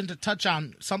 Something to touch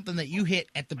on, something that you hit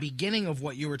at the beginning of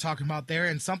what you were talking about there,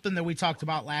 and something that we talked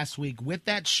about last week with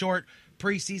that short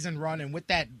preseason run and with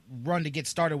that run to get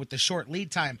started with the short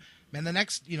lead time. Man, the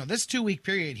next, this 2-week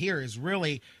period here is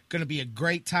really going to be a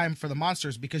great time for the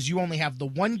Monsters, because you only have the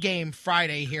one game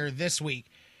Friday here this week.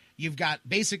 You've got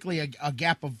basically a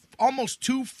gap of almost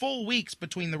 2 full weeks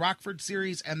between the Rockford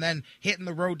series and then hitting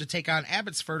the road to take on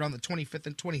Abbotsford on the 25th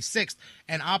and 26th.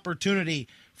 An opportunity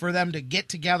for them to get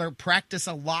together, practice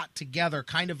a lot together,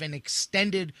 kind of an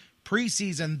extended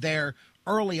preseason there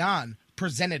early on,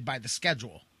 presented by the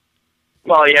schedule.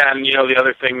 Well, yeah, and the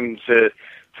other thing to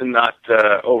not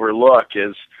overlook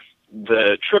is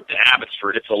the trip to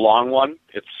Abbotsford. It's a long one.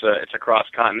 It's a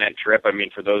cross-continent trip. I mean,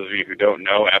 for those of you who don't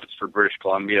know, Abbotsford, British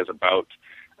Columbia is about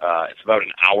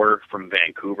an hour from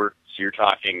Vancouver. So you're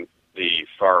talking the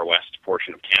far west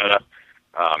portion of Canada.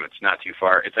 It's not too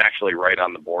far. It's actually right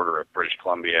on the border of British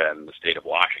Columbia and the state of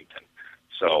Washington.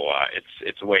 So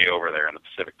it's way over there in the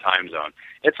Pacific time zone.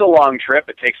 It's a long trip.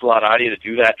 It takes a lot out of you to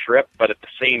do that trip, but at the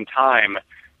same time,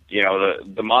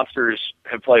 the Monsters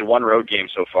have played one road game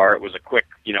so far. It was a quick,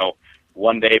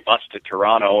 one-day bus to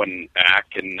Toronto and back,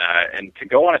 and to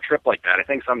go on a trip like that, I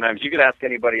think sometimes you could ask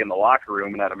anybody in the locker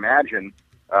room, and I'd imagine,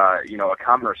 a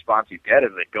common response you get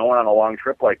is that going on a long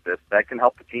trip like this, that can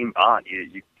help the team bond.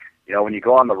 When you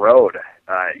go on the road,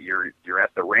 you're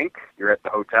at the rink, you're at the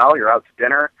hotel, you're out to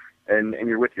dinner, and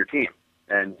you're with your team,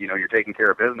 and you're taking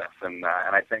care of business. And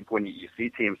I think when you see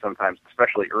teams sometimes,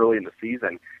 especially early in the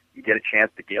season, you get a chance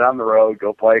to get on the road,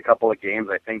 go play a couple of games.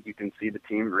 I think you can see the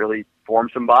team really form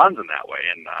some bonds in that way,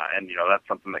 and that's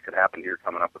something that could happen here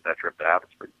coming up with that trip to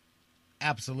Abbotsford.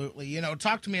 Absolutely.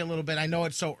 Talk to me a little bit. I know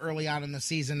it's so early on in the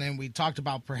season, and we talked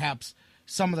about perhaps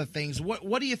some of the things.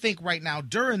 What do you think right now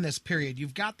during this period?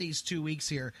 You've got these 2 weeks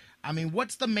here. I mean,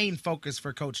 what's the main focus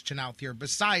for Coach Chenoweth here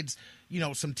besides,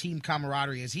 some team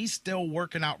camaraderie? Is he still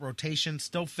working out rotations,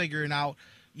 still figuring out,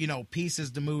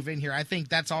 pieces to move in here? I think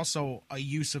that's also a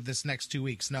use of this next 2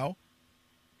 weeks, no?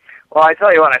 Well, I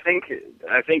tell you what, I think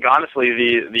honestly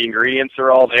the ingredients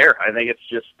are all there. I think it's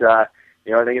just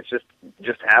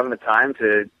just having the time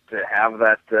to have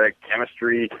that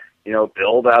chemistry,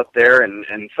 build out there,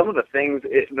 and some of the things.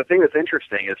 The thing that's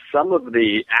interesting is some of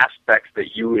the aspects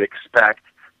that you would expect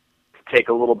to take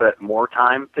a little bit more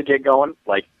time to get going,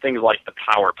 like things like the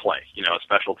power play,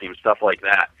 special team stuff like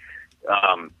that.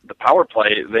 The power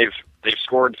play, they've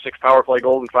scored 6 power play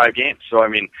goals in 5 games. So I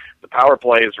mean, the power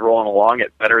play is rolling along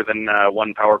at better than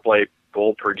 1 power play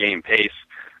goal per game pace.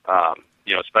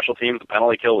 Special teams, the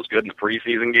penalty kill was good in the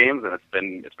preseason games, and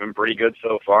it's been pretty good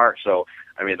so far. So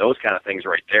I mean, those kind of things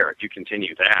right there. If you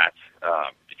continue that,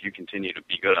 if you continue to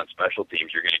be good on special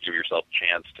teams, you're going to give yourself a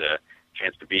chance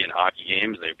to be in hockey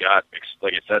games. They've got,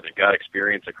 like I said, they've got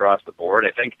experience across the board.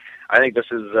 I think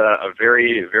this is a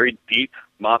very, very deep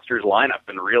Monsters lineup,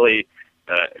 and really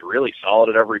solid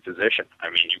at every position. I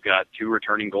mean, you've got 2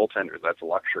 returning goaltenders. That's a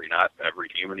luxury. Not every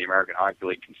team in the American Hockey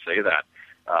League can say that.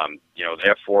 They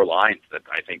have 4 lines that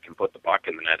I think can put the puck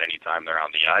in the net anytime they're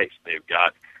on the ice. They've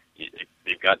got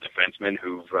defensemen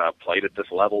who've played at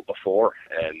this level before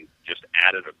and just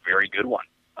added a very good one.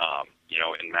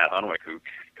 In Matt Hunwick, who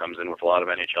comes in with a lot of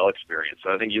NHL experience.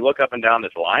 So I think you look up and down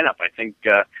this lineup. I think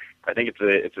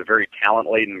it's a very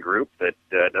talent-laden group that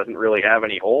doesn't really have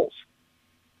any holes.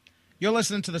 You're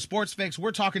listening to the Sports Fix. We're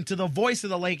talking to the voice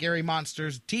of the Lake Erie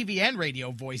Monsters, TV and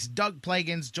radio voice. Doug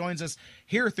Plagens joins us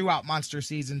here throughout Monster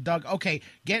season. Doug, okay,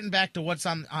 getting back to what's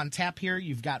on tap here,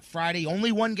 you've got Friday,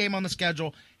 only one game on the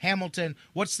schedule, Hamilton.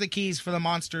 What's the keys for the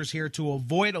Monsters here to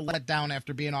avoid a letdown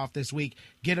after being off this week,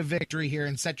 get a victory here,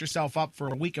 and set yourself up for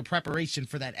a week of preparation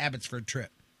for that Abbotsford trip?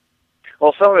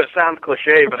 Well, some of it sounds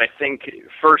cliche, but I think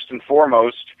first and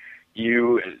foremost,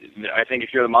 I think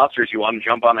if you're the Monsters, you want to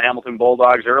jump on the Hamilton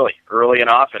Bulldogs early and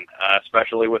often,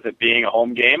 especially with it being a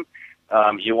home game.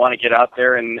 You want to get out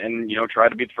there and try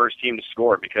to be the first team to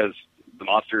score, because the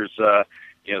Monsters, the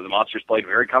Monsters played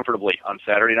very comfortably on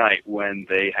Saturday night when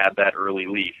they had that early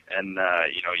lead, and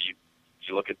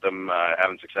you look at them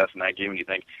having success in that game, and you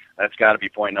think that's got to be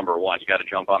point number one. You got to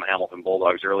jump on the Hamilton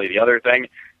Bulldogs early. The other thing,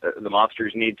 the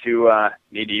Monsters need to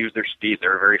use their speed.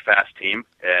 They're a very fast team,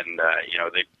 and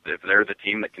if they're the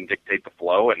team that can dictate the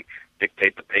flow and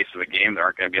dictate the pace of the game, there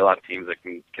aren't going to be a lot of teams that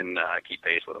can keep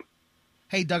pace with them.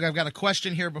 Hey, Doug, I've got a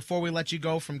question here before we let you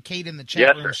go from Kate in the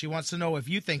chat room. Sir. She wants to know if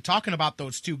you think, talking about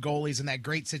those two goalies in that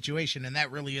great situation, and that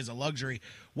really is a luxury,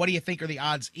 what do you think are the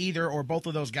odds either or both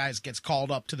of those guys gets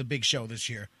called up to the big show this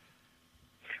year?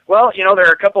 Well, there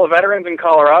are a couple of veterans in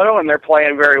Colorado, and they're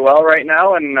playing very well right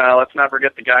now, and let's not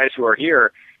forget the guys who are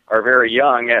here are very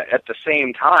young. At the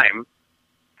same time,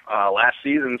 last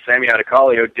season, Sammy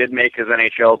Adekalio did make his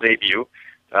NHL debut.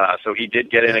 So he did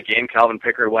get in a game. Calvin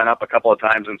Pickard went up a couple of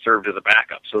times and served as a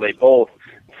backup. So they both,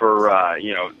 for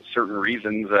certain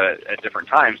reasons at different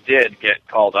times, did get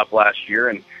called up last year.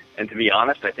 And to be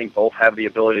honest, I think both have the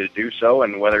ability to do so.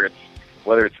 And whether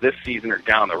it's this season or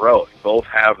down the road, both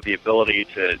have the ability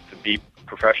to be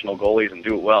professional goalies and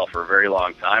do it well for a very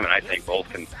long time. And I think both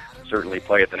can certainly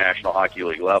play at the National Hockey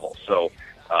League level. So,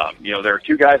 there are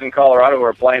two guys in Colorado who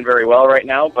are playing very well right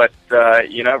now, but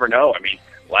you never know. I mean,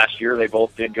 last year they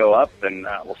both did go up, and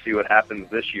we'll see what happens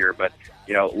this year. But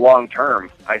long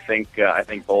term, I think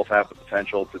both have the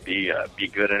potential to be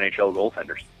good NHL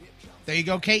goaltenders. There you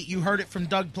go, Kate. You heard it from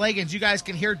Doug Plagens. You guys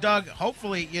can hear Doug,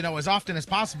 hopefully, as often as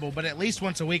possible, but at least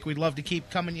once a week. We'd love to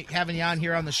keep having you on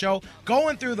here on the show.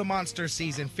 Going through the Monster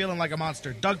season, feeling like a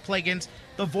monster. Doug Plagens,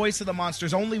 the voice of the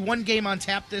Monsters. Only one game on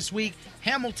tap this week.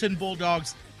 Hamilton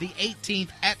Bulldogs, the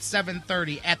 18th at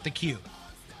 7:30 at the Q.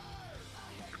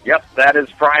 Yep, that is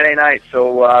Friday night,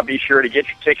 so be sure to get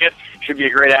your ticket. Should be a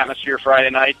great atmosphere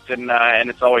Friday night, and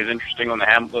it's always interesting when the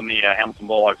Hamilton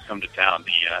Bulldogs come to town.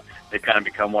 They've kind of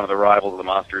become one of the rivals of the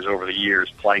Monsters over the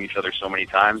years, playing each other so many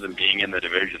times and being in the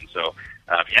division. So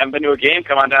if you haven't been to a game,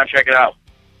 come on down and check it out.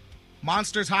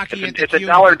 Monsters hockey at the Q. It's a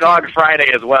Dollar Dog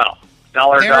Friday as well.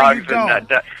 Dollar Dogs and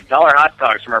Dollar Hot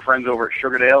Dogs from our friends over at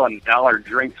Sugardale, and Dollar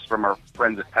Drinks from our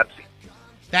friends at Pepsi.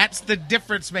 That's the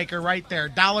difference maker right there.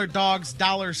 Dollar Dogs,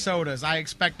 Dollar Sodas. I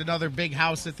expect another big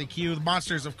house at the Q. The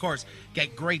Monsters, of course,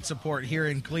 get great support here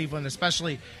in Cleveland,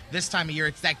 especially this time of year.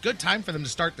 It's that good time for them to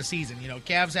start the season.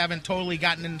 Cavs haven't totally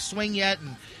gotten in swing yet,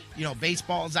 and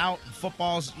baseball's out and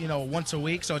football's, once a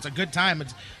week. So it's a good time.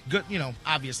 It's good,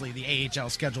 obviously the AHL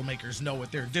schedule makers know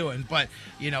what they're doing. But,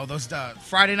 those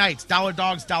Friday nights, Dollar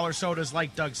Dogs, Dollar Sodas,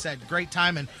 like Doug said, great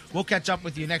time. And we'll catch up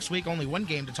with you next week. Only one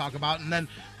game to talk about. And then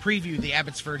preview the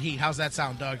Abbotsford Heat. How's that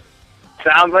sound, Doug?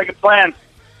 Sounds like a plan.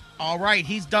 All right.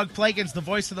 He's Doug Plagens, the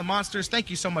voice of the Monsters.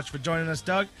 Thank you so much for joining us,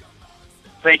 Doug.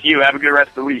 Thank you. Have a good rest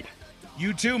of the week.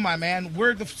 You too, my man.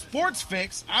 We're the Sports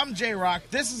Fix. I'm J-Rock.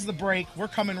 This is the break. We're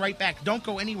coming right back. Don't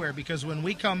go anywhere, because when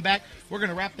we come back, we're going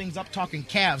to wrap things up talking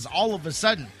Cavs. All of a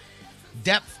sudden,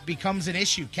 depth becomes an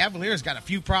issue. Cavaliers got a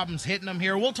few problems hitting them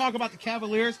here. We'll talk about the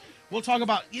Cavaliers. We'll talk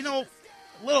about, a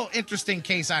little interesting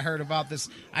case I heard about this.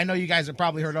 I know you guys have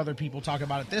probably heard other people talk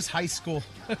about it. This high school,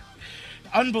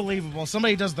 unbelievable.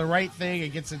 Somebody does the right thing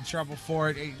and gets in trouble for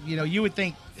it. You would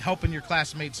think helping your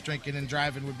classmates drinking and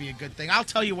driving would be a good thing. I'll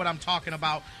tell you what I'm talking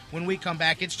about when we come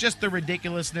back. It's just the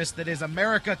ridiculousness that is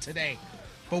America today.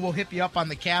 But we'll hit you up on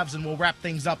the Cavs and we'll wrap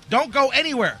things up. Don't go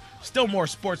anywhere. Still more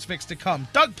Sports Fix to come.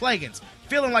 Doug Plagens,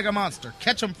 feeling like a monster.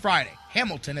 Catch him Friday.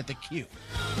 Hamilton at the Q.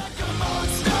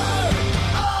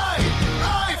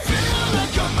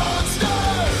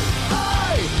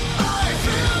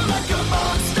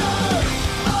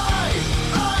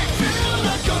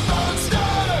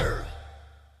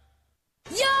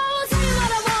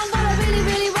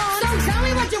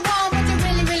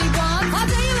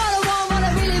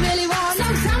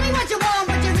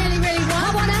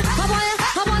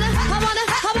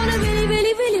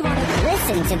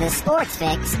 To the Sports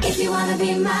Fix. If you want to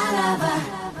be my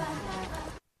lover.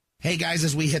 Hey, Hey guys,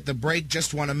 as we hit the break,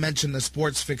 just want to mention the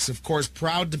Sports Fix, of course,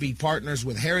 proud to be partners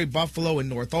with Harry Buffalo in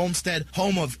North Olmsted,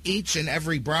 home of each and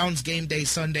every Browns game day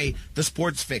Sunday. The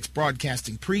Sports Fix,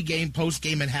 broadcasting pregame,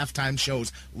 postgame, and halftime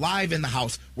shows live in the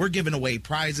house. We're giving away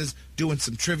prizes, doing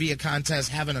some trivia contests,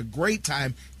 having a great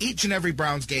time each and every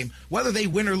Browns game. Whether they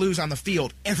win or lose on the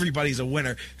field, everybody's a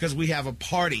winner because we have a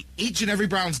party each and every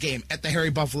Browns game at the Harry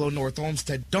Buffalo North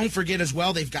Olmsted. Don't forget as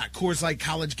well, they've got Coors Light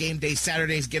College game day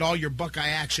Saturdays. Get all your Buckeye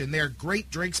action there. Great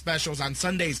drink specials on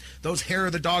Sundays. Those hair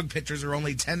of the dog pitchers are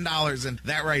only $10, and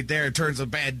that right there turns a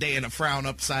bad day and a frown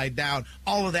upside down.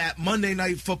 All of that, Monday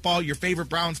Night Football, your favorite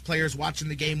Browns players watching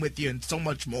the game with you, and so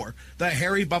much more. The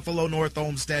Harry Buffalo North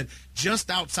Olmsted, just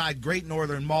outside Great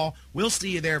Northern Mall. We'll see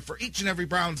you there for each and every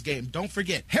Browns game. Don't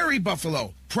forget, Harry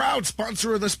Buffalo, proud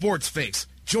sponsor of the Sports Fix.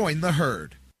 Join the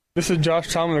herd. This is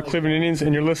Josh Tomlin of the Cleveland Indians,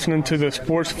 and you're listening to the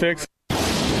Sports Fix.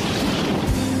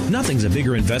 Nothing's a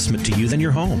bigger investment to you than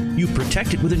your home. You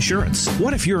protect it with insurance.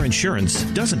 What if your insurance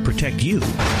doesn't protect you?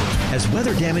 Has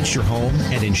weather damaged your home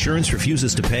and insurance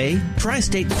refuses to pay?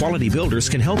 Tri-State Quality Builders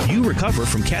can help you recover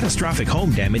from catastrophic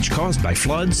home damage caused by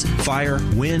floods, fire,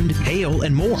 wind, hail,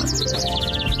 and more.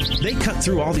 They cut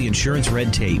through all the insurance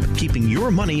red tape, keeping your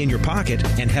money in your pocket,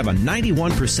 and have a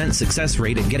 91% success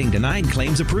rate at getting denied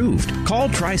claims approved. Call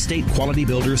Tri-State Quality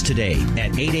Builders today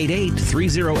at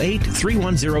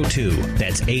 888-308-3102.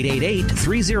 That's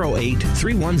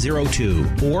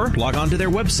 888-308-3102. Or log on to their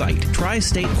website,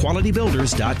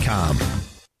 tristatequalitybuilders.com.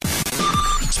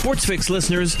 SportsFix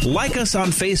listeners, like us on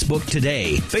Facebook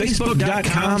today.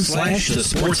 Facebook.com/The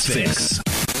Sports Fix.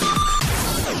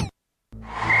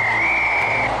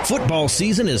 Football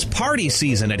season is party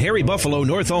season at Harry Buffalo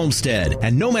North Olmsted.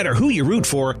 And no matter who you root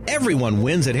for, everyone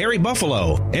wins at Harry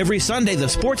Buffalo. Every Sunday, the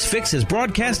Sports Fix is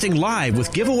broadcasting live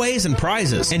with giveaways and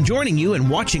prizes and joining you in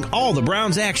watching all the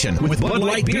Browns action with Bud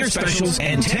Light beer specials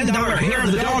and $10 hair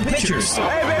of the dog pitchers.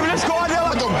 Hey, baby, let's go out there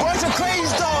like a bunch of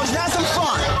crazy dogs. Have some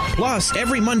fun. Plus,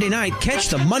 every Monday night, catch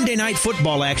the Monday Night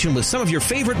Football action with some of your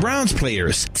favorite Browns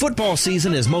players. Football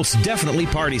season is most definitely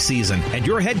party season, and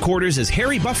your headquarters is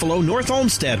Harry Buffalo North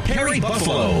Olmsted. Harry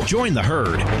Buffalo. Join the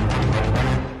herd.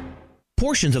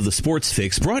 Portions of the Sports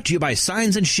Fix brought to you by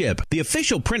Signs and Ship, the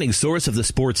official printing source of the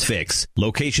Sports Fix.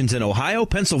 Locations in Ohio,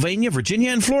 Pennsylvania,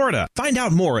 Virginia, and Florida. Find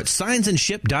out more at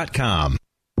signsandship.com.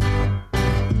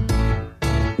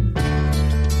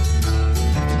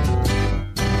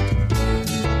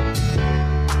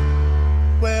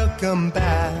 Welcome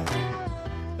back.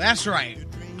 That's right.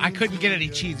 I couldn't get any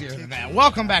cheesier than that.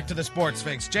 Welcome back to the Sports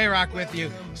Fix. J-Rock with you.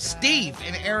 Steve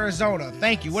in Arizona.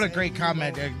 Thank you. What a great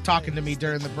comment talking to me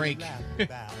during the break.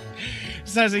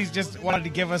 Says he's just wanted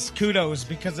to give us kudos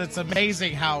because it's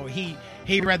amazing how he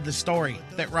read the story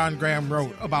that Ron Graham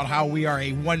wrote about how we are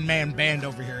a one-man band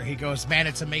over here. He goes, man,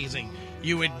 it's amazing.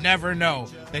 You would never know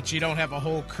that you don't have a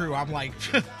whole crew. I'm like,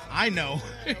 I know.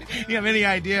 You have any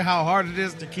idea how hard it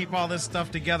is to keep all this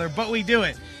stuff together? But we do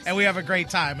it, and we have a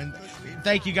great time. And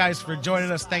thank you guys for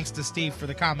joining us. Thanks to Steve for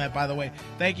the comment, by the way.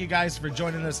 Thank you guys for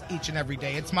joining us each and every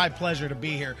day. It's my pleasure to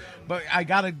be here. But I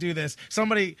got to do this.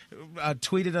 Somebody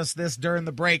tweeted us this during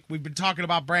the break. We've been talking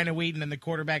about Brandon Weeden and the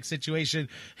quarterback situation.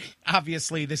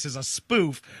 Obviously, this is a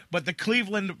spoof, but the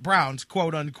Cleveland Browns,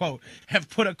 quote unquote, have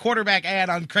put a quarterback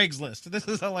ad on Craigslist. This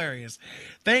is hilarious.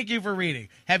 Thank you for reading.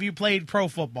 Have you played pro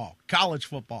football, college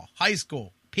football, high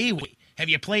school, Pee-wee? Have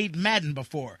you played Madden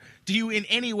before? Do you in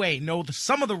any way know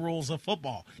some of the rules of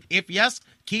football? If yes,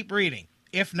 keep reading.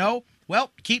 If no,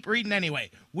 well, keep reading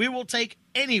anyway. We will take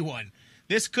anyone.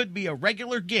 This could be a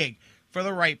regular gig for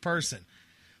the right person.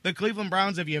 The Cleveland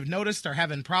Browns, if you have noticed, are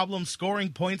having problems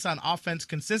scoring points on offense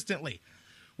consistently.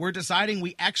 We're deciding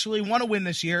we actually want to win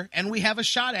this year, and we have a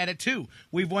shot at it too.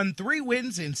 We've won 3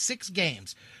 wins in 6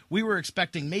 games. We were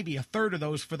expecting maybe a third of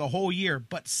those for the whole year,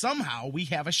 but somehow we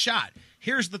have a shot.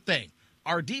 Here's the thing.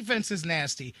 Our defense is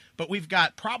nasty, but we've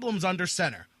got problems under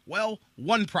center. Well,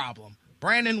 one problem.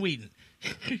 Brandon Weeden.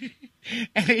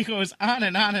 And he goes on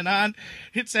and on and on.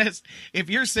 It says, if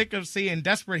you're sick of seeing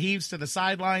desperate heaves to the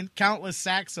sideline, countless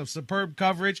sacks of superb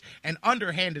coverage, and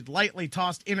underhanded, lightly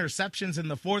tossed interceptions in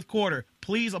the fourth quarter,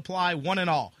 please apply one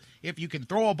and all. If you can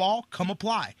throw a ball, come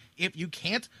apply. If you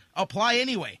can't, apply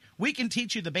anyway. We can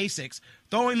teach you the basics,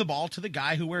 throwing the ball to the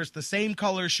guy who wears the same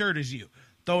color shirt as you,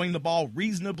 throwing the ball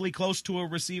reasonably close to a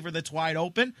receiver that's wide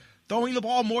open, throwing the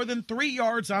ball more than 3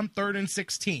 yards on 3rd and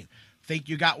 16. Think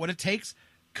you got what it takes?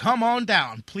 Come on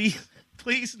down. Please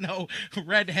no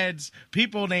redheads,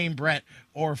 people named Brett,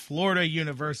 or Florida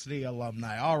University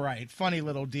alumni. All right, funny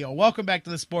little deal. Welcome back to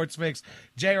the Sports Fix.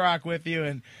 J-Rock with you,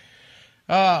 and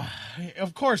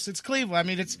of course, it's Cleveland.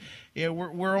 I mean,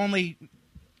 we're only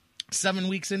 7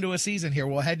 weeks into a season here.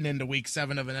 We're heading into week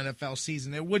 7 of an NFL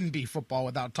season. It wouldn't be football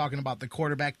without talking about the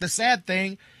quarterback. The sad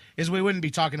thing is we wouldn't be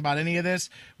talking about any of this.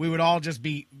 We would all just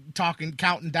be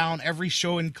counting down every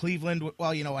show in Cleveland.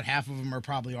 Well, you know what? Half of them are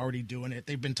probably already doing it.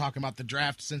 They've been talking about the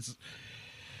draft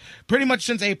pretty much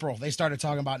since April. They started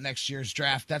talking about next year's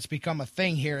draft. That's become a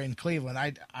thing here in Cleveland.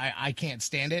 I can't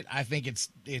stand it. I think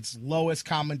it's lowest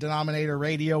common denominator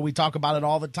radio. We talk about it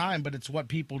all the time, but it's what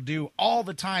people do all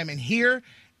the time. And here,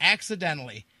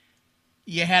 accidentally,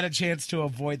 you had a chance to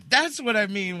avoid. That's what I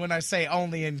mean when I say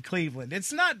only in Cleveland.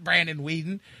 It's not Brandon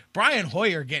Weeden. Brian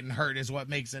Hoyer getting hurt is what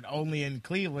makes it only in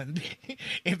Cleveland.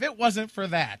 If it wasn't for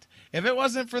that,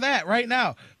 right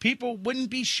now, people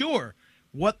wouldn't be sure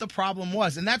what the problem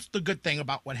was. And that's the good thing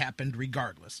about what happened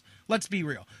regardless. Let's be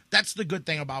real. That's the good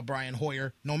thing about Brian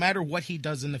Hoyer, no matter what he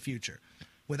does in the future.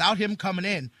 Without him coming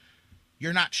in,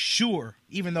 you're not sure,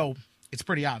 even though it's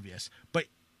pretty obvious. But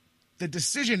the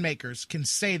decision makers can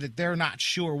say that they're not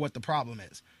sure what the problem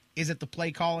is. Is it the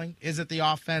play calling? Is it the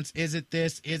offense? Is it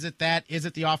this? Is it that? Is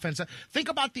it the offense? Think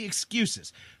about the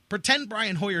excuses. Pretend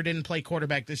Brian Hoyer didn't play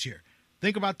quarterback this year.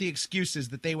 Think about the excuses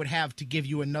that they would have to give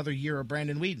you another year of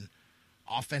Brandon Weeden.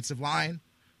 Offensive line,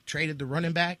 traded the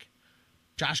running back.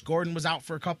 Josh Gordon was out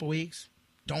for a couple weeks.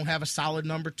 Don't have a solid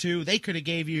number 2. They could have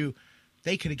gave you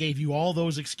all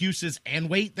those excuses, and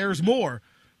wait, there's more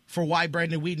for why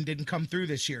Brandon Weeden didn't come through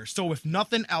this year. So if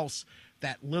nothing else,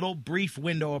 that little brief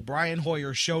window of Brian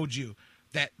Hoyer showed you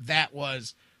that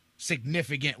was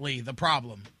significantly the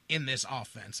problem in this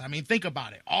offense. I mean, think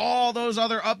about it. All those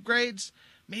other upgrades,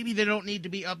 maybe they don't need to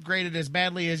be upgraded as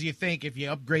badly as you think if you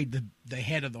upgrade the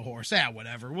head of the horse.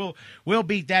 Whatever. We'll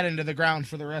beat that into the ground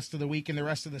for the rest of the week and the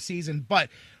rest of the season. But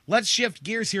let's shift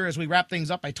gears here as we wrap things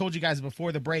up. I told you guys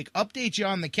before the break, update you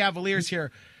on the Cavaliers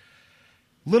here.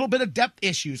 Little bit of depth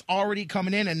issues already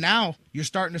coming in, and now you're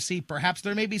starting to see perhaps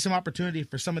there may be some opportunity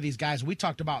for some of these guys. We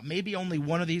talked about maybe only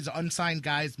one of these unsigned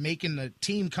guys making the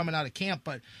team coming out of camp,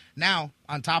 but now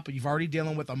on top of you've already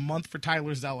dealing with a month for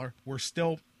Tyler Zeller. We're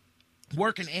still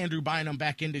working Andrew Bynum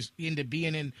back into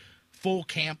being in full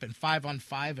camp and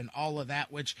 5-on-5 and all of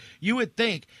that, which you would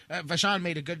think Vashon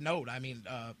made a good note. I mean,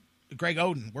 Greg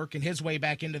Oden working his way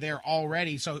back into there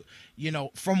already. So,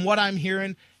 from what I'm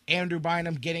hearing, Andrew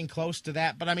Bynum getting close to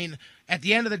that. But, I mean, at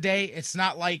the end of the day, it's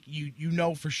not like you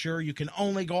know for sure. You can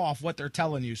only go off what they're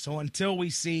telling you. So until we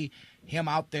see him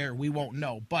out there, we won't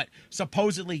know. But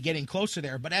supposedly getting closer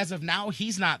there. But as of now,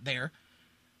 he's not there.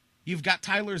 You've got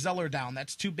Tyler Zeller down.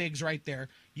 That's 2 bigs right there.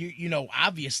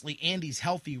 Obviously, Andy's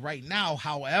healthy right now.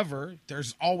 However,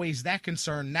 there's always that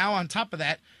concern. Now, on top of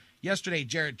that, yesterday,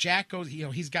 Jarrett Jack goes,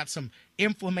 he's got some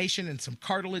inflammation and some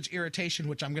cartilage irritation,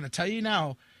 which I'm going to tell you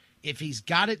now, if he's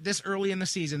got it this early in the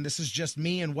season, this is just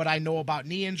me and what I know about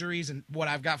knee injuries and what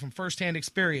I've got from firsthand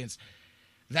experience.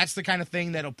 That's the kind of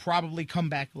thing that'll probably come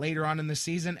back later on in the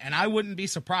season, and I wouldn't be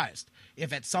surprised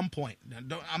if at some point,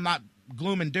 I'm not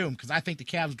gloom and doom because I think the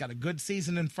Cavs got a good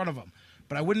season in front of them,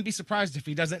 but I wouldn't be surprised if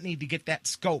he doesn't need to get that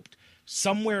scoped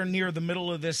somewhere near the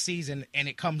middle of this season and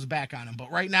it comes back on him.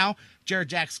 But right now, Jarrett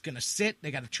Jack's going to sit.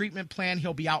 They got a treatment plan.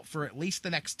 He'll be out for at least the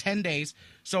next 10 days.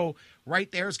 So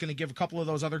right there is going to give a couple of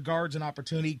those other guards an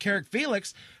opportunity. Carrick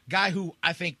Felix, guy who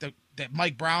I think that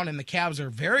Mike Brown and the Cavs are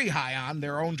very high on,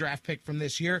 their own draft pick from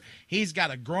this year. He's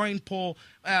got a groin pull,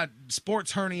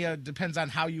 sports hernia, depends on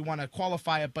how you want to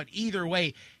qualify it. But either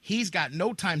way, he's got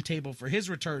no timetable for his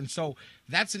return. So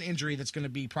that's an injury that's going to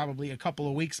be probably a couple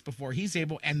of weeks before he's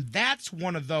able. And that's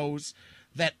one of those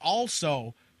that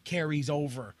also carries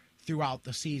over throughout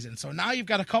the season. So now you've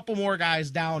got a couple more guys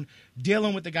down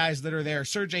dealing with the guys that are there.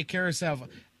 Sergei Karasev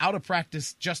out of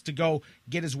practice just to go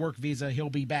get his work visa. He'll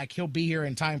be back. He'll be here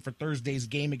in time for Thursday's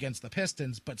game against the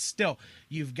Pistons. But still,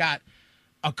 you've got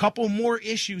a couple more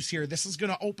issues here. This is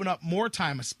going to open up more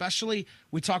time, especially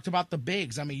we talked about the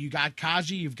bigs. I mean, you got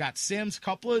Kaji, you've got Sims. A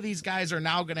couple of these guys are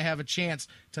now going to have a chance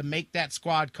to make that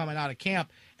squad coming out of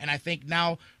camp. And I think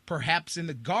now perhaps in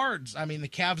the guards, I mean, the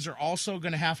Cavs are also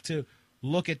going to have to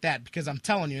look at that because I'm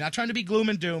telling you, not trying to be gloom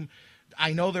and doom.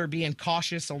 I know they're being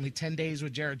cautious, only 10 days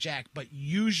with Jarrett Jack, but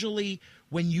usually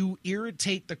when you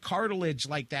irritate the cartilage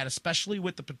like that, especially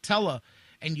with the patella,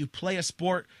 and you play a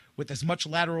sport with as much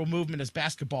lateral movement as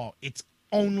basketball, it's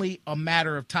only a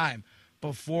matter of time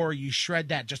before you shred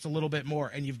that just a little bit more,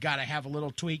 and you've got to have a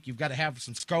little tweak. You've got to have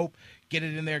some scope, get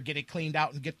it in there, get it cleaned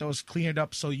out, and get those cleaned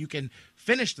up so you can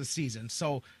finish the season.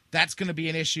 So that's going to be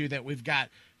an issue that we've got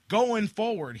going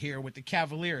forward here with the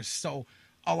Cavaliers. So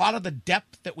a lot of the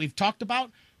depth that we've talked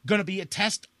about going to be a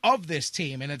test of this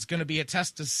team, and it's going to be a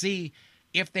test to see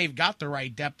if they've got the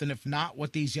right depth, and if not,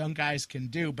 what these young guys can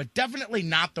do. But definitely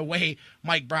not the way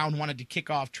Mike Brown wanted to kick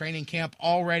off training camp.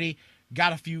 Already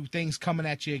got a few things coming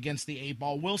at you against the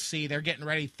 8-ball. We'll see. They're getting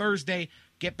ready Thursday.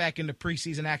 Get back into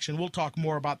preseason action. We'll talk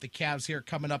more about the Cavs here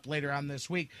coming up later on this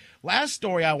week. Last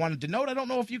story I wanted to note, I don't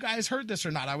know if you guys heard this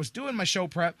or not. I was doing my show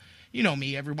prep. You know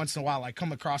me, every once in a while I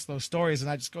come across those stories and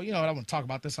I just go, you know what, I want to talk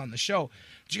about this on the show.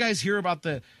 Did you guys hear about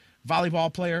the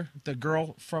volleyball player, the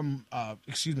girl from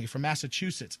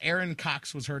Massachusetts? Erin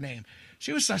Cox was her name.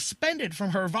 She was suspended from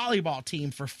her volleyball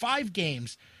team for 5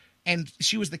 games. And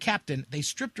she was the captain. They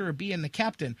stripped her of being the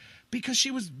captain because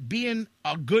she was being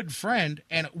a good friend.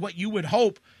 And what you would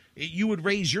hope you would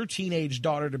raise your teenage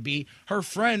daughter to be. Her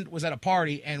friend was at a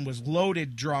party and was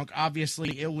loaded drunk,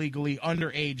 obviously illegally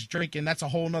underage drinking. That's a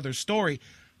whole nother story.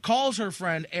 Calls her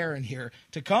friend Erin here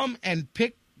to come and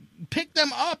pick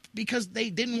them up because they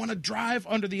didn't want to drive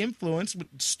under the influence, what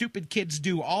stupid kids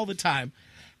do all the time.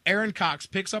 Erin Cox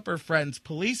picks up her friends.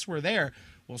 Police were there.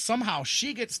 Well, somehow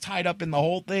she gets tied up in the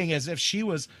whole thing as if she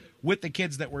was with the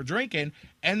kids that were drinking,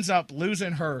 ends up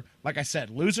losing her, like I said,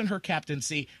 losing her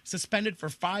captaincy, suspended for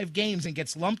 5 games, and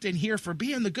gets lumped in here for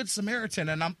being the Good Samaritan.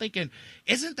 And I'm thinking,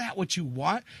 isn't that what you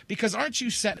want? Because aren't you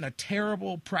setting a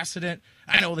terrible precedent?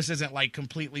 I know this isn't like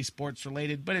completely sports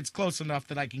related, but it's close enough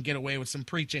that I can get away with some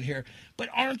preaching here. But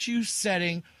aren't you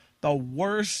setting the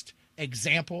worst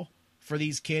example for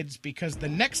these kids? Because the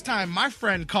next time my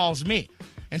friend calls me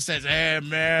and says, hey,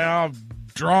 man, I'm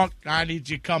drunk, I need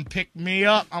you to come pick me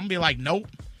up, I'm going to be like, nope,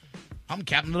 I'm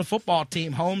captain of the football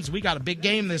team, Holmes. We got a big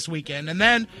game this weekend. And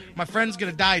then my friend's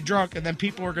going to die drunk, and then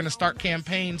people are going to start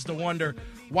campaigns to wonder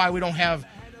why we don't have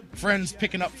friends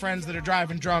picking up friends that are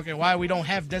driving drunk and why we don't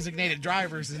have designated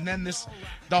drivers. And then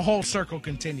the whole circle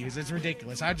continues. It's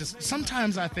ridiculous.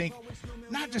 Sometimes I think,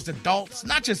 not just adults,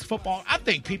 not just football, I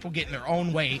think people get in their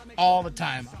own way all the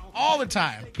time. All the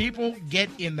time. People get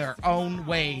in their own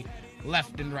way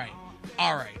left and right.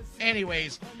 All right.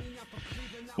 Anyways,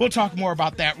 we'll talk more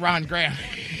about that, Ron Graham.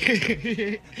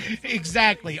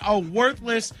 Exactly. A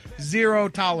worthless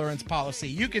zero-tolerance policy.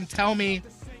 You can tell me,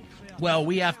 well,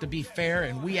 we have to be fair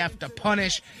and we have to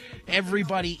punish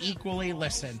everybody equally.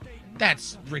 Listen,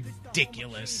 that's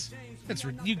ridiculous.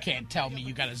 You can't tell me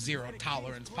you got a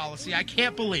zero-tolerance policy. I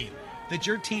can't believe that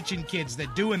you're teaching kids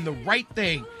that doing the right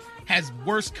thing has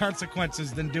worse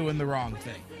consequences than doing the wrong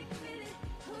thing.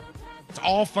 It's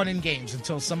all fun and games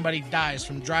until somebody dies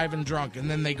from driving drunk, and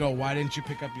then they go, why didn't you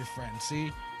pick up your friend?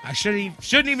 See, I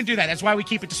shouldn't even do that. That's why we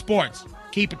keep it to sports.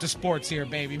 Keep it to sports here,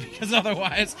 baby, because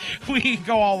otherwise we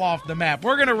go all off the map.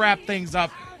 We're going to wrap things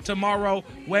up tomorrow,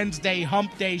 Wednesday,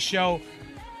 Hump Day show.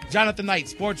 Jonathan Knight,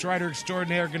 sports writer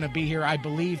extraordinaire, going to be here, I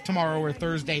believe, tomorrow or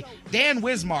Thursday. Dan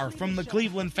Wismar from the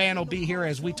Cleveland Fan will be here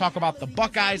as we talk about the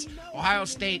Buckeyes, Ohio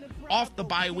State, off the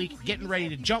bye week, getting ready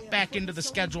to jump back into the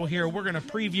schedule here. We're going to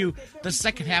preview the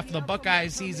second half of the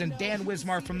Buckeyes season. Dan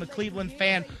Wismar from the Cleveland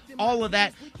Fan, all of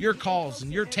that, your calls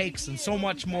and your takes and so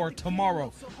much more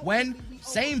tomorrow. When?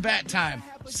 Same bat time,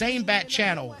 same bat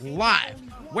channel, live.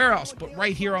 Where else but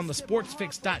right here on the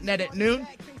sportsfix.net at noon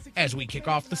as we kick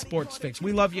off the Sports Fix.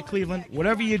 We love you, Cleveland.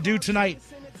 Whatever you do tonight,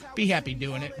 be happy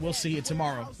doing it. We'll see you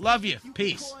tomorrow. Love you.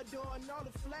 Peace.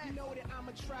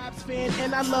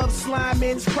 And I love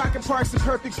sliming. Crockett Park's the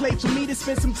perfect place for me to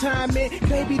spend some time in.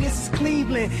 Baby, this is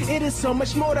Cleveland. It is so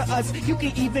much more to us. You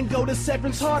can even go to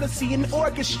Severance Hall to see an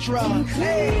orchestra. In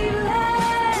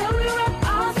Cleveland, we rep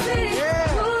our city.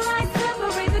 Blue lights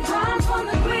separate the ground from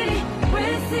the gritty.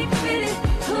 We're sick-fitted.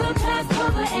 Cool class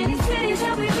cover any city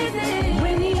that we visited.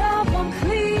 When you're up on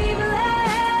Cleveland,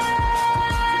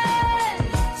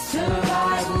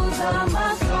 survival's a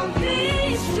must on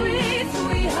these streets.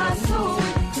 We hustle.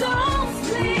 Don't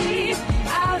sleep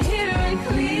out here in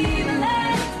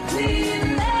Cleveland,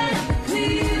 Cleveland,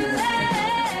 Cleveland.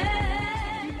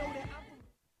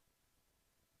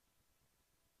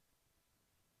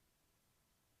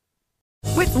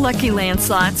 With Lucky Land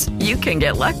Slots, you can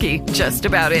get lucky just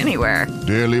about anywhere.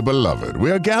 Dearly beloved,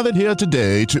 we are gathered here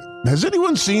today to... Has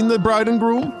anyone seen the bride and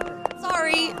groom?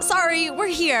 Sorry, we're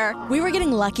here. We were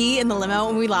getting lucky in the limo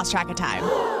and we lost track of time.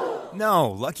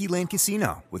 No, Lucky Land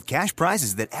Casino, with cash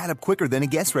prizes that add up quicker than a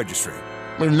guest registry.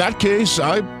 In that case,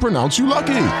 I pronounce you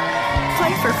lucky.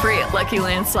 Play for free at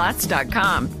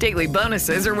LuckyLandSlots.com. Daily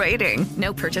bonuses are waiting.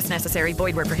 No purchase necessary.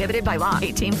 Void where prohibited by law.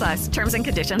 18+. Terms and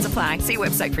conditions apply. See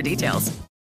website for details.